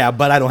 Yeah,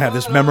 but I don't have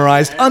this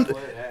memorized.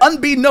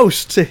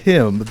 Unbeknownst to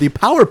him, the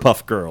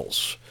Powerpuff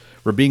Girls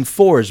were being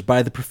forged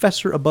by the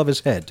professor above his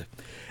head.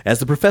 As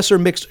the professor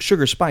mixed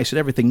sugar, spice, and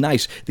everything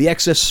nice, the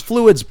excess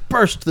fluids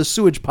burst the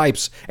sewage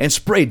pipes and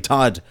sprayed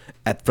Todd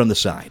from the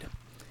side.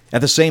 At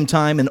the same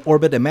time, in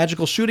orbit, a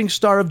magical shooting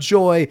star of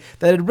joy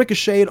that had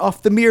ricocheted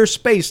off the Mir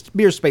space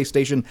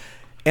station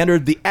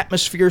entered the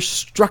atmosphere,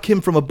 struck him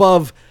from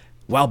above,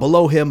 while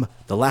below him,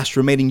 the last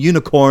remaining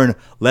unicorn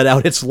let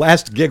out its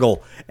last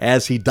giggle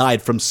as he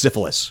died from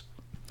syphilis.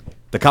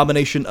 The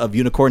combination of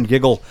unicorn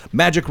giggle,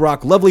 magic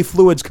rock, lovely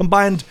fluids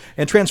combined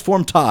and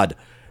transformed Todd.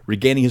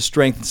 Regaining his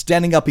strength and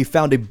standing up, he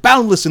found a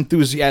boundless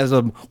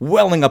enthusiasm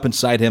welling up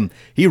inside him.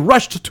 He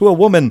rushed to a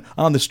woman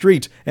on the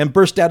street and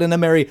burst out in a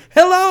merry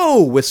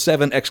 "hello" with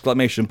 7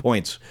 exclamation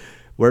points,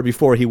 where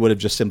before he would have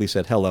just simply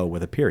said hello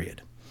with a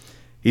period.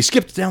 He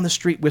skipped down the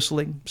street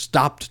whistling,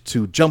 stopped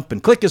to jump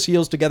and click his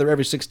heels together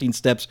every 16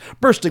 steps,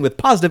 bursting with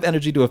positive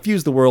energy to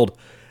effuse the world.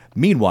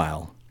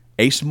 Meanwhile,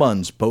 Ace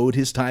Munns bode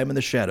his time in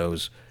the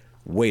shadows,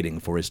 waiting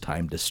for his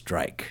time to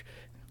strike.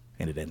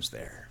 And it ends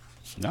there.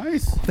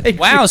 Nice. Thank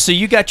Wow, you. so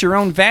you got your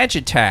own Vag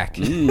Attack.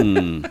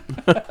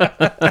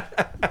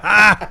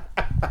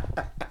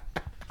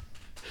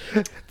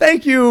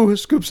 Thank you,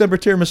 Scoop Semper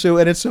Tiramisu,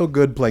 and it's so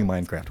good playing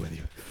Minecraft with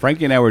you.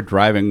 Frankie and I were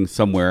driving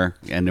somewhere,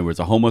 and there was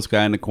a homeless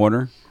guy in the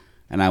corner,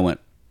 and I went,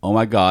 "Oh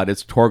my God,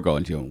 it's Torgo!"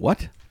 And she went,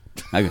 "What?"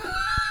 I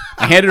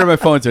handed her my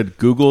phone and said,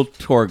 "Google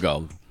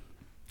Torgo."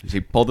 And she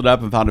pulled it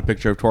up and found a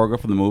picture of Torgo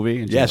from the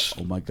movie. And she Yes.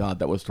 went, "Oh my God,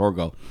 that was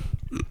Torgo."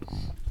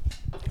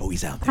 Oh,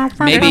 he's out there.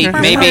 Maybe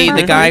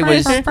the guy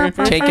was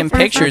taking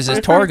pictures as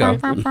Torgo.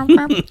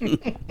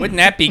 Wouldn't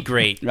that be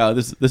great? No,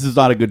 this is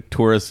not a good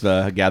tourist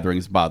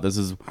gathering spot. This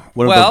is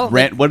one Well, of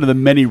one of the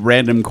many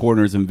random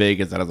corners in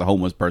Vegas that has a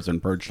homeless person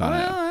perched on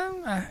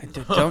it.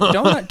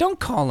 Don't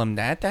call him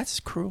that.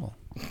 That's cruel.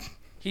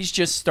 He's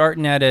just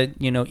starting at a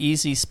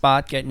easy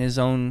spot, getting his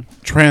own.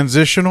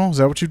 Transitional? Is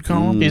that what you'd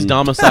call him? He's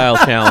domicile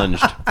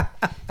challenged.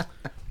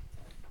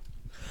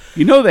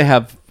 You know they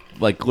have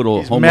like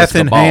little homeless Meth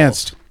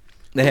enhanced. cabals.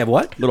 They have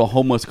what? Little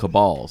homeless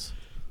cabals.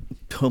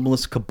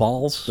 Homeless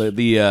cabals?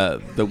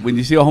 The when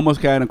you see a homeless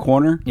guy in a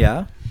corner,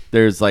 Yeah.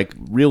 there's like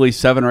really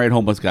 7 or 8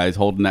 homeless guys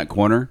holding that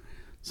corner.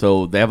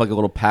 So they have like a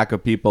little pack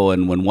of people,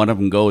 and when one of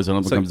them goes,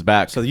 another one comes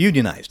back. So they're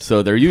unionized.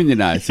 So they're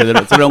unionized, so they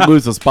don't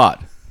lose a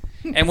spot.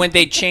 And when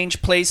they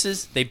change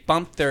places, they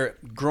bump their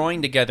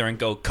groin together and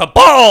go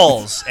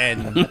cabals.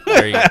 And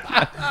there you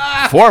go.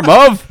 Form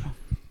of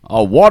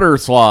a water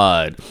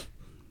slide.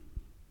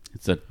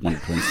 It's a Wonder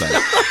Twins thing.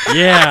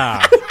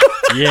 Yeah.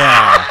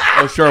 Yeah.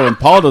 Oh, sure. When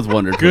Paul does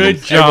Wonder Good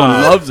Twins, job.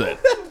 everyone loves it.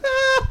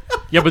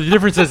 Yeah, but the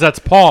difference is that's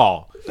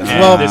Paul. And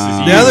Well, this is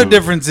the you. other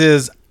difference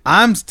is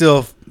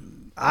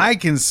I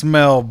can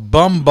smell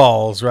bum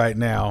balls right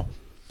now.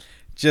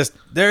 Just,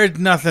 there's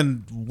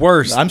nothing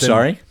worse. I'm than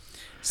sorry.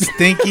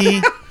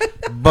 Stinky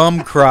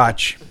bum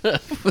crotch.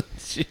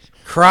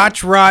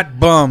 Crotch rot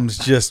bums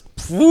just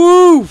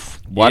woof.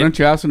 Why don't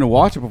you ask him to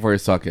watch it before you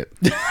suck it?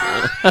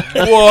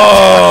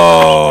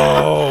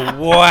 Whoa!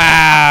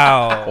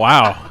 Wow!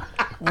 Wow.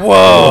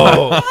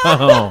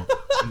 Whoa!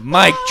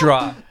 Mic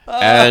drop.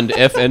 And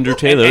F. Andrew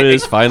Taylor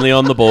is finally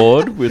on the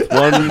board with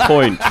 1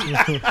 point.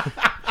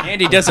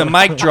 Andy does a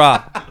mic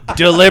drop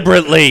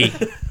deliberately.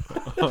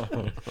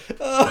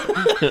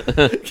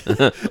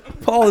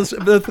 Paul is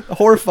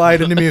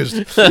horrified and amused.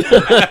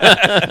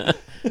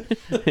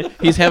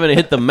 He's having to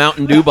hit the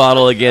Mountain Dew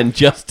bottle again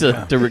just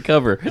to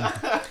recover.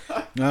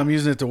 I'm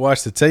using it to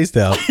wash the taste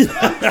out.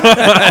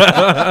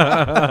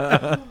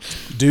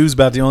 Dew's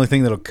about the only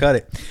thing that'll cut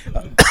it.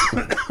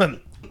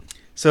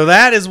 So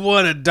that is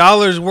what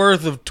 $1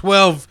 worth of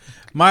 12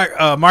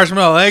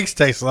 marshmallow eggs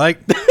tastes like.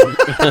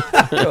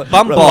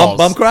 Bum balls.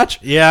 Bum crotch?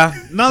 Yeah.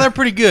 No, they're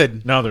pretty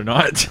good. No, they're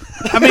not.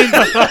 I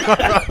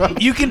mean,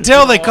 you can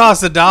tell they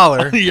cost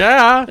 $1.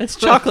 Yeah. It's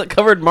chocolate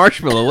covered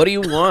marshmallow. What do you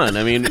want?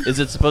 I mean, is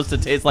it supposed to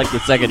taste like the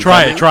second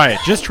Try coming? it. Try it.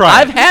 Just try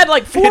I've it. had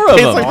like 4 of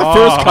them. It's like the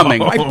first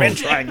coming. I've been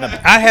trying them.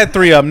 I had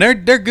 3 of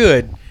them. They're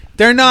good.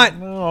 They're not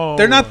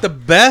the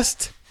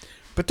best,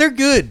 but they're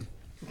good.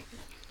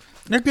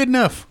 They're good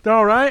enough.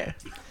 All right.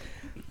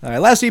 All right,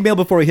 last email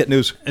before we hit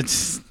news.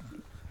 It's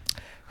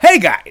Hey,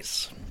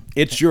 guys.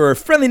 It's your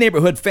friendly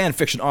neighborhood fan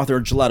fiction author,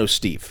 Gelato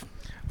Steve.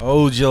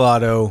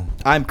 gelato.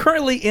 I'm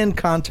currently in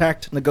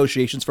contact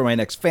negotiations for my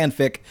next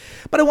fanfic,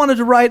 but I wanted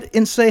to write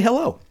and say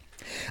hello.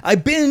 I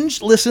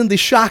binge listened The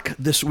Shock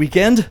this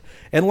weekend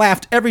and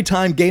laughed every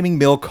time Gaming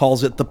Mill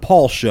calls it The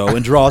Paul Show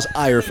and draws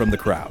ire from the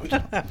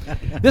crowd.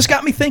 This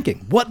got me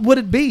thinking, what would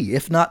it be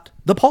if not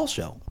The Paul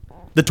Show?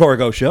 The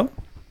Torgo Show?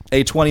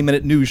 A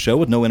 20-minute news show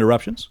with no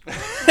interruptions?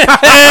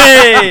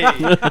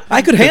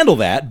 I could handle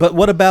that, but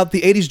what about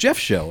the 80s Jeff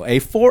Show? A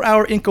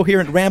 4-hour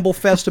incoherent ramble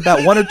fest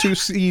about 1 or 2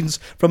 scenes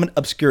from an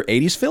obscure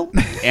 80s film?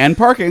 And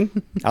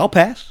parking. I'll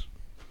pass.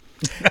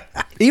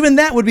 Even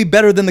that would be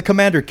better than the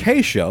Commander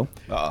K show.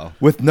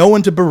 With no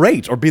one to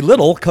berate or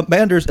belittle,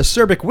 Commander's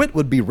acerbic wit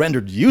would be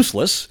rendered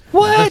useless.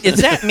 What? Is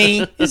that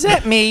me? Is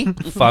that me?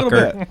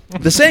 Fucker.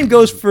 The same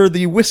goes for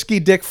the Whiskey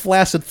Dick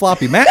Flaccid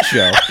Floppy Matt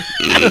show.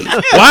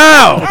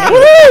 Wow.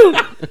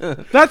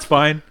 That's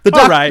fine.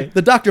 All right.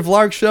 The Dr.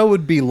 Vlarg show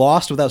would be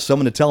lost without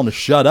someone to tell him to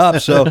shut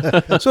up, so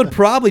it'd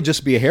probably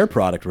just be a hair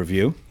product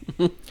review.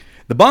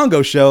 The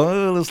Bongo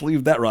show, let's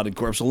leave that rotting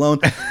corpse alone.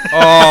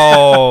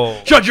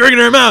 Oh. Shut your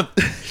ignorant mouth.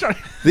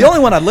 The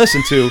only one I'd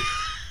listen to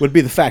would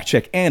be the Fact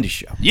Check Andy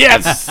show.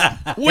 Yes.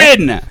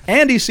 Win.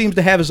 Andy seems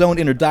to have his own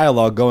inner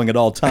dialogue going at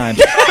all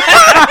times.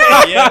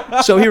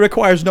 So he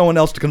requires no one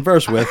else to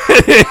converse with.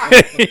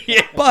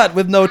 But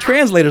with no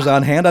translators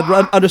on hand,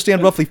 I'd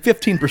understand roughly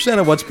 15%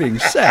 of what's being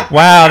said.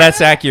 Wow,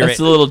 that's accurate. That's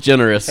a little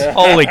generous.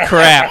 Holy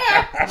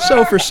crap.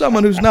 So for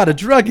someone who's not a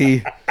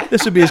druggie,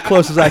 this would be as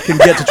close as I can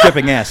get to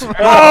tripping acid.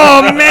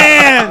 Oh,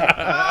 man.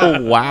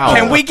 Oh, wow.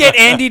 Can we get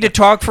Andy to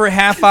talk for a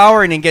half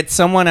hour and then get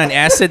someone on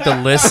acid to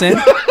listen?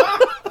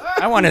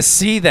 I want to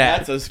see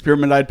that. That's a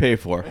spearmint I'd pay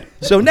for.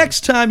 So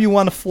next time you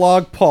want to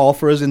flog Paul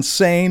for his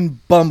insane,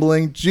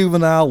 bumbling,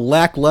 juvenile,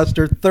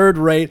 lackluster,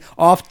 third-rate,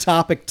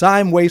 off-topic,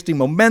 time-wasting,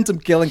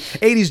 momentum-killing,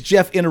 80s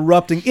Jeff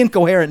interrupting,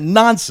 incoherent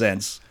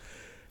nonsense,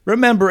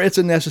 remember it's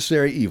a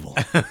necessary evil.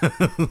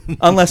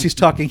 Unless he's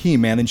talking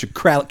He-Man and you should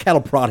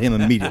cattle prod him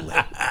immediately.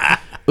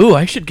 Ooh,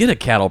 I should get a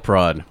cattle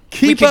prod.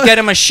 We could get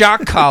him a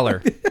shock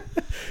collar.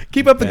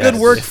 Keep up the good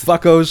work,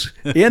 fuckos.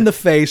 In the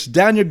face,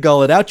 down your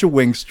gullet, out your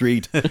wing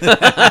street.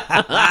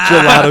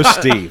 Gelato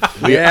Steve.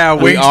 We are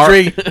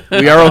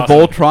a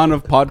Voltron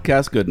of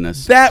podcast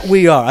goodness. That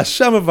we are, a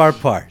sum of our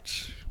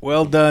parts.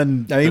 Well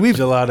done, I mean, we've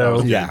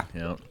Gelato. Yeah.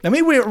 Yeah. I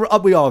mean,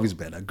 we always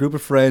been a group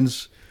of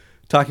friends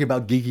talking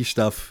about geeky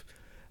stuff.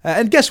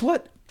 And guess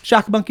what?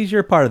 Shock Monkeys,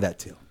 you're a part of that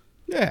too.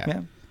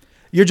 Yeah.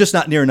 You're just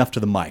not near enough to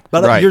the mic,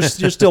 but Right. you're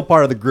still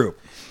part of the group.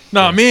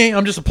 Not me.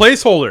 I'm just a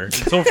placeholder.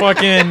 So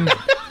fucking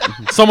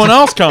someone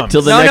else comes.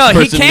 Till the No, next he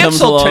person comes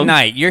canceled along.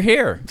 tonight. You're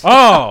here.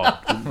 Oh,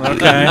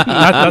 okay.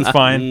 That's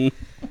fine.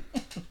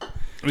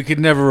 We could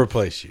never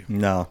replace you.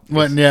 No.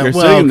 Well, yeah, You're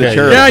well, sitting in the okay.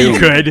 chair. Yeah, you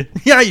could.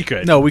 Yeah, you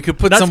could. No, we could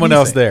put That's someone me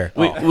else saying.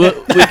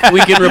 there.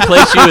 We can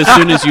replace you as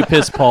soon as you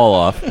piss Paul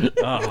off.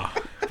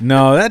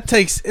 No, that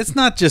takes. It's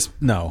not just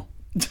no.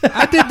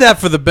 I did that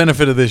for the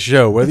benefit of this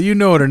show, whether you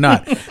know it or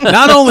not.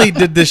 Not only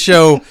did the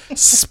show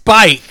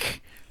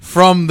spike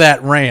from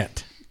that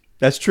rant,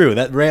 That's true.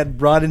 That rant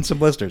brought in some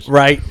listeners.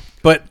 right?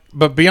 But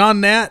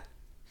beyond that,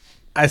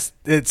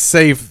 it's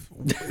safe.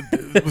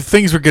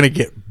 Things were gonna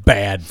get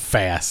bad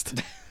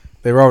fast.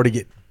 They were already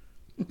getting.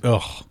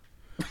 Ugh.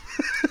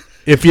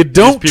 If you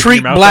don't peeking treat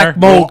your mouth black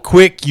there? mold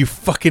quick, you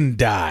fucking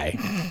die.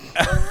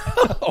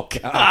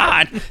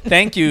 God.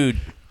 Thank you,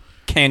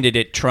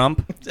 candidate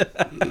Trump.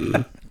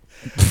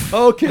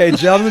 Okay,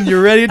 gentlemen,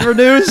 you ready for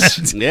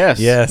news? Yes.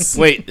 Yes.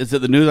 Wait, is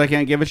it the news I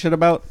can't give a shit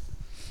about?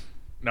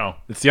 No,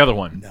 it's the other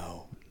one.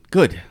 No.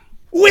 Good.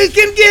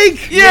 Weekend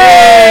Geek!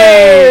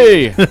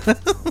 Yay!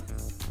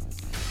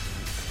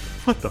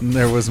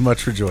 There was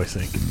much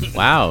rejoicing.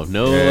 Wow,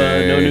 no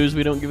news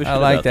we don't give a shit I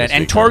like about that. this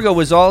And week. Torgo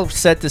was all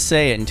set to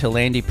say it until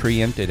Andy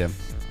preempted him.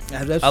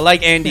 That's- I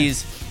like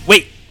Andy's.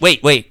 Wait.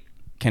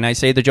 Can I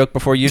say the joke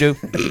before you do?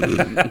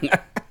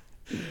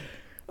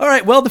 All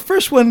right, well, the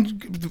first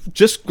one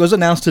just was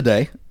announced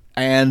today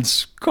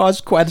and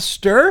caused quite a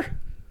stir.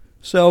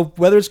 So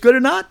whether it's good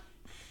or not,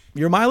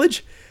 your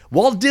mileage.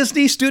 Walt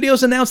Disney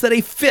Studios announced that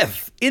a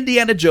fifth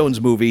Indiana Jones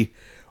movie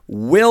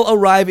will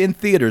arrive in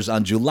theaters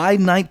on July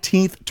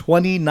 19th,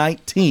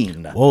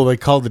 2019. Whoa, they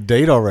called the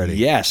date already.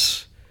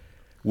 Yes.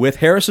 With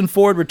Harrison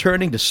Ford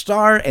returning to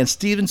star and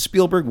Steven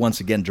Spielberg once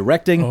again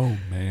directing. Oh,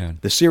 man.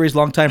 The series'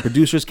 longtime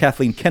producers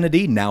Kathleen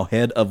Kennedy, now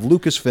head of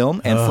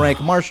Lucasfilm, and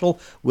Frank Marshall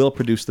will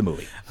produce the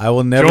movie. I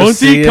will never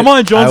Jonesy, see it. come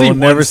on, Jonesy, I will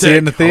never one see it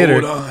in the sec. theater.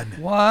 Hold on.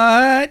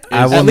 What?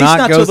 I will At least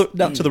not go.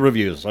 not to the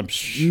reviews. I'm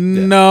sure.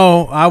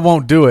 No, I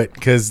won't do it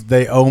because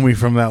they owe me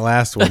from that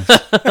last one.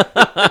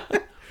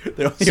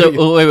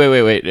 So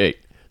wait.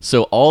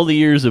 So all the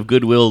years of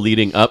goodwill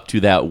leading up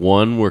to that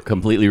one were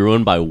completely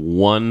ruined by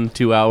 1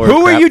 2-hour.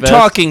 Who are crap you fest?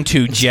 talking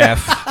to,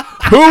 Jeff?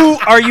 Who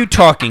are you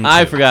talking to?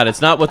 I forgot.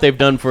 It's not what they've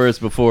done for us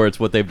before.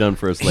 It's what they've done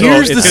for us later.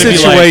 Here's it's the gonna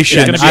be like- situation.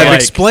 it's gonna be I've like-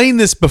 explained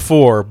this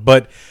before,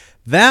 but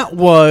that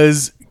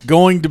was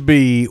going to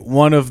be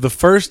one of the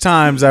first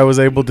times I was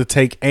able to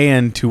take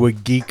Anne to a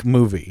geek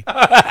movie.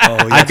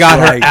 I got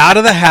her out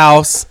of the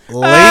house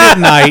late at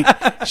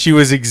night. She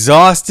was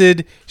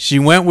exhausted. She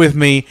went with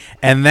me,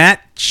 and that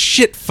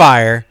shit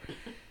fire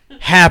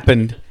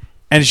happened.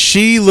 And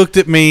she looked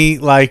at me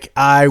like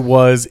I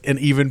was an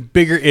even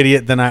bigger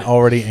idiot than I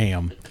already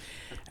am.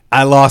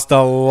 I lost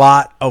a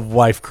lot of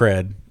wife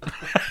cred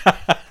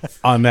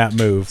on that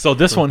move. So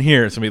this one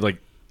here is gonna be like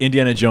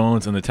Indiana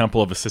Jones and the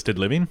Temple of Assisted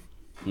Living.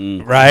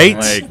 Right?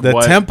 Like, the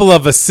what? Temple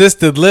of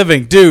Assisted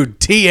Living. Dude,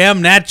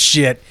 TM that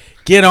shit.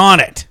 Get on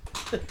it.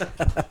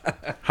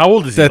 How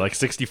old is he? The- Like The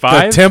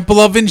 65. Temple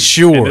of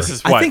Ensure. And this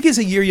is what? I think he's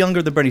a year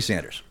younger than Bernie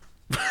Sanders.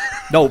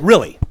 No,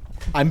 really.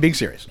 I'm being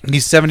serious.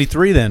 He's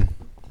 73 then.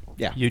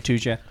 You too,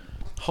 Jeff.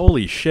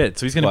 Holy shit!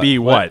 So he's gonna What? be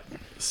what?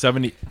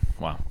 70.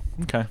 Wow.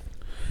 Okay.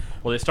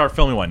 Well, they start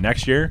filming what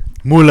next year?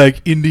 More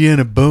like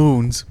Indiana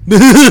Bones. more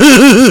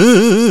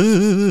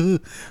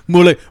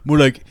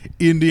like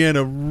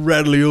Indiana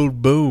rattly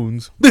old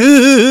bones. more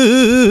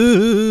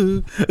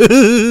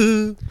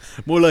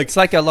like It's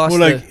like I lost more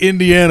like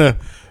Indiana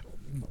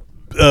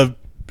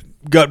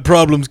got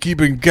problems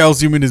keeping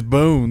calcium in his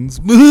bones.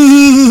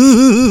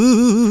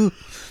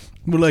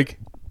 More like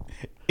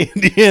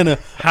Indiana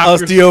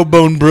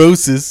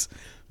osteobonebrosis,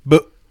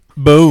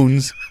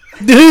 bones.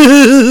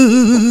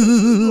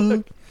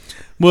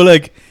 More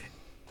like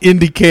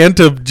Indy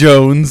Cantab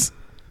Jones,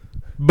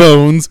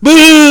 bones.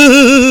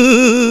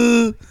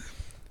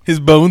 His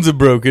bones are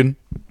broken.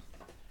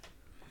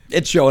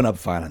 It's showing up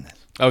fine on this.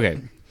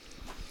 Okay.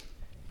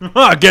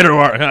 Get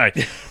her.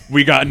 Hey,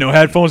 we got no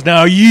headphones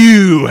now.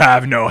 You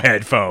have no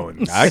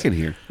headphones. I can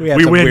hear. We had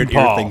We some win, weird ear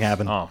Paul. thing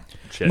happen. Oh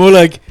shit. More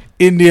like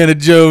Indiana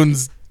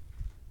Jones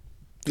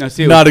No,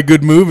 see, Not a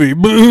good movie. it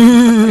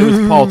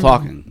was Paul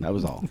talking. That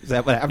was all. Is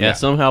that what happened? Yeah,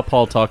 somehow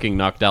Paul talking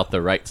knocked out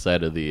the right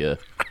side of the.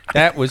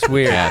 That was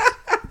weird.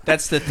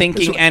 That's the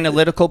thinking,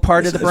 analytical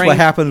part of the That's brain. what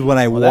happens when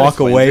I that walk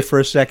explains away it. for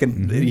a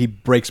second. He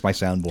breaks my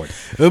soundboard.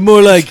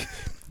 More like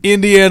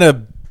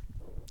Indiana.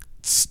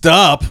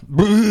 Stop.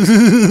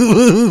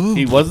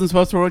 He wasn't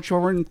supposed to reach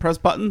over and press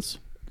buttons.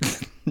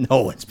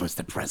 No one's supposed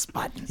to press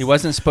buttons. He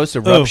wasn't supposed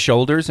to rub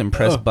shoulders and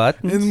press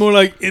buttons. It's more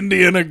like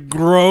Indiana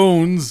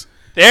groans.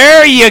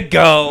 There you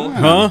go.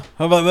 Huh?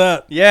 How about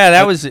that? Yeah,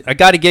 that was. I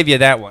got to give you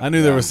that one. I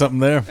knew there was something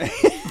there.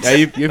 Yeah,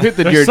 you hit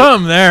the There's deer.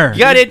 something there. You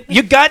got it.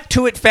 You got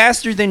to it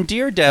faster than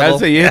Daredevil. I'd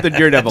say you hit the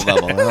Daredevil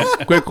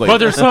level quickly. But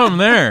there's something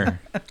there.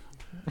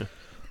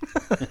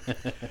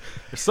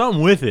 There's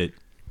something with it.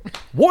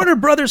 Warner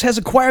Brothers has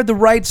acquired the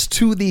rights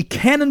to the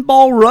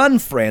Cannonball Run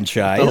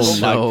franchise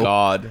oh my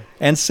god!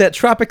 and set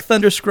Tropic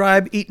Thunder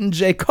scribe Eaton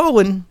J.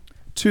 Cohen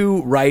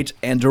to write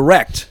and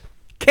direct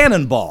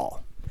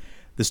Cannonball.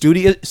 The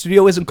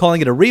studio isn't calling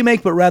it a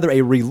remake, but rather a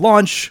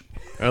relaunch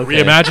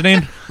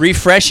Reimagining.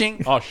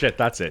 Refreshing. Oh shit,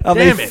 that's it. of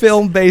Damn a it.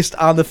 film based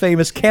on the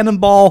famous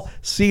Cannonball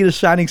Sea to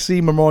Shining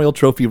Sea Memorial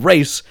Trophy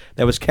race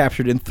that was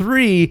captured in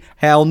 3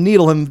 Hal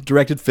Needham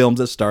directed films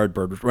that starred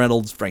Burt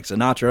Reynolds, Frank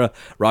Sinatra,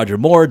 Roger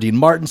Moore, Dean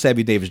Martin,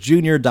 Sammy Davis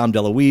Jr., Dom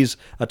DeLuise,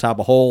 atop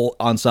a whole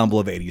ensemble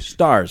of 80s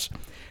stars.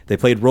 They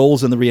played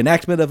roles in the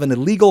reenactment of an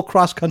illegal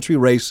cross-country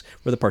race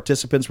where the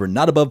participants were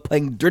not above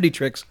playing dirty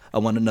tricks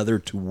on one another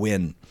to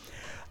win.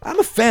 I'm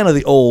a fan of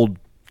the old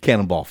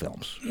Cannonball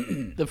films.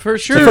 The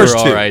first two first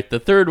were two. all right. The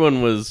third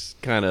one was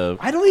kind of.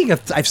 I don't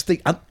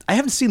think I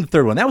haven't seen the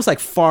third one. That was like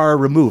far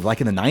removed, like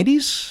in the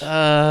 90s.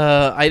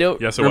 I don't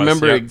Yes, it was,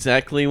 remember yeah.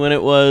 exactly when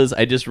it was.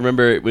 I just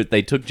remember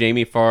they took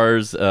Jamie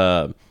Farr's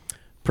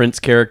Prince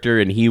character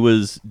and he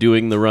was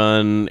doing the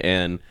run,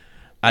 and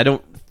I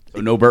don't.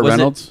 No Burt was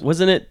Reynolds?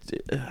 Wasn't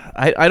it?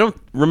 I don't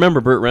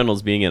remember Burt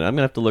Reynolds being in it. I'm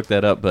gonna have to look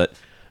that up, but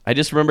I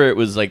just remember it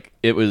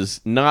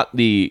was not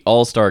the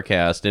all-star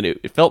cast, and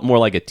it felt more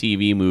like a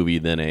TV movie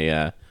than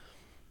a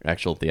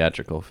actual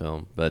theatrical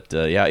film. But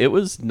yeah, it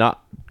was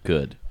not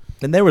good.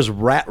 Then there was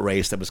Rat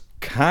Race that was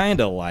kind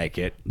of like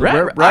it.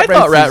 I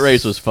thought Rat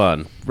Race was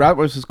fun. Rat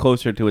Race is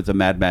closer to it's a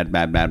mad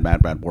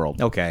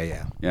world. Okay,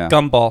 yeah. Yeah.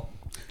 Gumball.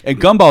 And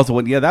Gumball's the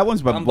one. Yeah, that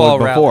one's Gumball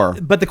before.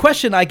 But the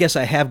question I guess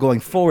I have going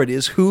forward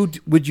is who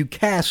would you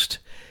cast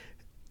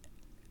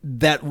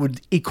that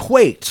would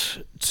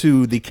equate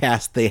to the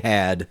cast they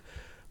had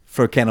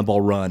for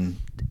Cannonball Run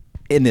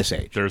in this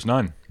age? There's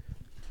none.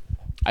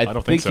 I don't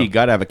think think so. you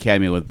got to have a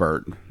cameo with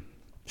Burt.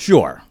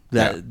 Sure.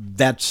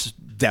 That's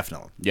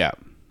definitely. Yeah.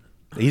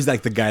 He's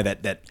like the guy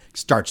that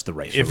starts the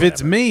race. or If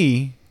it's whatever.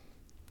 me,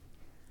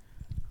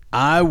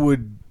 I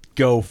would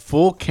go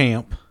full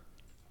camp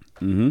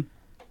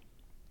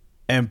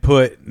and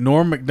put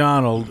Norm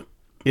Macdonald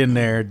in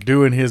there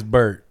doing his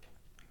Burt.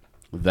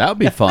 That would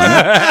be fun.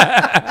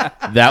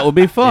 That would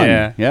be fun.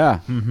 Yeah. Yeah.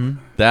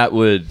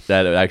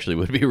 That actually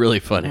would be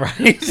really funny.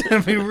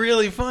 That'd be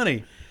really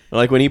funny.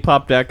 Like when he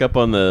popped back up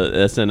on the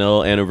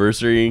SNL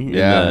anniversary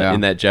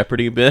in that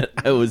Jeopardy bit,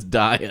 I was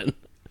dying.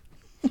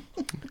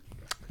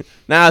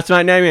 Nah, that's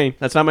my name.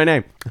 That's not my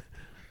name.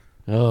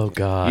 Oh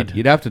God.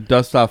 You'd have to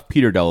dust off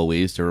Peter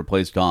DeLuise to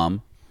replace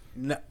Dom.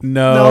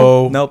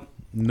 No. Nope.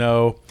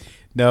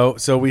 No.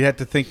 So we had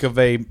to think of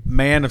a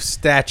man of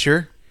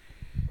stature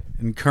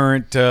and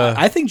current.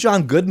 I think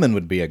John Goodman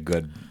would be a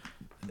good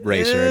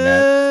racer in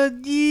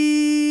that.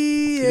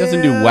 He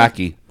doesn't do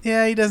wacky.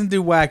 Yeah, he doesn't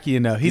do wacky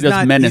enough. He's does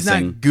not menacing.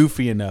 He's not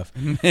goofy enough.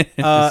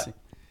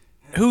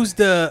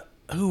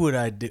 Who would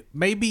I do?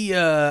 Maybe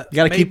gotta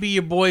maybe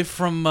your boy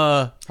from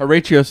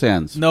Horatio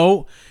Sands.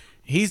 no,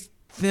 he's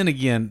thin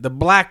again. The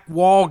black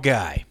wall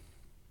guy.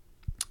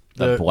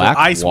 The black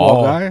ice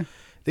wall guy?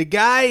 The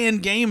guy in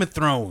Game of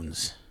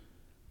Thrones.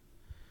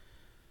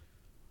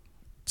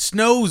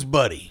 Snow's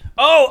buddy.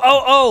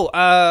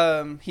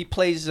 He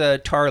plays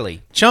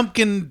Tarly.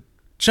 Chumpkin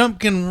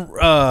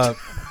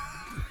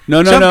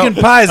No.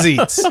 Chumpkin Pies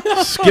Eats.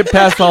 Skip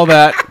past all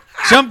that.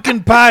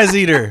 Chumpkin Pies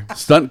Eater.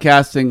 Stunt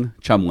casting,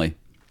 Chumley.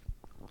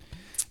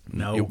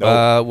 No.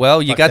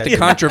 Well, you got the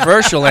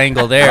controversial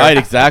angle there. Right,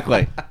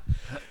 exactly.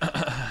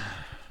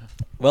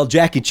 Well,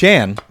 Jackie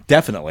Chan,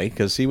 definitely,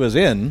 because he was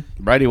in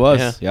Right, he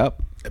was. Yeah.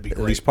 Yep. at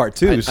least part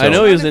 2. So I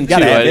know he was in two.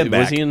 gotta have him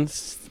Was back. he in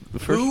the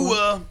first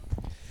one?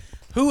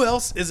 Who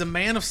else is a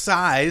man of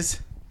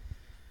size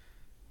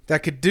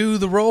that could do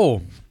the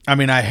role? I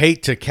mean, I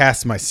hate to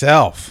cast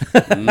myself.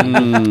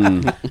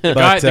 The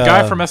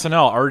guy from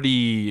SNL,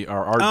 Artie.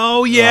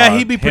 Oh yeah,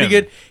 he'd be pretty him.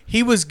 good.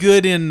 He was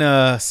good in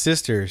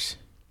Sisters.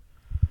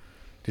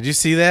 Did you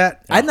see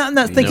that? I'm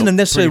not thinking of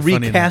necessarily Pretty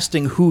funny,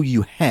 recasting who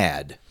you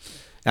had.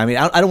 I mean,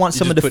 I don't want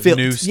someone just to put fill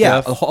new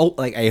yeah, stuff?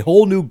 a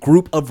whole new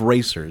group of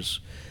racers.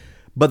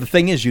 But the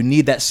thing is, you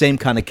need that same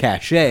kind of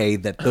cachet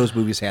that those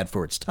movies had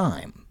for its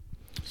time.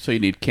 So you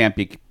need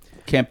campy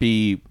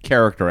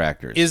character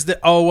actors. Is the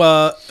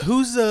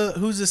who's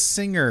a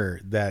singer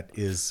that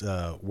is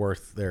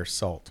worth their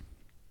salt?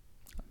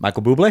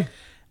 Michael Bublé?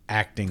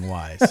 acting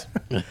wise.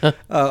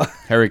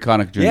 Harry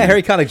Connick Jr. Yeah,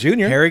 Harry Connick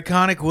Jr. Harry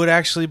Connick would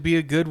actually be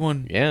a good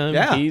one.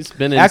 Yeah, he's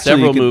been in Actually,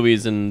 several you could-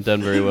 movies and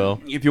done very well.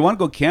 If you want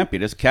to go campy,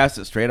 just cast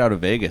it straight out of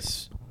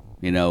Vegas.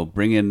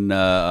 Bring in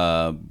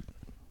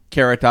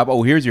Carrot Top.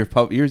 Oh, here's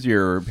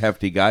your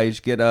hefty guy. You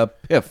should get a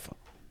Piff.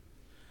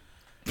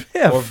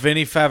 Or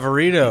Vinny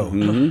Favorito.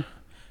 Mm-hmm.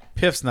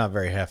 Piff's not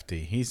very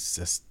hefty. He's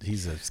a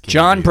skinny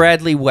John dude.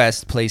 Bradley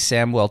West plays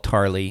Samuel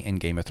Tarly in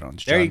Game of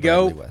Thrones. There John you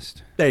go. Bradley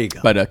West. There you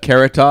go. But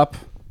Carrot Top.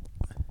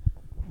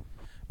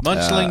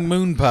 Munchling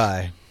Moon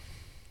Pie.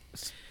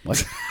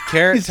 What?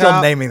 Carrot He's still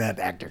Top. naming that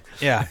actor.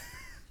 Yeah.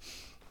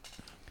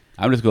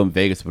 I'm just going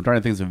Vegas. I'm trying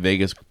to think of some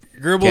Vegas.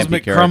 Goebbels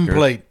campy McCrum characters.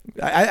 plate.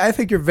 I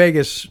think your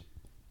Vegas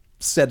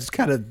set's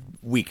kind of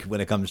weak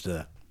when it comes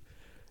to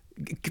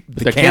the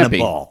They're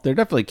cannonball. campy. They're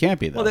definitely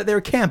campy, though. Well,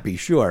 they're campy,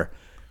 sure,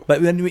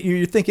 but then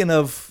you're thinking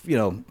of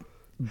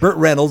Burt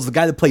Reynolds, the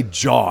guy that played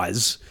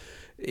Jaws.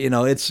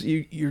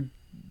 You're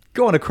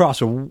going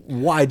across a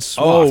wide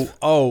swath.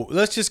 Oh,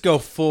 let's just go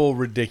full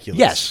ridiculous.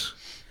 Yes.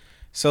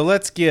 So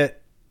let's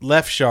get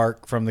Left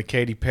Shark from the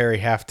Katy Perry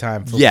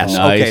halftime football. Yes.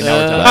 Nice. Okay, now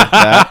we're Like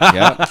that.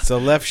 Yeah. So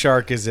Left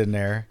Shark is in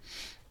there.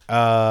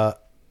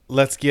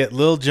 Let's get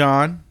Lil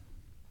Jon.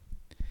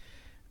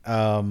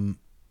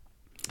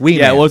 Wee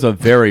Yeah, Man. it was a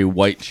very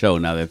white show.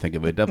 Now that I think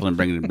of it,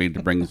 definitely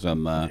bring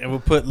some. And we'll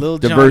put Lil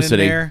Jon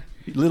Diversity. in there.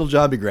 Little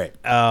John be great.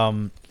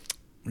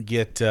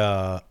 Get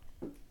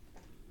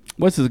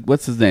What's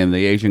his name?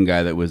 The Asian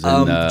guy that was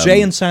in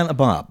Jay and Silent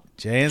Bob.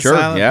 Jay and Sure,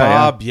 Silent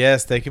yeah, Bob.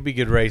 Yes, they could be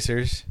good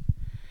racers.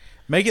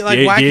 Make it like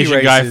the wacky Asian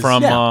races. guy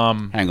from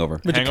Yeah. Hangover.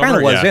 Which it Hangover, kind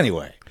of was yeah.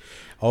 anyway.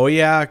 Oh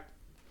yeah,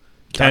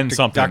 Ken Dr.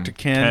 something. Dr.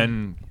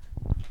 Ken.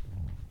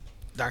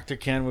 Dr.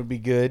 Ken would be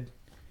good.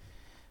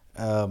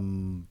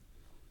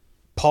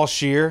 Paul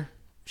Scheer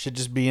should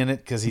just be in it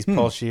because he's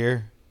Paul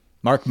Scheer.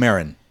 Mark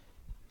Maron.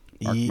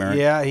 Maron.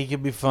 Yeah, he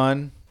could be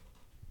fun.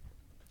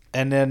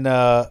 And then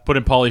Put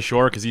in Pauly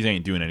Shore because he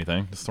ain't doing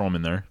anything. Just throw him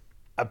in there.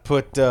 I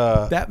put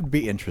That would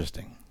be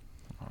interesting.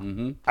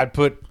 I'd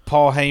put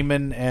Paul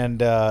Heyman and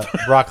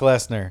Brock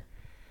Lesnar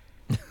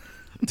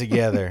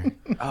together.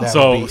 That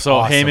So would be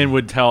awesome.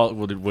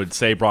 Heyman would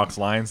say Brock's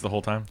lines the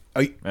whole time.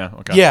 Yeah.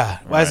 Okay. Yeah,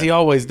 All as he right.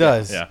 always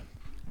does. Yeah.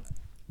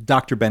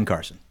 Dr. Ben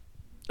Carson.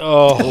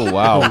 Oh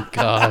wow.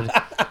 God.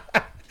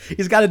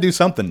 He's got to do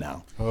something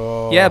now.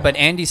 Yeah, but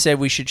Andy said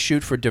we should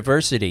shoot for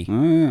diversity.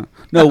 No,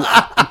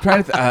 I'm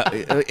trying to.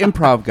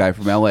 Improv guy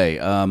from L.A.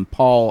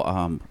 Paul.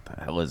 What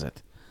the hell is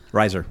it?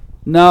 Reiser.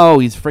 No,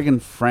 he's friggin'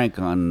 Frank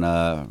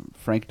on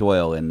Frank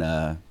Doyle in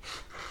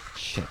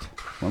shit.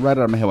 Went right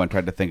out of my head when I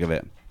tried to think of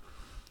it.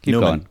 Keep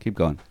Newman. going. Keep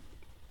going.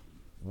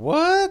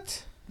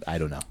 What? I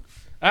don't know.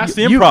 Ask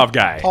the improv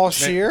guy. Paul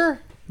Scheer?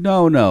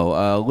 No,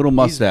 little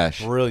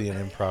mustache.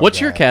 Brilliant improv.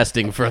 What's your guy.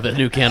 casting for the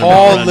new Cannonball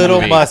Paul Run Little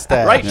movie?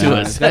 Mustache. Write to Yeah.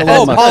 us. Got a Oh,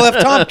 little mustache. Paul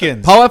F.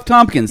 Tompkins. Paul F.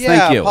 Tompkins. Yeah,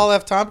 Thank you. Paul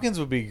F. Tompkins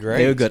would be great.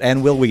 They were good.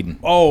 And Will Wheaton.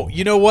 Oh,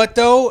 you know what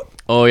though?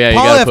 Oh yeah, you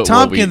Paul gotta F. put Will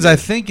Tompkins, Wheaton. I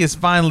think, is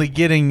finally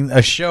getting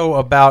a show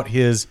about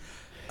his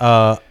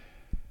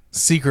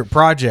secret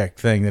project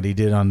thing that he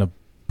did on the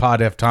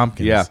Pod F.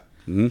 Tompkins. Yeah.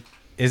 Mm-hmm.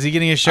 Is he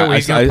getting a show where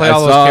he's going to play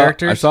all those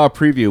characters? I saw a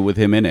preview with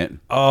him in it.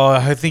 Oh,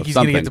 I think he's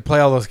going to get something. to play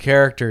all those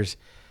characters.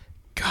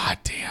 God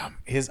damn.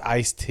 His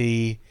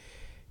Ice-T,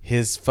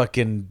 his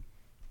fucking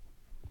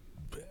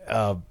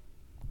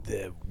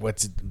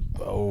what's it?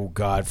 Oh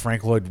God,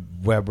 Frank Lloyd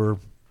Webber.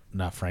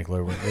 Not Frank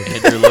Lloyd Webber.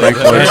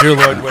 Andrew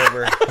Lloyd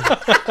Webber.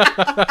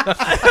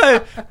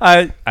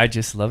 I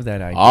just love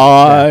that idea.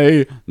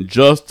 I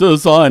just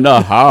designed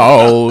a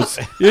house.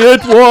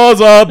 It was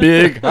a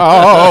big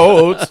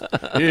house.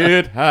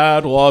 It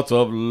had lots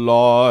of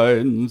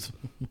lines.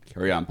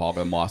 Carry on, Paul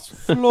Ben Moss.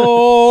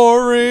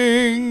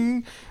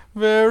 Flooring.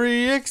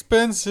 Very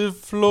expensive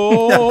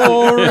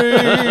flooring.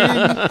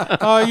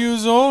 I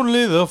use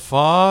only the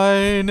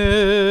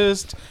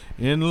finest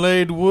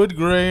inlaid wood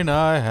grain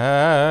I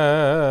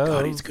have.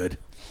 God, he's good.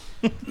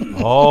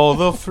 All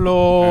the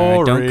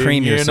flooring don't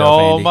cream in yourself,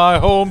 all Andy. my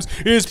homes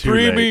is Too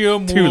late.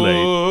 premium Too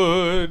late.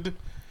 wood.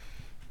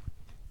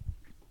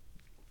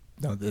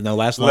 No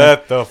last line.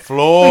 Let the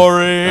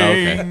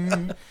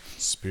flooring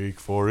speak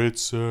for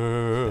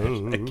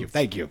itself.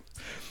 Thank you.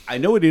 I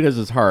know what he does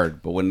is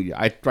hard, but when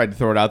I tried to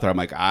throw it out there, I'm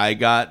like, I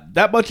got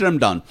that much and I'm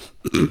done.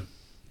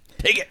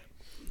 Take it.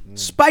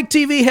 Spike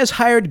TV has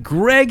hired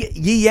Greg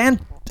Yan.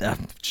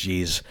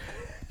 Jeez.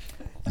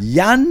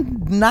 Yan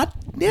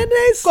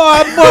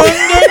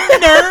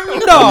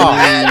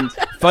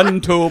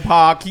Fun to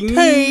parking.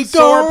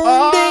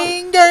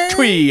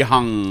 Tree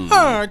hung.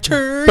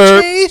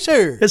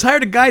 has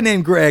hired a guy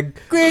named Greg.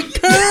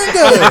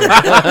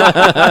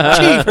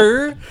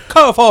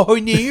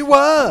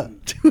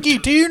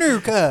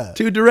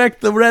 To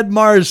direct the Red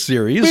Mars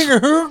series, which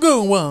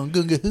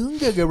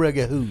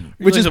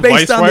is He's a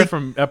based vice on wife the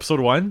from episode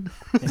 1.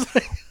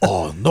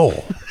 Oh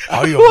no,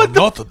 I am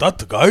not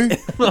that guy.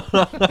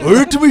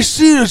 Let me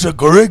see there's a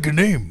Greg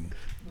name.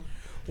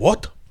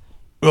 What?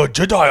 A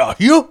Jedi are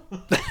here?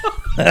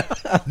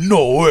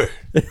 No way.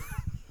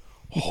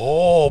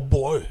 Oh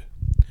boy.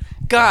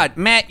 God,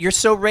 Matt, you're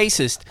so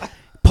racist.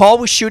 Paul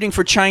was shooting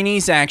for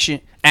Chinese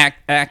accent,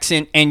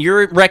 and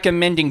you're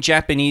recommending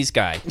Japanese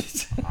guy.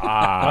 Those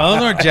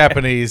aren't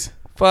Japanese.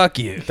 Fuck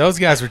you. Those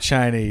guys were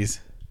Chinese.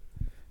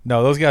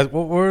 No, those guys.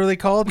 What were they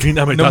called?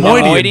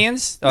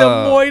 Nemoidians?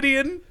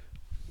 Nemoidian.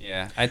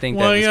 Yeah, I think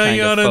that was kind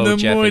of faux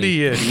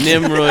Japanese.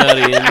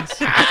 Nimrodians.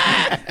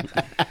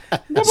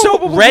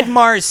 So, Red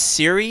Mars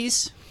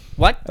series?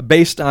 What?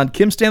 Based on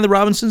Kim Stanley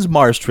Robinson's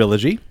Mars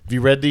trilogy. Have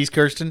you read these,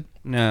 Kirsten?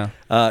 No.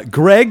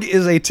 Greg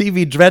is a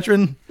TV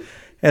veteran,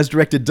 has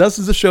directed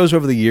dozens of shows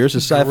over the years.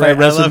 His sci-fi I love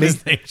resume.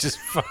 his name. Just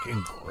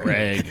fucking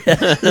Greg.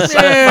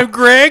 Yeah,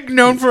 Greg,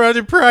 known for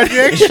other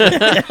projects.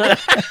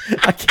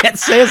 I can't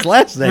say his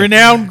last name.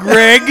 Renowned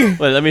Greg. Wait,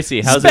 let me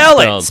see. How's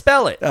Spell it it.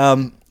 spelled?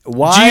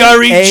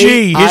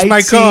 G-R-E-G. Here's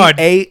my card.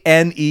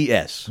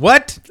 Yaitenes.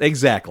 What?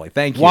 Exactly.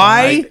 Thank you.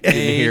 Why? I didn't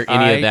hear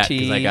any of that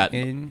because I got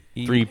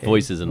three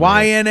voices in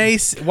my head.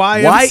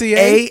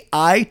 Y-N-A-Y-M-C-A.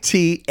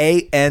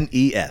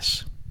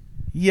 Yaitenes.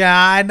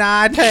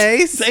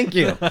 Yanates. Thank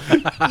you.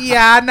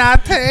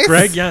 Yanates.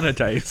 Greg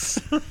Yanatais.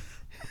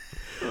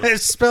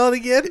 Spell it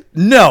again.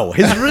 No,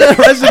 his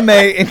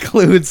resume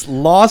includes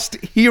Lost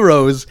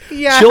Heroes,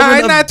 Yeah,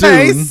 Children hi, of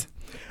Dune,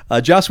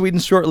 nice. Joss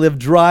Whedon's short-lived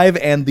Drive,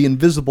 and The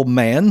Invisible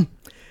Man.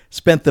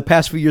 Spent the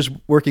past few years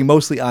working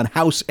mostly on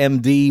House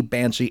MD,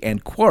 Banshee,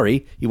 and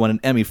Quarry. He won an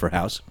Emmy for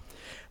House.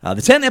 The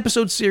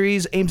 10-episode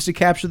series aims to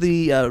capture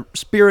the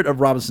spirit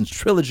of Robinson's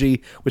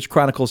trilogy, which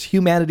chronicles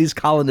humanity's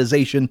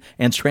colonization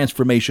and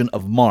transformation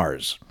of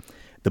Mars.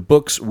 The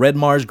books Red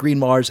Mars, Green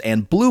Mars,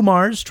 and Blue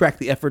Mars track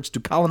the efforts to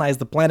colonize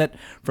the planet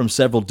from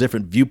several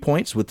different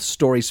viewpoints, with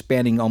stories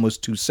spanning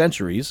almost 2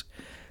 centuries.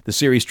 The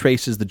series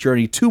traces the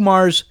journey to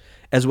Mars,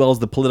 as well as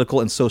the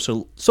political and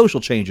social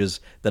changes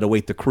that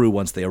await the crew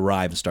once they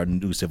arrive and start a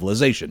new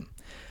civilization.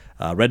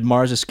 Red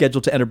Mars is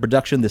scheduled to enter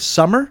production this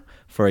summer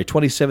for a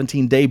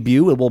 2017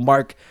 debut. It will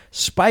mark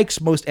Spike's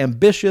most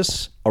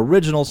ambitious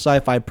original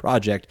sci-fi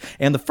project,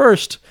 and the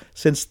first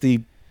since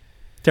the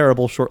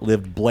terrible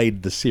short-lived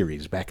Blade the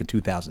series back in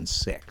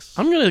 2006.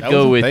 I'm going to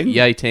go with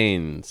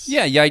Yaitanes.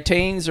 Yeah,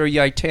 Yaitanes or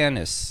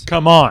Yaitanis.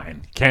 Come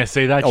on. Can't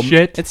say that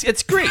shit.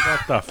 It's great.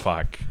 What the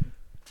fuck?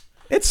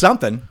 It's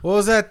something. What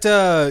was that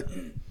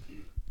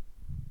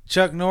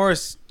Chuck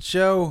Norris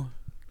show?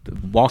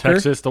 Walker?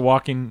 Texas, the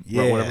Walking,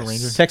 Yes. whatever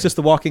Ranger. Texas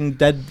the Walking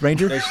Dead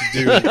Ranger? They should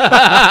do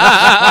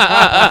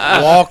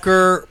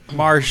Walker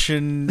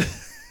Martian.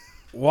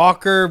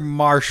 Walker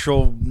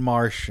Marshall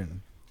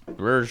Martian.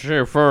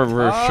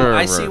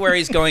 I see where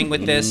he's going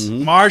with this.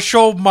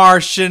 Marshall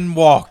Martian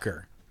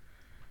Walker.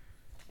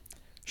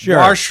 Sure.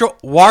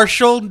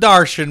 Marshall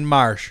Darshan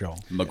Marshall.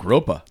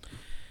 Magropa.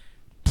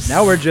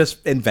 Now we're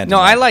just inventing. No,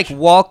 I language. like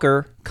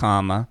Walker,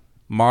 comma,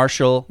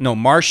 Marshall. No,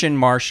 Martian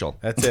Marshall.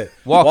 That's it.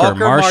 Walker,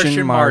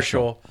 Martian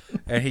Marshall.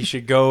 And he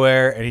should go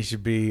there and he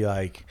should be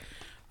like,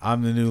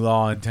 I'm the new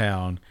law in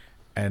town.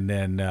 And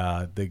then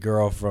the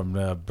girl from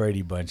the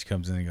Brady Bunch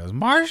comes in and goes,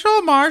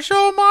 Marshall,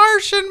 Martian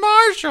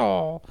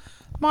Marshall.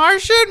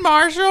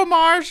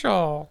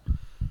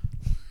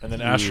 And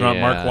then astronaut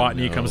Yeah, Mark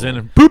Watney no. comes in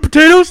and poop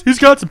potatoes? He's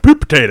got some poop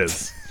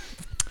potatoes.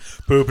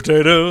 Poop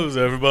potatoes,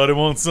 everybody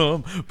wants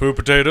some. Poop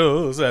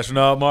potatoes,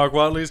 astronaut Mark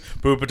Watley's.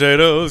 Poop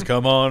potatoes,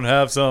 come on,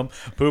 have some.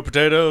 Poop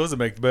potatoes, that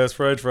make the best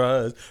French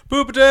fries.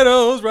 Poop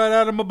potatoes, right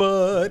out of my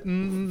butt.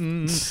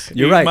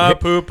 You're Eat right. my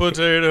poop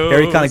potatoes.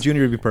 Harry Connick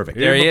Jr. would be perfect.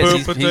 There he Eat my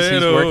is. poop He's working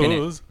it.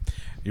 potatoes.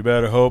 You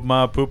better hope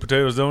my poop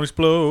potatoes don't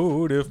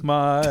explode if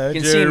my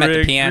You can see him at the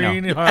Jerry piano.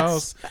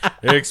 greenhouse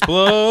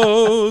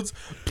explodes.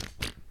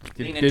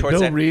 Leaning Did towards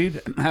Bill that.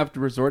 Reed have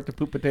to resort to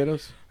poop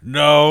potatoes?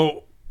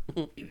 No,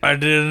 I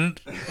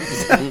didn't.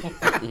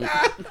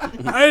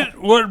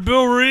 What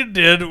Bill Reed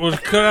did was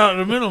cut out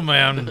the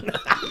middleman.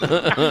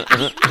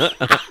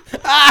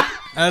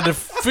 At the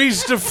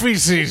Feast of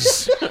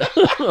Feces.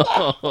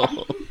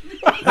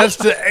 That's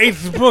the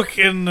 8th book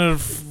in the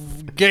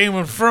Game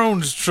of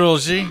Thrones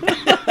trilogy.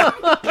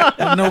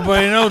 That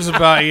nobody knows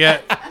about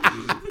yet.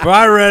 But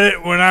I read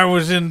it when I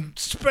was in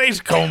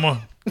space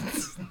coma.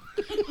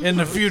 In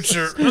the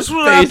future. That's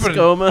what Space happened.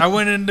 coma. I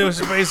went into a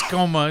space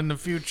coma in the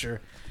future.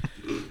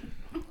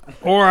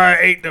 Or I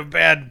ate a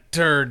bad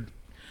turd.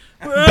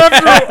 But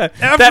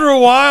after a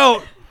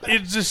while,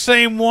 it's the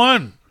same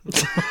one.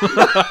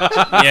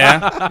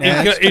 Yeah.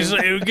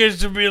 It gets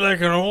to be like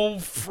an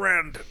old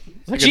friend.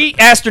 Gee,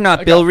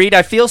 astronaut Bill Reed,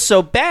 I feel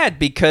so bad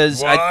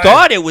because I Why?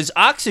 thought it was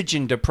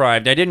oxygen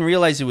deprived. I didn't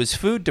realize it was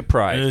food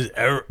deprived.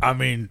 I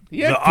mean,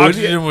 Yeah, the food,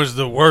 oxygen was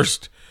the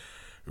worst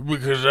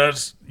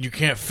because you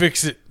can't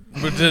fix it.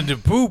 But then the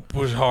poop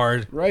was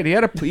hard. Right. He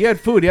had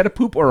food. He had a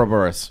poop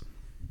Ouroboros.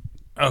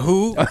 A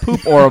who? A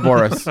poop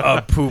Ouroboros.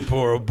 A poop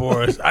or a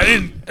Boris. I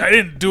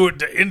didn't do it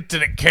the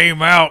instant it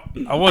came out.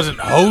 I wasn't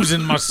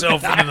hosing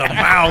myself into the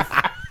mouth.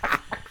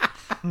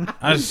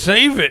 I'd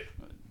save it.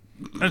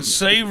 I'd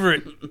savor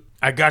it.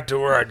 I got to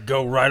where I'd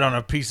go right on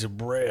a piece of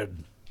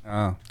bread.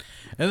 Oh.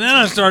 And then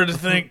I started to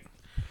think,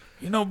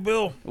 You know,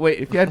 Bill, Wait,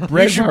 if you had you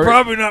bread, should already-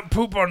 probably not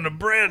poop on the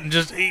bread and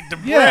just eat the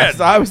bread. Yes,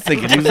 I was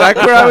thinking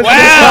exactly where I was.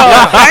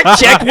 Wow, that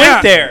check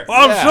went there.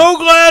 Well, I'm so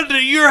glad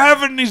that you're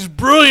having these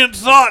brilliant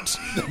thoughts.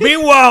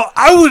 Meanwhile,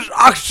 I was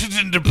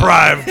oxygen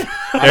deprived.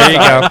 There you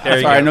go. There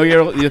you Sorry, I go. know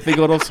you think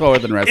a little slower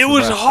than the rest. It of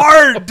was us.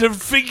 hard to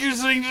figure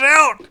things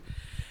out.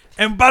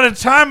 And by the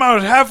time I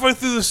was halfway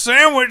through the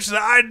sandwich,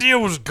 the idea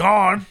was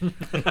gone.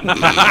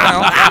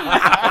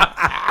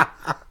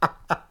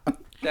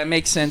 That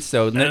makes sense,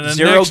 though. the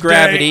Zero next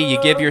gravity, day-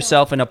 you give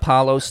yourself an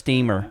Apollo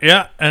steamer.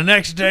 Yeah, and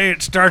next day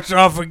it starts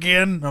off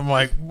again. I'm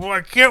like, well, I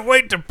can't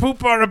wait to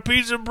poop on a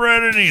piece of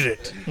bread and eat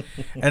it.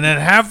 And then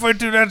halfway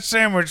through that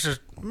sandwich,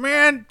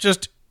 man,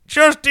 just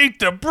eat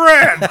the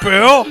bread,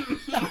 Bill.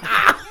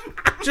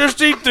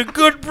 Just eat the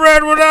good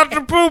bread without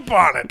the poop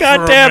on it.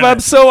 God damn, I'm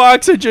so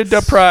oxygen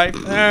deprived.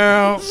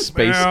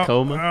 Space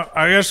coma.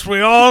 I guess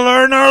we all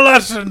learn our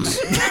lessons.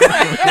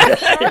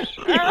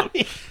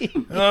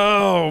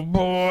 Oh,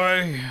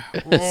 boy.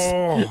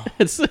 Oh.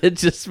 It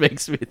just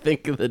makes me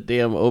think of the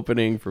damn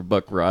opening for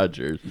Buck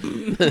Rogers.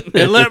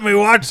 It let me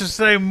watch the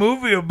same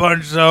movie a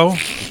bunch, though.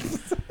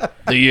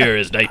 The year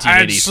is I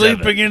had 1987.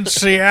 Sleeping in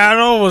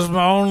Seattle was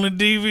my only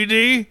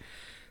DVD.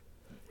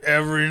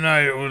 Every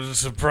night it was a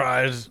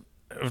surprise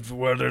of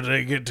whether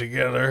they get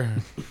together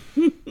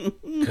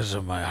because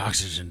of my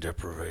oxygen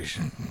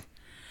deprivation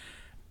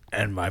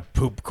and my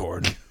poop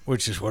corn,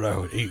 which is what I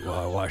would eat while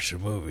I watched the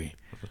movie.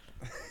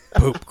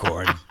 Poop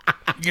corn.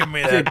 Give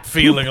me that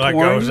feeling like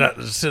I was at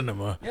the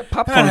cinema.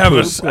 popcorn I'd have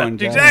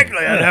poop. exactly.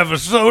 I'd have a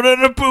soda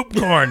and a poop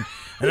corn.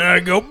 And then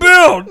I'd go,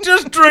 Bill,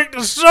 just drink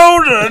the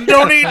soda and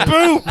don't eat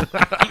poop.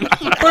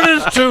 But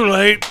it's too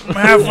late. I'm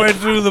halfway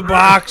through the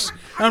box.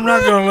 I'm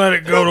not going to let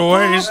it go to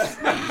waste.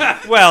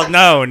 Well,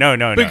 no.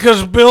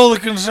 Because Bill, the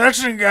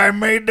concession guy,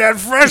 made that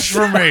fresh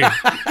for me.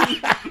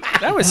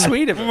 That was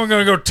sweet of him. We're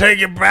going to go take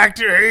it back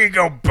to you. Here you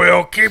go,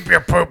 Bill. Keep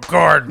your poop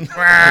corn.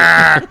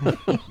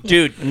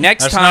 Dude,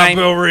 next That's time,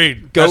 not Bill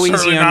Reed. go That's easy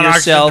certainly on not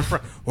yourself.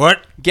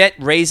 What? get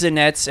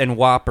Raisinets and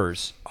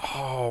Whoppers.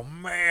 Oh,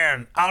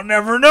 man. I'll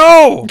never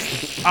know.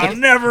 I'll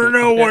never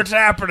know what's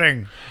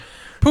happening.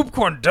 Poop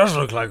corn does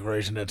look like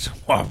Raisinets and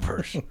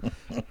Whoppers.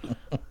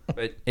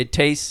 But it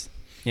tastes,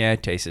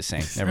 it tastes the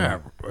same. Never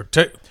mind.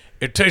 Yeah,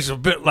 it tastes a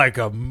bit like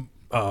a,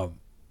 what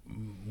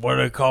do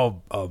they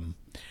call,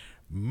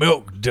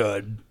 milk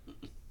dud.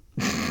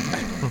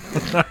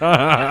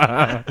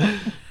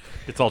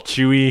 It's all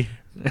chewy.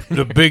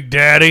 The Big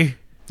Daddy.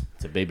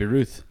 It's a Baby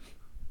Ruth.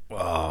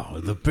 Oh,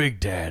 the Big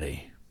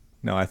Daddy.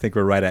 No, I think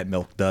we're right at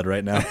Milk Dud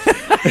right now.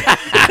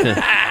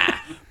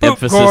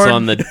 Emphasis corn.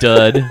 on the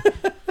dud.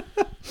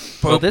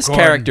 Well, this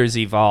Popcorn. character's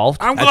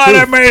evolved. I'm glad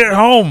I made it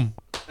home.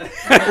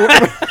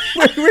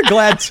 We're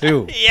glad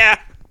too. Yeah.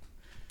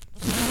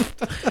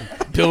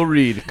 Bill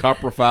Reed,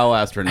 Coprophile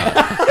astronaut.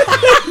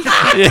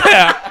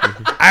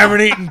 I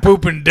haven't eaten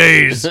poop in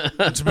days.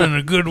 It's been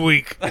a good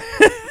week.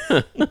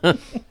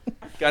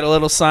 Got a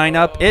little sign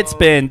up. It's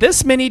been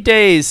this many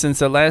days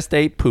since I last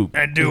ate poop.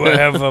 I do. I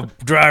have a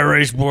dry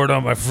erase board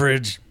on my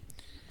fridge.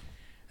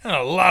 And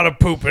a lot of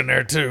poop in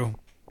there, too.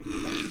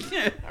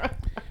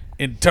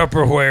 In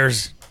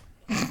Tupperwares.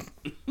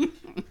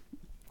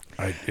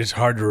 It's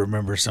hard to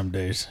remember some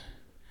days.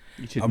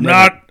 I'm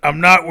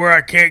not where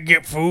I can't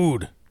get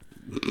food.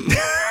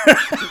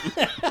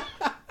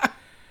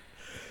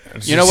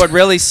 You know what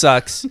really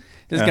sucks?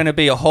 There's going to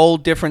be a whole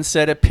different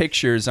set of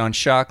pictures on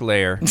Shock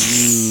Layer.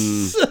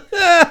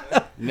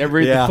 Never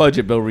eat Yeah. the fudge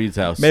at Bill Reed's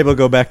house. Maybe we'll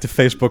go back to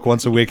Facebook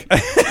once a week.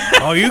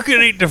 Oh, you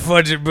can eat the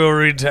fudge at Bill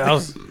Reed's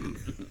house.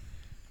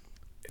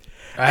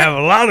 I have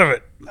a lot of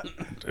it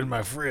in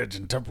my fridge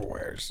in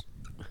Tupperwares.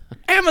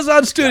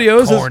 Amazon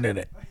Studios has Corn in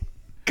it.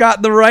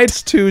 got the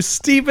rights to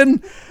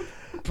Stephen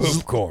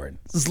Poop corn.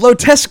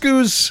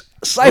 Zlotescu's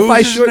sci-fi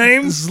Who's his short.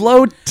 name?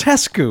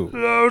 Zlotescu.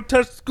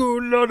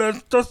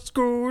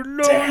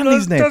 Damn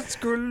these names.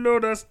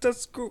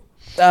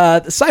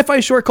 The sci-fi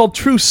short called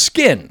True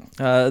Skin.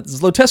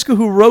 Zlotescu,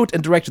 who wrote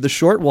and directed the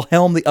short, will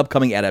helm the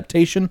upcoming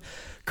adaptation.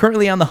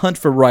 Currently on the hunt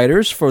for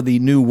writers for the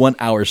new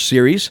 1-hour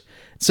series.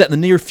 It's set in the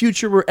near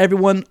future where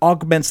everyone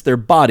augments their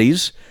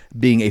bodies.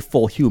 Being a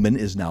full human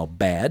is now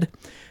bad.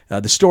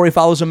 The story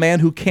follows a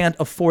man who can't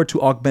afford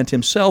to augment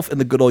himself in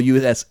the good old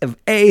US of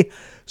A,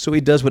 so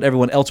he does what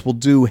everyone else will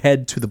do,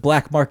 head to the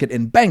black market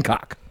in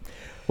Bangkok.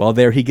 While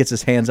there, he gets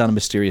his hands on a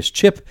mysterious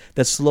chip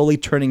that's slowly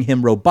turning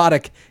him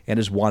robotic and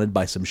is wanted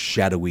by some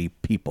shadowy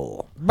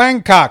people.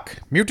 Bangkok,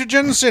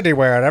 mutagen city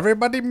where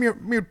everybody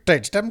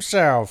mutates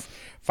themselves.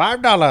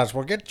 $5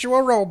 will get you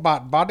a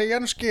robot body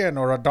and skin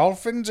or a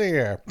dolphin's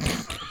ear.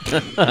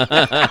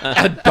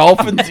 A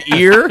dolphin's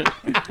ear?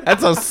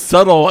 That's a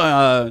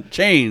subtle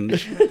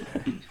change.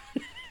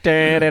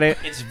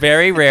 It's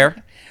very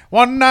rare.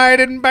 One night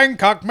in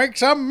Bangkok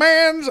makes a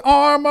man's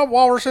arm a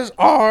walrus's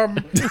arm.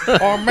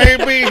 Or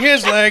maybe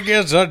his leg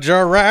is a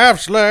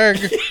giraffe's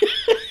leg.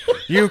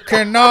 You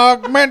can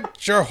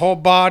augment your whole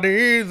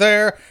body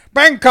there.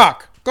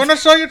 Bangkok, gonna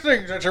show you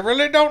things that you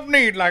really don't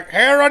need, like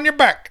hair on your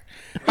back.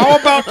 How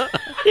about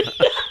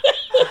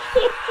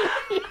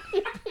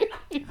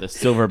The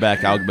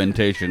silverback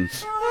augmentation.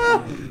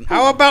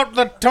 How about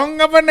the tongue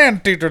of an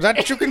anteater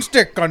that you can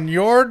stick on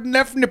your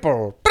left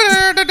nipple?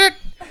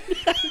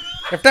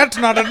 If that's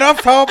not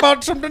enough, how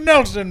about something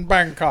else in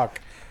Bangkok?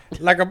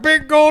 Like a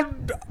big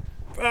old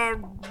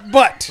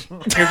butt. You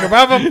could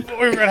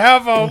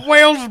have a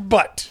whale's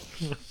butt.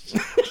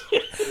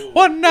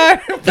 One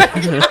night in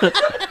Bangkok.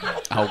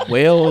 A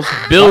whale's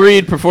Bill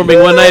Reed performing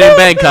One Night in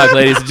Bangkok,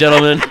 ladies and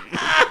gentlemen.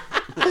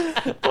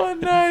 One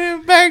night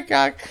in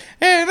Bangkok,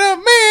 and a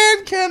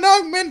man can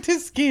augment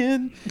his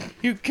skin.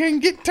 You can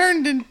get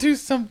turned into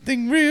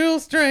something real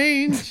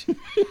strange.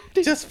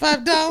 Just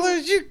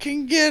 $5, you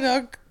can get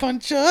a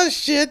bunch of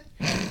shit.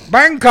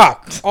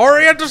 Bangkok,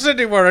 Oriental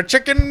City, where a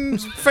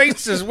chicken's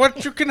face is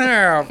what you can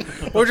have.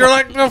 Would you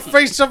like the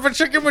face of a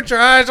chicken with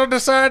your eyes on the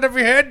side of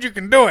your head? You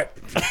can do it.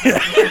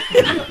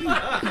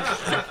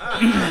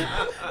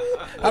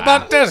 How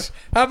about this?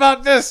 How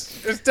about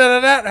this? Instead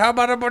of that, how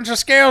about a bunch of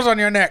scales on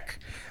your neck?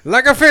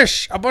 Like a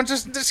fish, a bunch of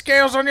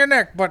scales on your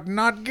neck, but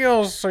not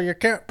gills, so you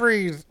can't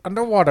breathe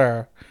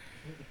underwater.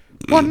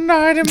 One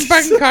night in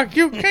Bangkok,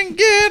 you can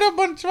get a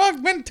bunch of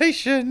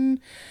augmentation.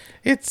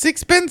 It's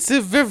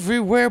expensive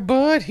everywhere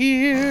but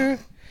here.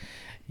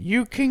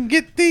 You can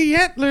get the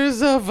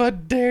antlers of a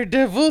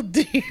daredevil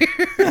deer.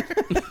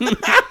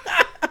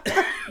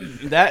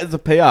 That is a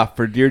payoff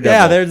for Daredevil.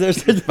 Yeah,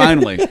 there's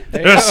Finally.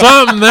 There's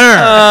something there.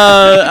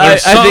 I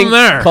something think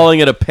there. calling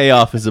it a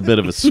payoff is a bit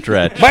of a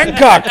stretch.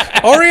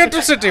 Bangkok,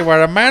 Oriental City,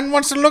 where a man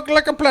wants to look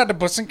like a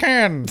platypus and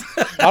can.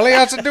 All he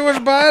has to do is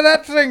buy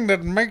that thing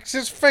that makes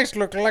his face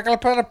look like a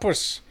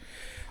platypus.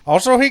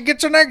 Also, he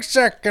gets an egg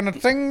sac and a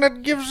thing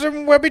that gives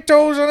him webby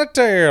toes and a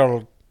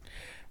tail.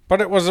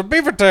 But it was a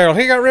beaver tail.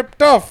 He got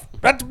ripped off.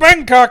 That's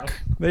Bangkok.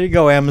 There you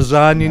go,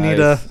 Amazon. You need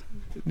a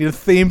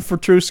theme for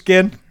True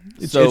Skin.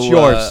 It's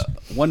yours.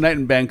 One Night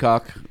in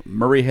Bangkok,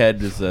 Murray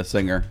Head is a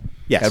singer.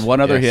 Yes. Had one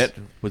other Yes.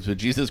 hit, was with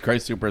Jesus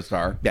Christ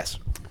Superstar. Yes.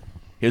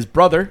 His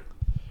brother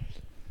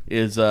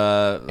is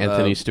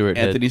Anthony Stewart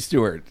Head. Anthony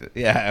Stewart.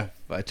 Yeah,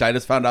 which I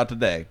just found out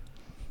today.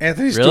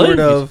 Anthony Really? Stewart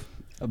of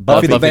Buffy the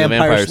Buffy the Vampire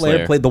Vampire Slayer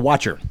Slayer. played the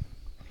Watcher.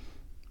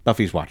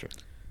 Buffy's Watcher.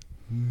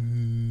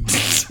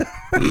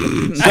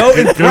 So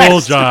Good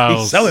old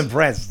Giles. So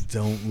impressed.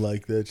 Don't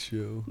like that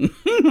show.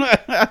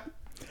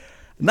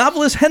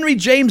 Novelist Henry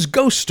James'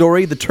 ghost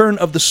story, The Turn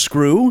of the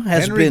Screw,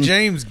 has Henry been...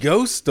 James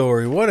Ghost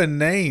Story. What a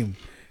name.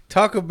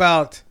 Talk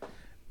about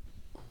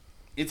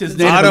It's his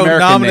Native American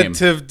name.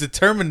 auto-nominative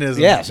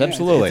determinism. Yes,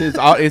 absolutely. It's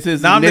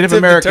his Native Nominative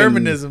American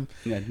determinism.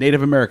 Yeah,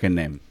 Native American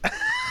name.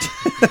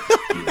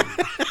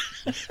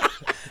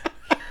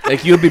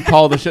 Like you'd be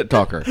Paul the Shit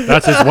Talker.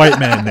 That's his white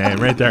man name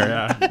right there.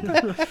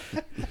 Yeah.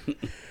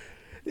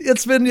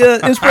 It's been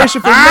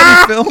inspiration for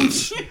many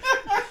films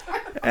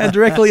and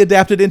directly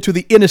adapted into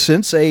The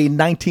Innocents, a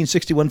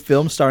 1961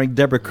 film starring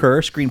Deborah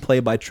Kerr,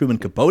 screenplay by Truman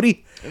Capote.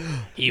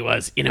 He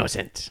was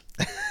innocent.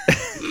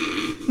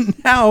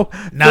 Now,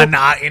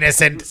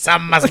 Innocent.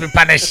 Some must be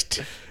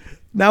punished.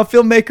 Now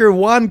filmmaker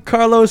Juan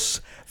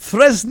Carlos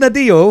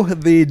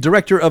Fresnadillo, the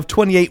director of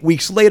 28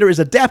 Weeks Later, is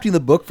adapting the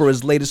book for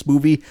his latest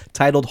movie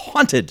titled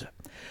Haunted.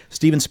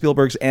 Steven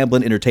Spielberg's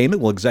Amblin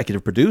Entertainment will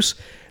executive produce.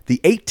 The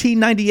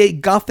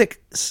 1898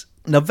 Gothic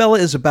novella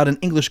is about an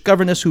English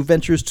governess who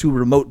ventures to a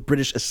remote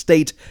British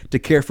estate to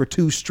care for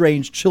two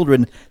strange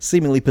children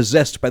seemingly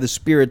possessed by the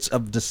spirits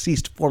of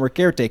deceased former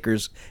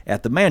caretakers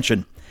at the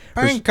mansion.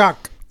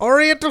 Bangkok,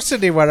 Oriental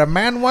City, where a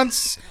man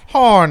wants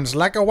horns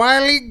like a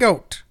wily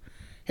goat.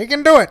 He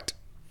can do it.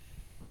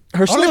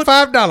 Only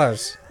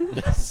 $5.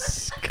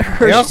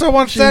 He also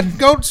wants that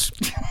goat's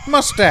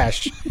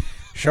mustache.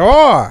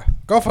 Sure,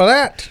 go for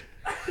that.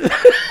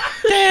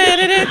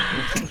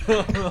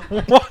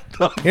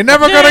 You're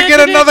never gonna get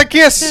another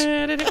kiss,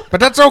 but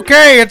that's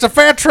okay. It's a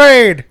fair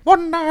trade.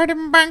 One night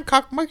in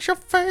Bangkok makes your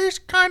face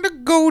kind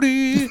of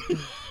goaty,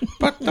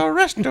 but the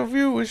rest of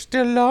you is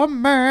still a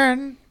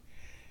man.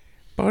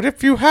 But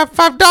if you have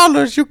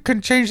 $5, you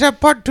can change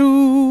that part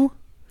too.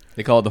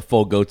 They call it the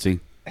full goatsy.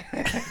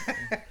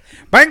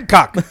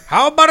 Bangkok,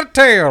 how about a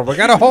tail? We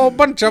got a whole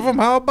bunch of them.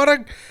 How about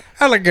an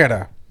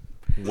alligator?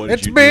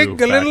 It's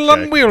big, a little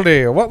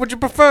unwieldy. What would you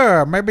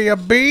prefer? Maybe a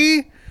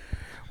bee?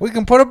 We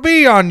can put a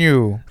bee on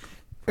you.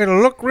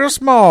 It'll look real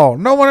small.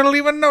 No one will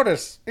even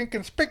notice.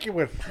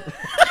 Inconspicuous.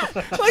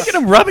 Look at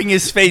him rubbing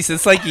his face.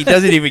 It's like he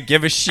doesn't even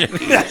give a shit.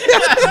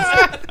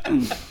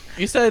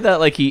 You said that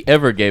like he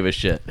ever gave a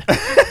shit.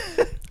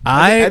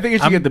 I think you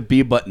should get the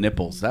bee butt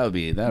nipples. That would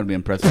be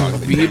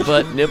impressive. Bee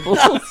butt nipples.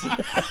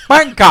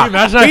 Bangkok,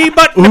 bee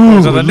butt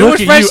nipples are the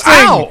newest fresh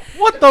thing. Ow,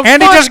 what the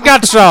And he just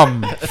got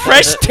some.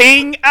 fresh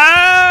ting?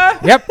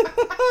 Yep.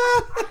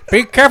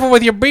 Be careful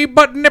with your bee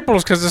butt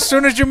nipples, because as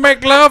soon as you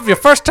make love, your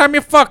first time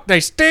you fuck, they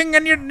sting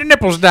and your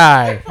nipples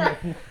die.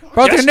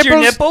 Both Just your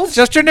nipples?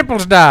 Just your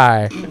nipples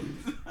die.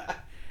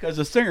 Because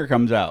the stinger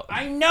comes out.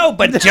 I know,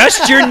 but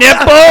just your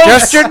nipples?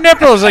 Just your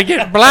nipples. They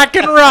get black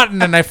and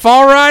rotten and they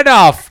fall right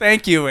off.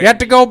 Thank you. You have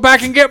to go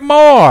back and get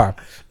more.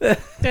 More.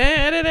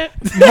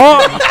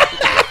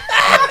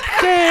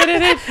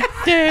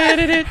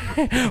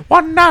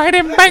 One night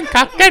in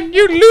Bangkok and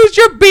you lose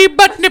your bee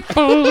butt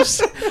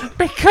nipples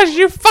because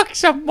you fuck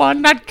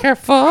someone not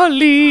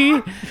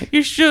carefully.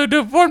 You should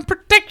have worn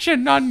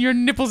protection on your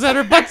nipples that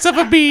are butts of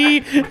a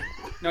bee.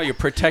 No, your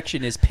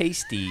protection is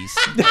pasties.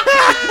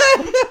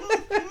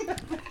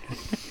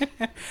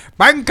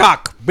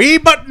 Bangkok, bee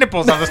butt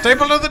nipples are the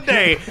staple of the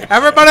day.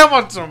 Everybody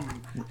wants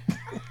them.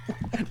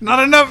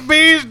 Not enough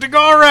bees to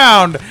go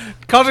around,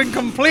 causing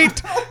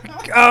complete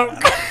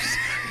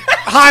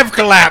hive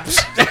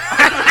collapse.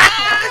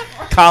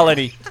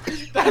 Colony.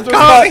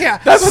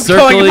 That's what's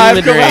Circling going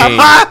the drain.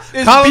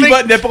 Is Colony- bee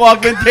butt nipple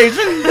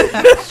augmentation.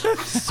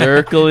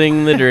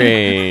 Circling the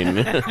drain.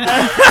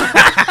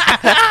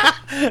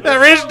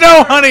 There is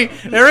no honey.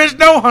 There is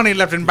no honey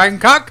left in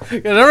Bangkok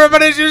because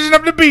everybody's using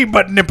up the bee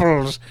butt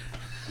nipples.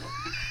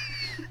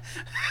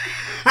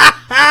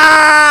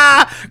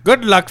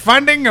 Good luck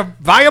finding a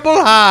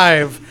viable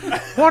hive.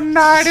 One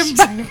night in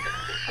Bangkok.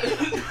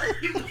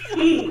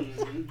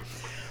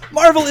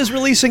 Marvel is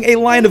releasing a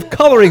line of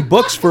coloring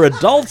books for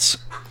adults.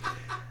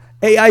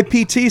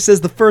 AIPT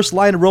says the first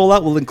line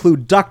rollout will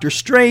include Doctor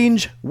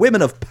Strange,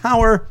 Women of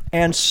Power,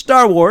 and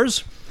Star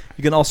Wars.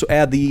 You can also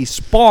add the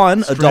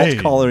Spawn adult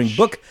coloring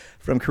book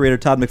from creator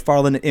Todd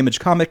McFarlane and Image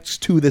Comics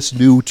to this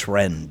new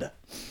trend.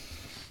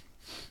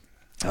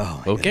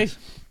 Oh, my Okay. goodness.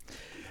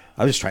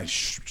 I was just trying to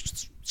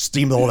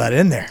steamroll that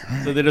in there.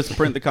 So they just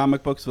print the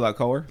comic books without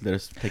color. They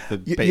just take the.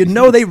 You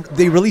know they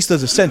released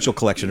those essential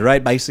collection,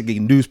 right? Basically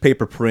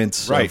newspaper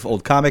prints of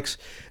old comics.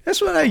 That's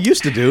what I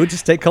used to do.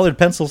 Just take colored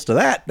pencils to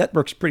that. That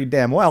works pretty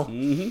damn well.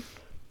 Mm-hmm.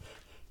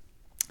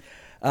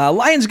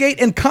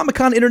 Lionsgate and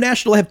Comic-Con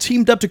International have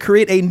teamed up to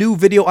create a new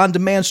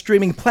video-on-demand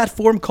streaming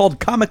platform called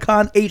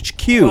Comic-Con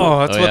HQ. Oh,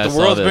 that's Oh, what yeah, I the saw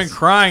world's this. been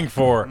crying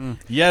for.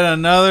 Yet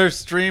another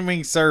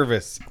streaming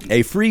service.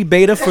 A free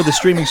beta for the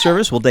streaming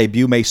service will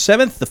debut May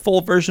 7th. The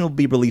full version will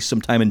be released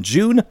sometime in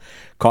June.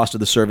 Cost of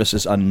the service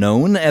is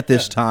unknown at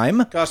this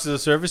time. Cost of the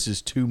service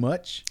is too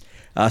much.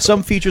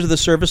 Some features of the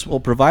service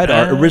will provide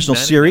our original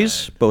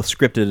series, both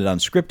scripted and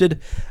unscripted,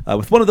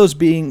 with one of those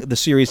being the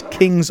series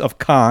Kings of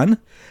Con,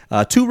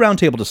 2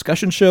 roundtable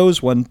discussion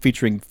shows, one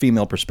featuring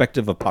female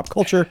perspective of pop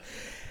culture,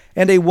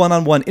 and a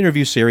one-on-one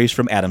interview series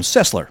from Adam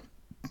Sessler.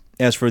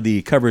 As for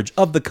the coverage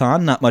of the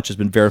con, not much has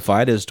been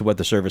verified as to what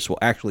the service will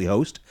actually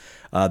host.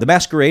 The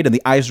Masquerade and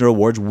the Eisner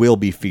Awards will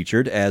be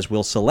featured, as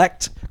will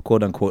select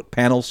quote-unquote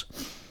panels.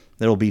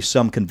 There will be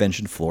some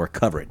convention floor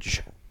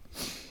coverage.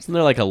 Isn't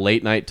there like a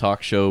late night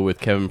talk show with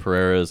Kevin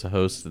Pereira as a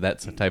host?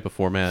 That's a type of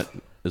format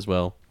as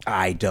well.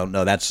 I don't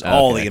know. That's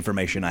all the Okay.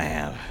 information I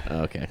have.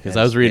 Okay, because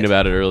I was reading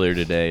about it earlier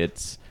today.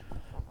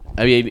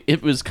 I mean,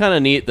 it was kind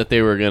of neat that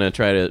they were going to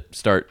try to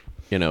start,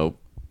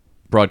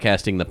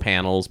 broadcasting the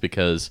panels,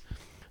 because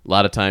a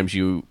lot of times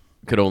you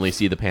could only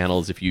see the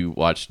panels if you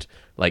watched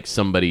like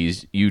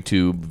somebody's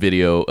YouTube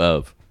video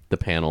of the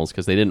panels,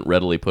 because they didn't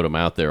readily put them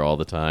out there all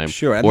the time.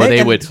 Sure, and or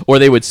they-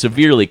 they would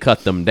severely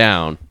cut them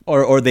down.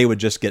 Or they would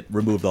just get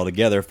removed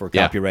altogether for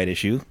Yeah. copyright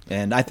issue.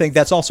 And I think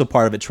that's also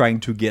part of it, trying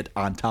to get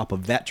on top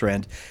of that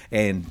trend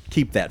and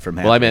keep that from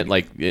happening. Well, I meant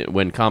like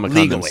when Comic-Con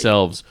Legally.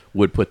 themselves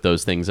would put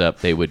those things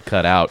up, they would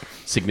cut out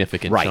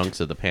significant Right. chunks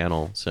of the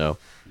panel. So,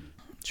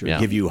 Sure, yeah.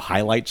 give you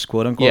highlights,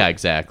 quote unquote. yeah,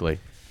 exactly.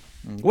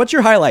 What's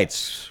your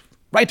highlights?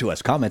 Write to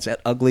us. Comments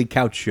at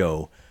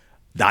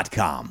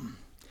uglycouchshow.com.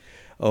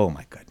 Oh,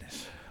 my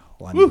goodness.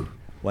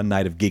 One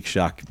night of Geek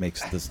Shock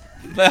makes this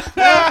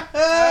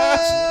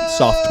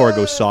soft tour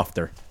go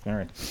softer. All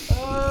right.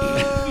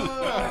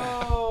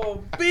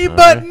 Bee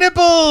butt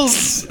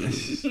nipples.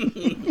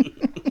 And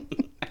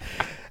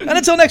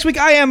until next week,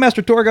 I am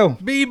Master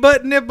Torgo. Bee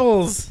butt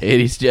nipples.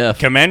 80s Jeff.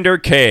 Commander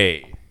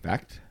K.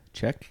 Fact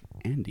check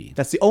Andy.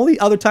 That's the only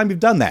other time you've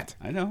done that.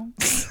 I know.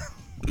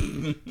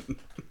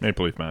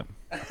 Maple Leaf Matt.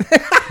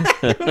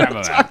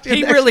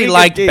 He next really week,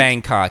 liked Geek.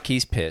 Bangkok.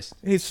 He's pissed.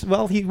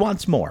 He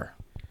wants more.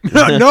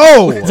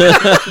 No.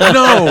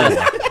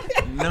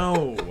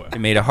 It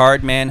made a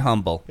hard man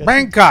humble.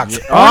 Bangkok.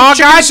 Oh,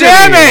 God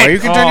damn it! You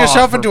can turn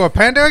yourself into a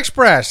Panda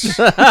Express.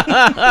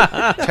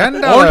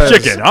 $10. Orange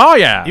chicken. Oh,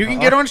 yeah. You can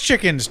get orange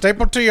chicken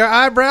stapled to your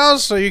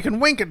eyebrows so you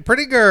can wink at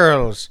pretty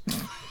girls.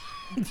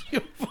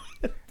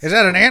 Is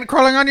that an ant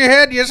crawling on your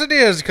head? Yes, it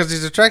is, because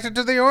he's attracted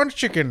to the orange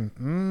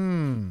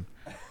chicken.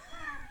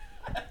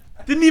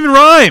 Didn't even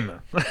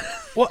rhyme.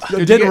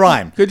 It didn't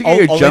rhyme. Could you get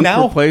your Only junk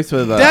now? replaced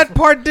with That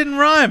part didn't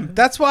rhyme.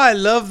 That's why I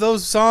love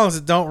those songs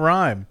that don't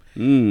rhyme.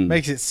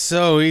 Makes it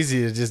so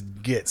easy to just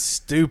get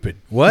stupid.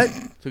 What?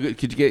 So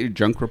could you get your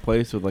junk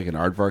replaced with like an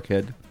aardvark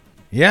head?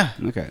 Yeah.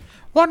 Okay.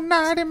 One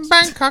night in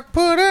Bangkok,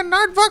 put an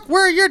aardvark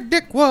where your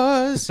dick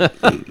was.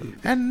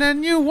 And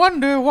then you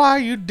wonder why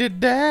you did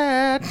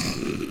that.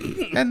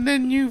 And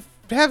then you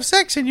have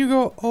sex and you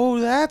go, oh,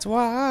 that's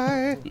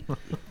why.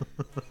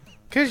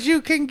 Because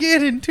you can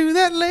get into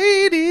that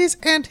lady's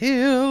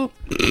anthill.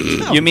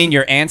 You mean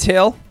your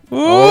anthill?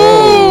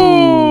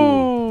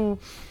 Oh.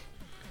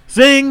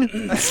 Sing.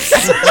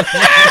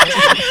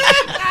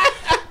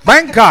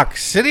 Bangkok,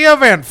 city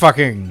of ant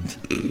fucking.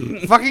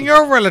 Fucking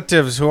your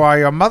relatives who are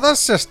your mother's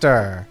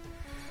sister.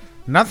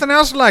 Nothing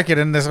else like it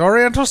in this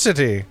Oriental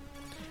city.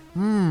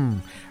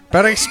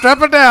 Better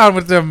strap it down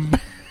with them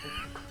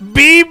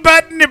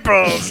bee-butt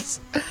nipples.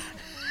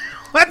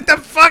 What the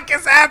fuck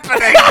is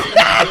happening?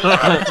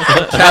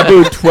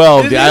 Taboo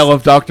 12, the Isle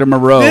of Dr.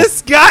 Moreau.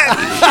 This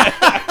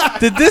guy.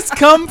 Did this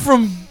come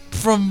from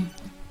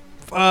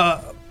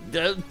Bill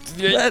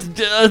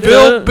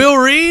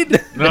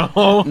Reed?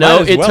 No. No,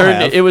 as it well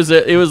turned. have. It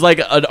was like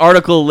an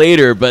article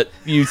later, but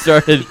you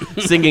started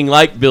singing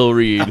like Bill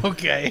Reed.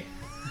 Okay.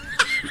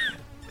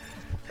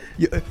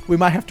 We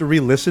might have to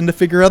re-listen to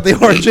figure out the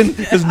origin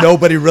because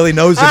nobody really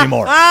knows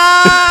anymore.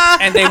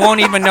 And they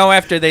won't even know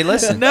after they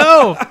listen.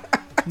 No.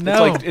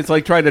 No. It's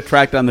like trying to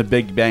track down the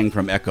Big Bang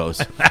from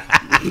Echoes.